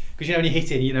quick because when you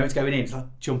hit it, it's going in. It's like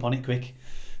jump on it quick.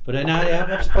 But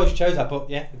I'm surprised you chose that. But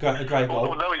a great goal.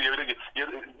 Well, knowing you'd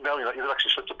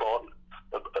actually slipped a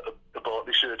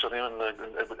Bartley shirt on him and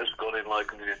it's gone in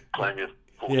and you claim you.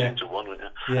 14 to 1,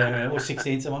 wouldn't you? Yeah, or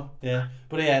 16 to 1. Yeah,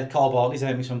 but Carl Bartley's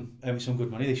earned me some good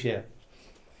money this year.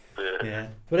 Yeah.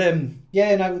 But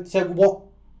so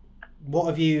what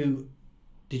have you?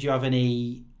 Did you have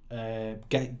any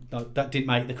that didn't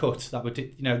make the cut? That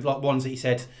would like ones that you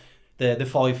said the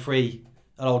 5-3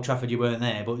 at Old Trafford you weren't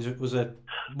there, but was it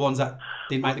ones that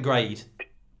didn't make the grade?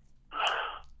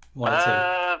 1 or 2.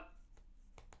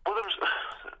 Well,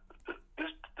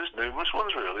 there's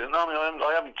brilliant. I mean,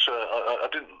 I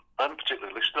haven't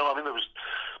particularly listened. I mean,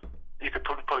 you could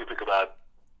probably pick about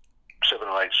 7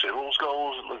 or 8 Cyril's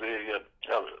goals.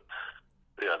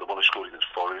 The one he scored against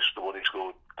Forest, the one he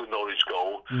scored, the Norwich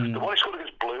goal, the one he scored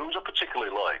against Blues, I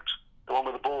particularly liked. The one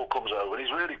where the ball comes over, and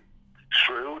he's really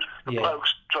shrewd. The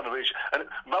bloke's trying to reach, and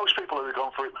most people have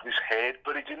gone for it with his head,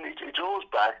 but he didn't. He draws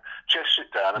back, chests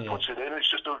it down, and puts it in. It's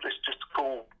just a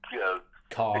cool,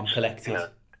 calm, collected.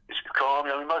 It's calm.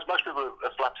 I mean, most people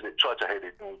have flattened it, tried to head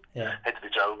it, and headed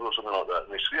it over or something like that.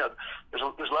 And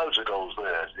there's loads of goals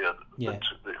there.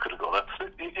 That could have gone there.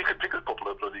 You could pick a couple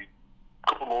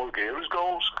more of Guerra's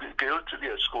goals. Guerra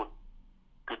scored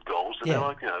good goals. There's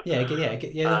one.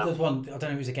 I don't know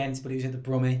who it was against, but it was at the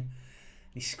Brummie.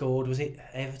 He scored. Was it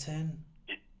Everton?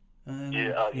 But I mean,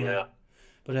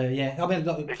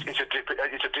 it's a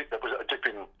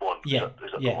dipping one. Yeah,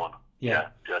 is that the one? Yeah,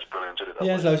 it's brilliant.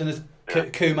 There's loads, and there's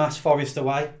Kumas Forest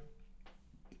away.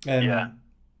 He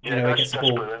gets the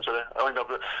ball. Brilliant. I mean,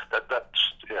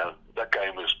 that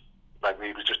game was.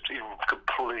 He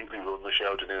completely run the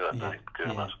show, didn't he? That night.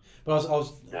 But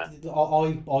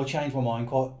I changed my mind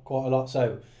quite a lot.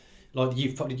 So, like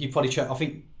you've probably checked. I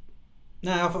think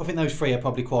those three are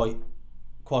probably quite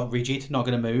rigid, not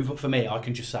going to move. But for me, I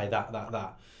can just say that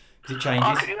because it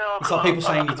changes. It's like people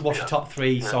saying you need to watch the top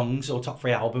 3 songs or top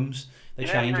 3 albums. They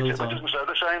change all the time. It doesn't sound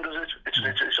the same, does it?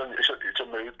 It's a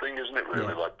mood thing, isn't it?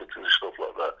 Really, like stuff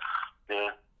like that.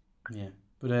 Yeah.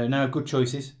 But no, good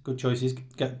choices. It's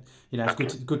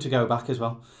good to go back as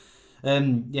well.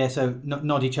 So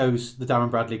Noddy chose the Darren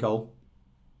Bradley goal,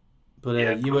 but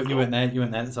you weren't there. You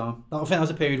weren't there at the time. I think that was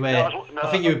a period where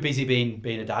I think you were busy being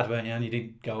a dad, weren't you? And you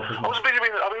didn't go up as much. I was busy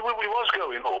being. I mean, we was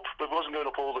going up, but we wasn't going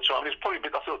up all the time. It's probably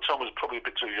I thought Tom was probably a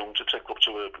bit too young to take up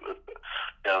to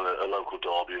a local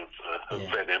derby of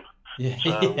Venom. Yeah.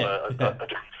 So, and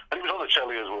he was on the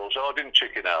telly as well, so I didn't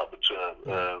chicken out. But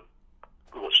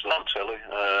we watched it on telly.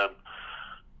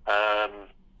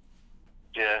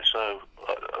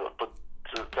 But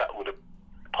that would have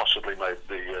possibly made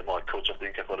my cut, I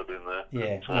think, if I'd have been there.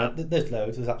 Yeah, there's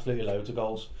loads. There's absolutely loads of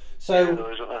goals. So,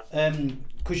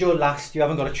 because you're last, you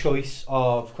haven't got a choice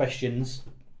of questions.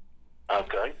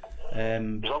 Okay. As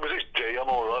long as it's D, I'm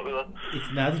all right with that.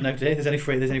 No, there's no D. There's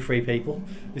only three people.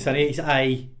 It's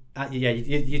A.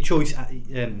 Your choice.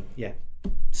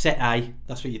 Set A.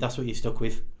 That's what you're stuck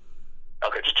with.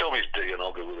 Okay, just tell me it's D and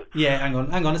I'll go with it. Yeah, hang on.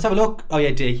 Let's have a look. Oh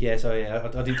yeah, D. Yeah, sorry. I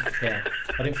didn't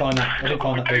find that. I didn't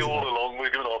find that. D all along.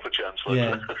 We're giving half a chance.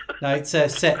 Yeah. No, it's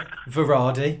set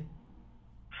Verardi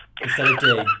instead of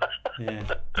D. Yeah,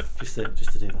 just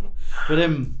to do that. But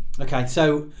okay.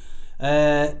 So,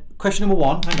 question number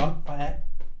 1. Hang on.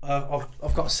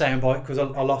 I've got a soundbite because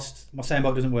I lost my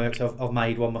soundbite. Doesn't work, so I've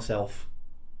made one myself.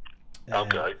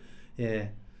 Okay. Yeah.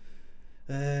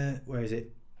 Where is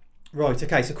it? Right,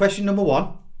 okay, so question number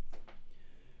 1.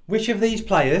 Which of these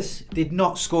players did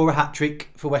not score a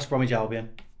hat-trick for West Bromwich Albion?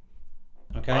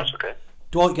 Okay. That's okay.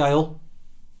 Dwight Gale,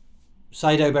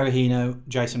 Saido Berahino,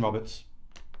 Jason Roberts.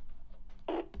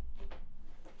 Are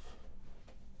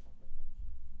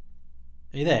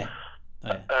you there? I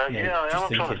am. I'm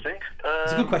trying to think.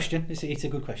 It's a good question. It's a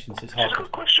good question. So it's hard. It's a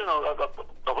good question. I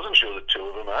wasn't sure that 2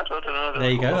 of them had. I don't know.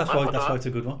 There you go. That's why it's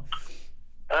a good one.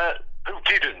 Who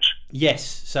didn't? Yes.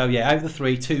 So yeah, out of the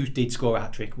 3, 2 did score a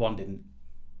hat trick. 1 didn't.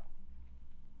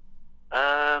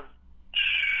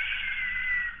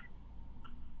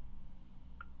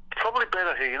 Probably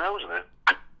Berahino, wasn't it?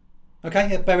 Okay.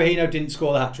 Yeah, Berahino didn't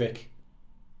score the hat trick.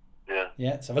 Yeah.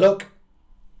 Yeah. Let's have a look.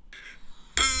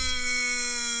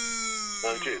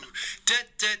 No, he did.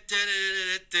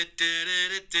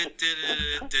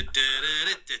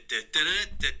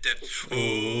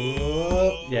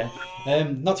 Yeah.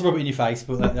 Not to rub it in your face,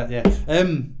 but yeah.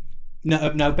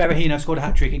 No. Berahino scored a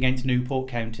hat trick against Newport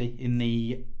County in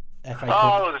the FA Cup.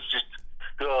 Oh, it's just.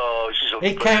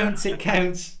 It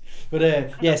counts. But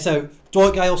so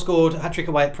Dwight Gale scored a hat trick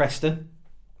away at Preston.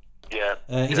 Yeah.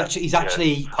 He's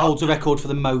actually holds the record for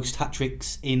the most hat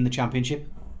tricks in the Championship.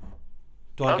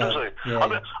 Does he? Yeah. I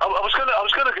was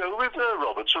going to go with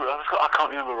Roberts. I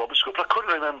can't remember Roberts' score, but I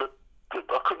couldn't remember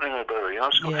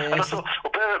Berahino's score. And I thought,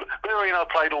 Berahino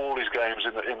played all his games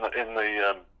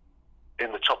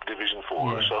in the top division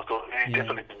for us. So I thought he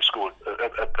definitely didn't score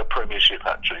a Premiership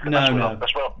hat trick. No.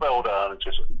 That's well done.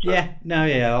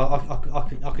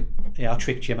 I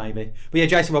tricked you maybe. But yeah,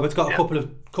 Jason Roberts got a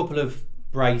couple of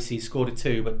braces, scored a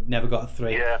 2, but never got a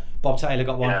 3. Yeah. Bob Taylor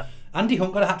got 1. Yeah. Andy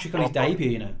Hunt got a hat trick on his debut,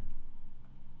 you know.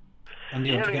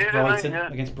 Andy Hunt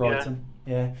against Brighton.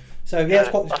 Yeah. So yeah, it's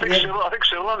quite. I think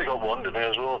Cyril only got one, didn't he,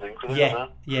 as well? I think. Yeah.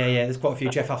 There's quite a few.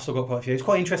 Jeff Afsell got quite a few. It's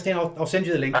quite interesting. I'll send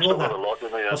you the link. Afsell got a lot,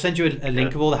 didn't he? Yeah. I'll send you a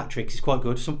link of all the hat tricks. It's quite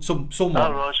good.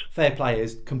 Someone fair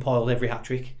players compiled every hat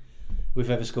trick we've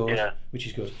ever scored, which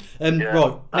is good.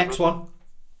 Right, next one.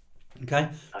 Okay.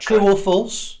 True or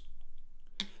false?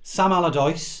 Sam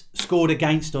Allardyce scored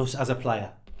against us as a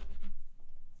player.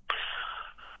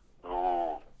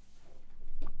 Oh.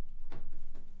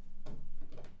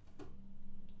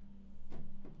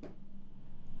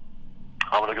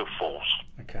 I'm going to go false.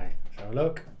 Okay, let's have a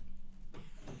look.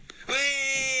 Hey!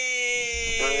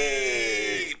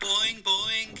 Boing,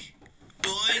 boing.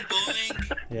 Boing,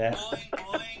 boing. Yeah. Boing,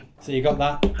 boing. So you got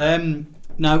that.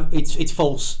 No, it's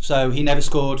false. So he never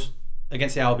scored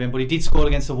against the Albion, but he did score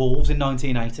against the Wolves in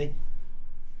 1980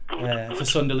 for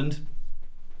Sunderland.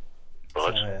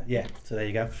 Right. So there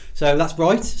you go. So that's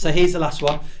right. So here's the last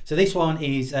one. So this one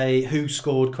is a who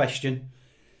scored question.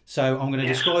 So I'm going to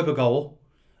describe a goal.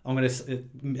 I'm going to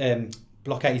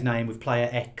blockade his name with player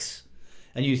X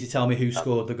and you need to tell me who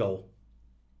scored the goal.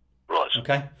 Right.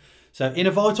 Okay. So in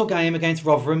a vital game against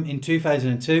Rotherham in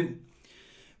 2002,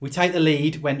 we take the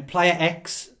lead when player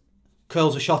X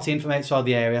curls a shot in from outside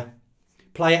the area.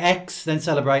 Player X then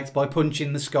celebrates by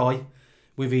punching the sky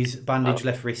with his bandaged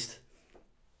left wrist.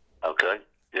 Okay.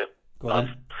 Yep. Go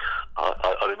on.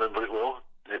 I remember it well.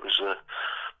 It was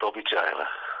Bobby Taylor.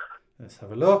 Let's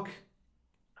have a look.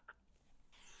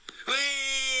 Hey!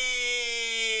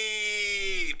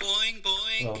 Boing,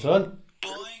 boing. Well done.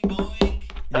 Boing, boing.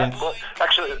 Yeah. Well,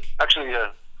 actually,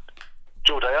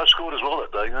 Joe Dale scored as well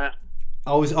that day. Yeah.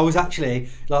 I was actually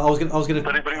like I was gonna.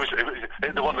 But it was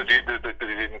the one that he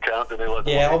didn't count, didn't he? Like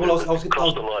Yeah, I was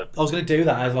gonna going to do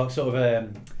that as like sort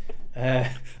of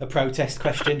a protest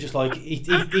question, just like he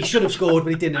should have scored,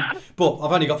 but he didn't. But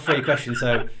I've only got 3 questions,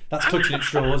 so that's clutching at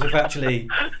straws. If I actually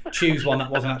choose one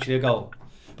that wasn't actually a goal,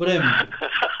 but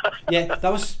yeah,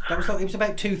 that was like it was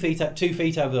about 2 feet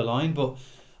over the line. But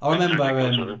I remember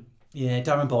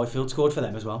Darren Byfield scored for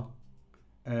them as well.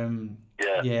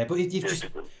 Yeah, but it's just.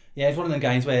 Yeah, it's one of them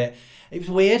games where it was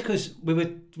weird because we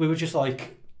were just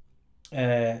like,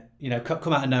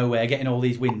 come out of nowhere, getting all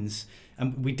these wins,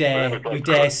 and we dare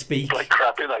speak. Like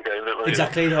crap in that game, didn't we?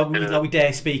 Exactly, we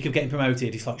dare speak of getting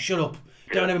promoted. It's like, shut up,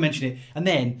 don't ever mention it. And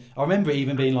then I remember it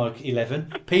even being like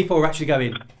 11. People were actually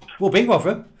going, "We'll beat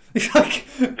Rotherham." It's like,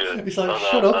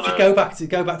 shut up. Just go back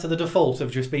to the default of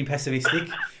just being pessimistic.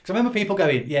 Because I remember people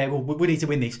going, "Yeah, well, we need to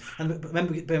win this," and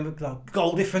remember like,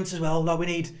 goal difference as well. Like we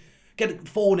need. Get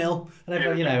 4-0 and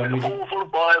everyone, and we.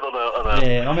 I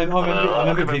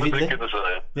remember vividly.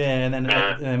 Yeah, and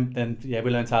then we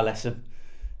learnt our lesson,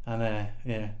 and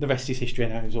the rest is history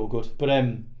now. It was all good, but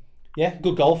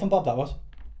good goal from Bob that was.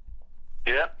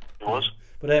 Yeah, it was.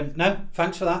 But no,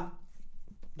 thanks for that,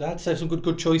 Dad. So some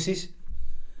good choices,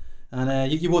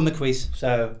 and you won the quiz,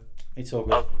 so it's all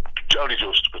good. Only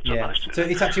just, but so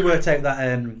it's actually worked out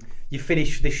that you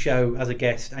finish this show as a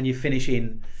guest, and you finish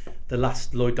in the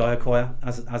last Lloyd Dyer choir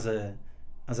as a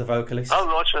vocalist. Oh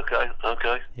right,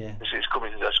 okay. Yeah, it's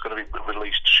coming. That's going to be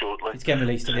released shortly. It's getting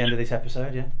released at the end of this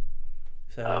episode. Yeah.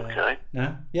 So okay.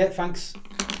 No. Yeah. Thanks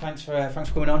for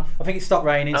coming on. I think it stopped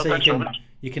raining, so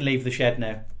you can leave the shed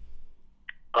now.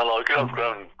 I like it. I've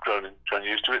grown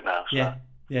used to it now. So.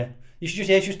 Yeah. You should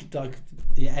just like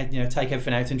take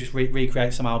everything out and just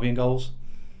recreate some Albion goals.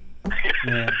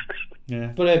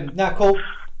 Yeah. But cool.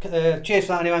 Cheers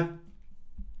for that anyway.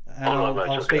 And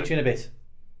I'll speak to you in a bit.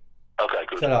 Okay,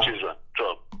 good. Ta-ra. Cheers, man.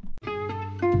 Ta-ra.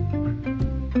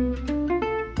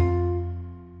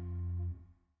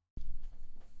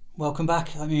 Welcome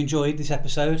back. I hope you enjoyed this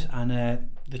episode, and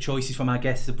the choices from our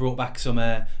guests have brought back some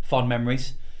fond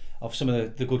memories of some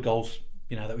of the good goals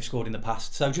that we scored in the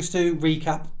past. So just to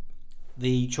recap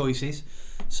the choices.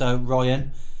 So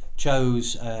Ryan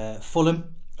chose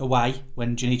Fulham away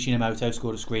when Junichi Inamoto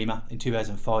scored a screamer in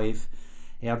 2005.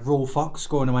 He had Raw Fox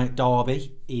scoring away at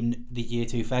Derby in the year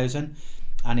 2000,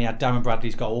 and he had Darren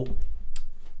Bradley's goal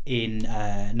in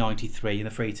 93 in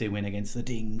the 3-2 win against the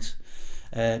Dings.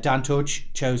 Dan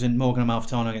Tudge chosen Morgan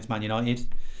Amalfitano against Man United.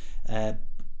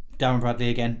 Darren Bradley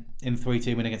again in the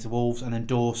 3-2 win against the Wolves, and then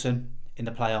Dawson in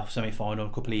the playoff semi-final a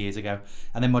couple of years ago.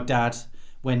 And then my dad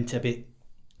went a bit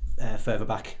further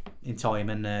back in time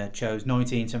and chose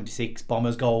 1976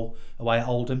 Bombers goal away at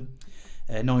Oldham.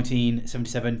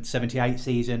 1977-78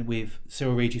 season with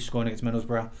Cyril Regis scoring against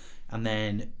Middlesbrough, and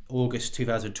then August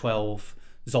 2012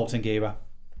 Zoltan Gira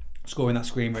scoring that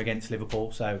screamer against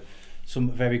Liverpool. So some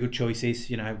very good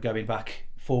choices, going back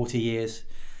 40 years,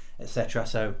 etc.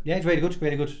 So yeah, it's really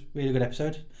good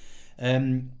episode.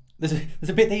 there's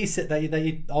a bit that you said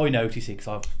that I notice it because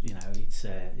I've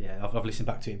listened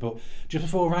back to it. But just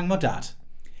before I rang my dad,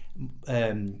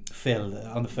 Phil,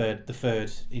 on the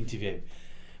third interview,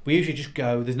 we usually just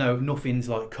go. There's nothing's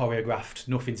like choreographed,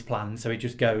 nothing's planned, so it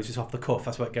just goes. It's off the cuff.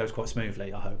 That's why it goes quite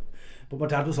smoothly, I hope. But my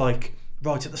dad was like,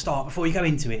 right at the start, before you go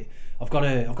into it, I've got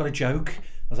a joke. I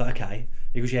was like, okay.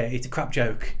 He goes, yeah, it's a crap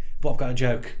joke, but I've got a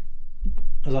joke.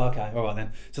 I was like, okay, all right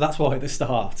then. So that's why at the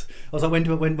start, I was like, when do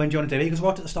you want to do it? He goes,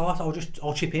 right at the start, I'll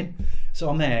chip in. So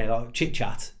I'm there, like chit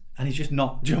chat, and he's just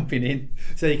not jumping in.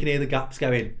 So you can hear the gaps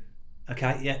going,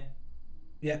 okay,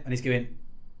 yeah, and he's going,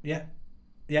 yeah.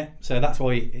 So that's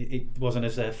why it wasn't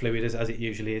as fluid as it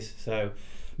usually is. So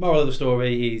moral of the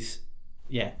story is,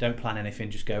 yeah, don't plan anything,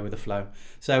 just go with the flow.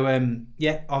 So I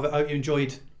hope you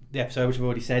enjoyed the episode, which I've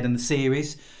already said, and the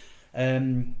series.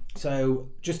 So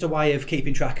just a way of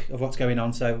keeping track of what's going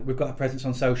on. So we've got a presence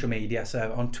on social media.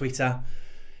 So on Twitter,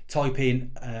 type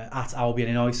in at Albion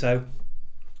in ISO,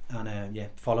 and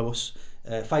follow us.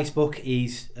 Facebook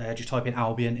is just type in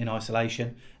Albion in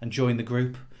Isolation and join the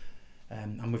group.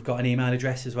 And we've got an email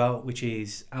address as well, which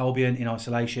is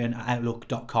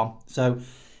albioninisolation@outlook.com. So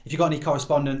if you've got any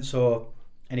correspondence or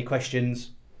any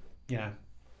questions, get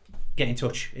in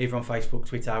touch either on Facebook,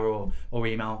 Twitter, or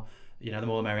email. The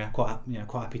more the merrier. Quite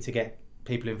happy to get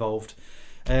people involved.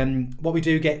 What we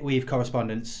do get with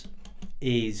correspondence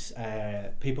is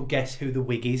people guess who the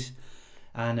wig is,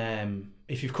 and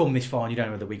if you've come this far and you don't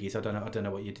know who the wig is, I don't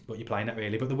know what you're playing at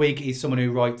really. But the wig is someone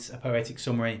who writes a poetic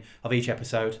summary of each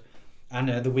episode, and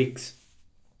the wig's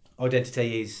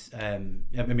identity is a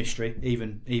mystery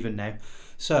even now.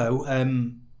 So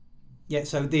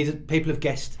so these are, people have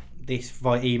guessed this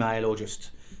via email or just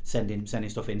sending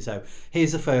stuff in. So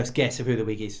here's the first guess of who the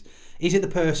wig is. Is it the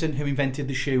person who invented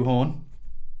the shoehorn?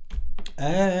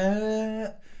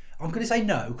 I'm going to say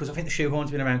no, because I think the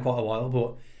shoehorn's been around quite a while,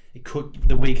 but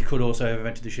the wig could also have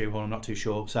invented the shoehorn. I'm not too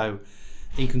sure. So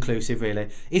inconclusive, really.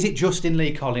 Is it Justin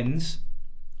Lee Collins?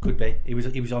 Could be. He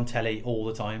was on telly all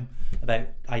the time about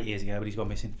 8 years ago, but he's gone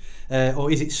missing. Or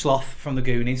is it Sloth from the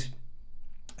Goonies?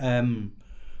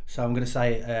 So I'm going to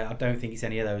say I don't think it's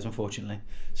any of those, unfortunately.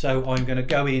 So I'm going to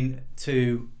go in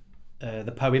to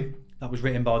the poem that was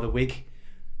written by the wig.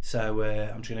 So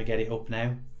I'm just going to get it up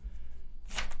now.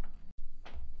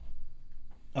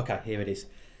 Okay, here it is.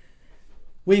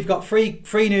 We've got three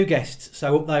new guests,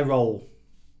 so up they roll.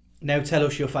 Now tell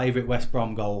us your favourite West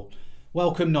Brom goal.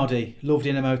 Welcome Noddy, loved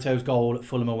Inamoto's goal at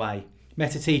Fulham away.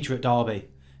 Met a teacher at Derby.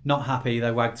 Not happy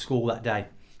they wagged school that day.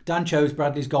 Dan chose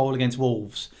Bradley's goal against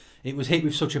Wolves. It was hit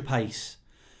with such a pace.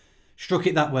 Struck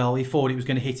it that well, he thought it was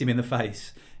going to hit him in the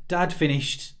face. Dad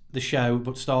finished the show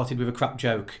but started with a crap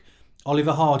joke.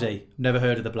 Oliver Hardy, never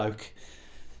heard of the bloke.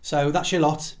 So that's your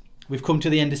lot. We've come to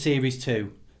the end of Series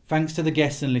 2. Thanks to the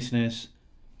guests and listeners.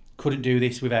 Couldn't do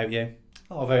this without you.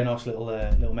 Oh, very nice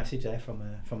little message there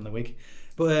from the wig.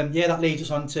 But that leads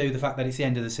us on to the fact that it's the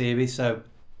end of the series. So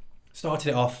started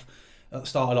it off at the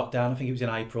start of lockdown. I think it was in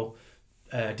April.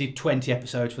 Did 20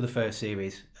 episodes for the first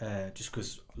series, just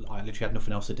because I literally had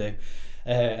nothing else to do,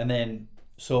 and then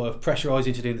sort of pressurised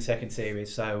into doing the second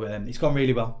series. So it's gone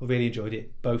really well. I really enjoyed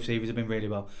it. Both series have been really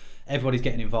well. Everybody's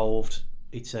getting involved.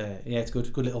 It's it's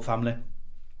good little family.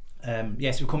 So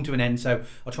we've come to an end. So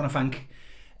I just want to thank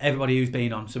everybody who's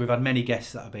been on. So we've had many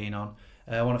guests that have been on.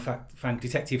 I want to thank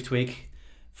Detective Twig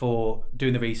for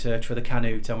doing the research for the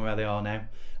Canoe. Tell me where they are now.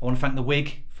 I want to thank the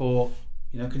wig for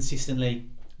consistently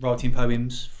writing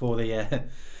poems for the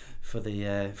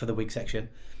wig section,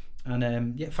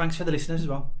 and thanks for the listeners as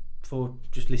well for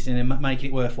just listening and making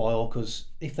it worthwhile, because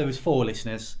if there was 4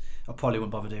 listeners I probably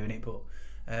wouldn't bother doing it, but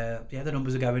the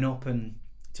numbers are going up and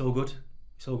it's all good.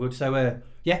 So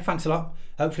thanks a lot.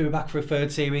 Hopefully we're back for a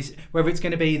third series. Whether it's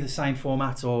going to be the same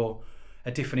format or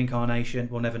a different incarnation,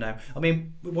 we'll never know. I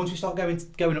mean, once we start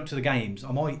going up to the games,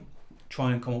 I might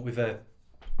try and come up with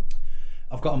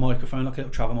I've got a microphone, like a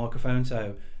little travel microphone,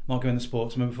 so I might go in the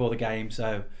sportsman before the game.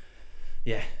 So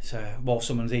while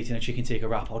someone's eating a chicken tikka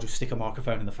wrap, I'll just stick a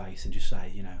microphone in the face and just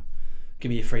say, give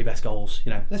me your 3 best goals.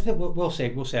 We'll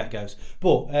see how it goes.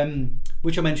 But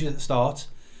which I mentioned at the start,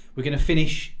 we're going to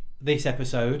finish this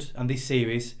episode and this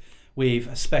series with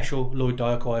a special Lloyd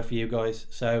Dyer choir for you guys.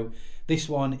 So this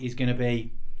one is going to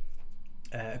be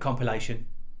a compilation.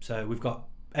 So we've got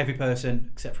every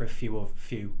person except for a few.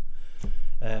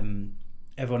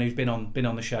 Everyone who's been on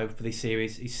the show for this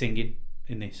series is singing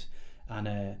in this,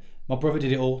 and my brother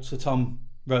did it all. So Tom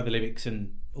wrote the lyrics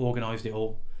and organised it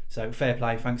all. So fair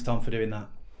play, thanks Tom for doing that,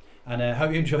 and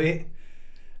hope you enjoy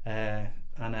it.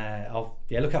 I'll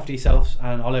look after yourselves,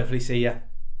 and I'll hopefully see you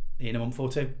in a month or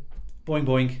 2. Boing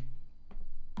boing.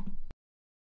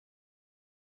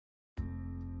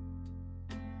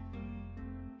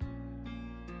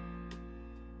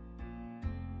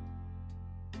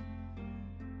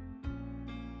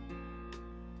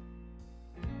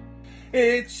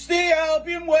 It's the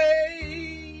Albion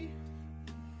way.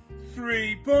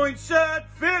 3 points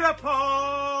at Villa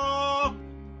Park.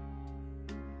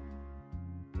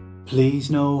 Please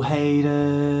no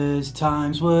haters,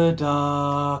 times were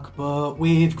dark, but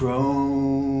we've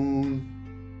grown.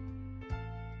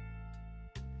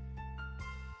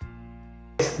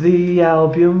 It's the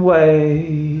Albion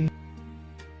way.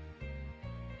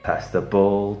 Pass the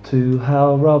ball to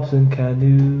Hal Robson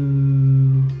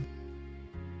Canoe.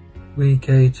 We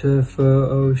cater for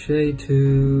O'Shea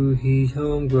too, he's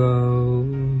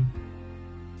homegrown.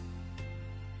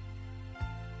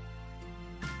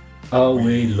 Oh,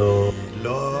 we love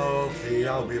the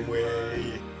Albion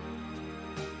way.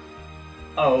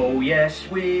 Oh yes,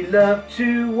 we love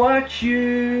to watch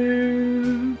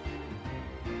you.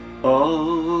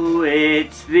 Oh,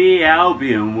 it's the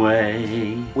Albion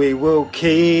way. We will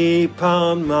keep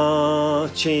on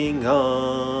marching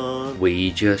on.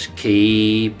 We just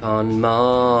keep on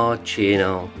marching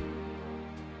on.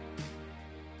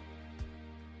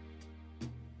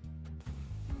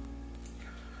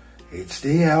 It's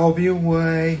the Albion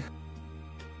way.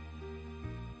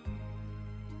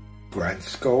 Grant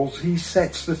Scholes, he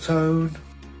sets the tone.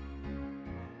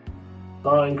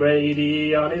 Find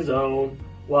Grady on his own.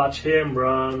 Watch him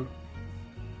run.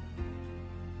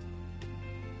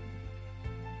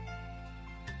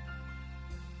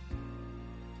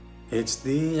 It's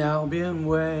the Albion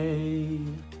way.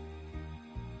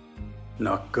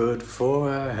 Not good for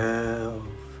our health.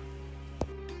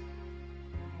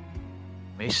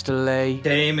 Mr. Lee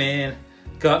Came in,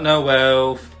 got no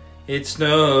wealth, it's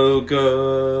no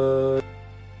good.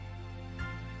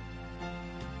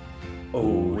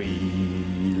 Oh,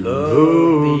 we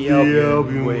love the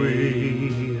Albion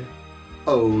way.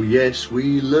 Oh, yes,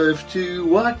 we love to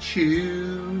watch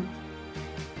you.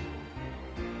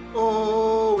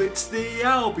 Oh, it's the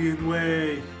Albion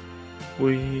way.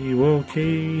 We will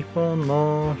keep on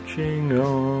marching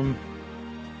on.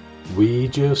 We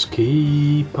just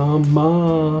keep on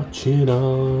marching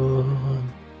on.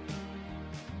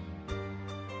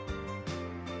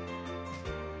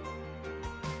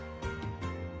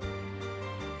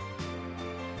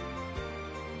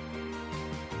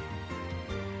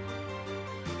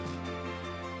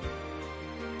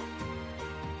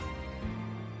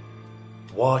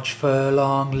 Watch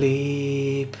Furlong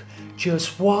leap,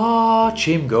 just watch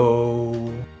him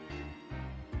go.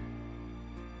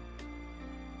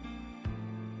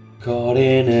 Caught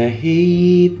in a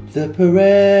heap, the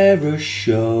Pereira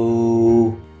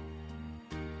show.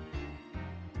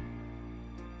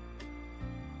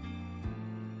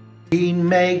 He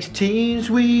makes teams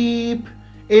weep,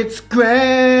 it's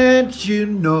Grant, you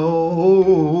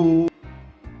know.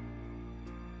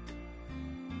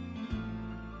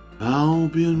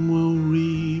 Albion will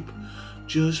reap,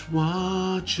 just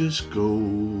watch us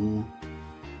go.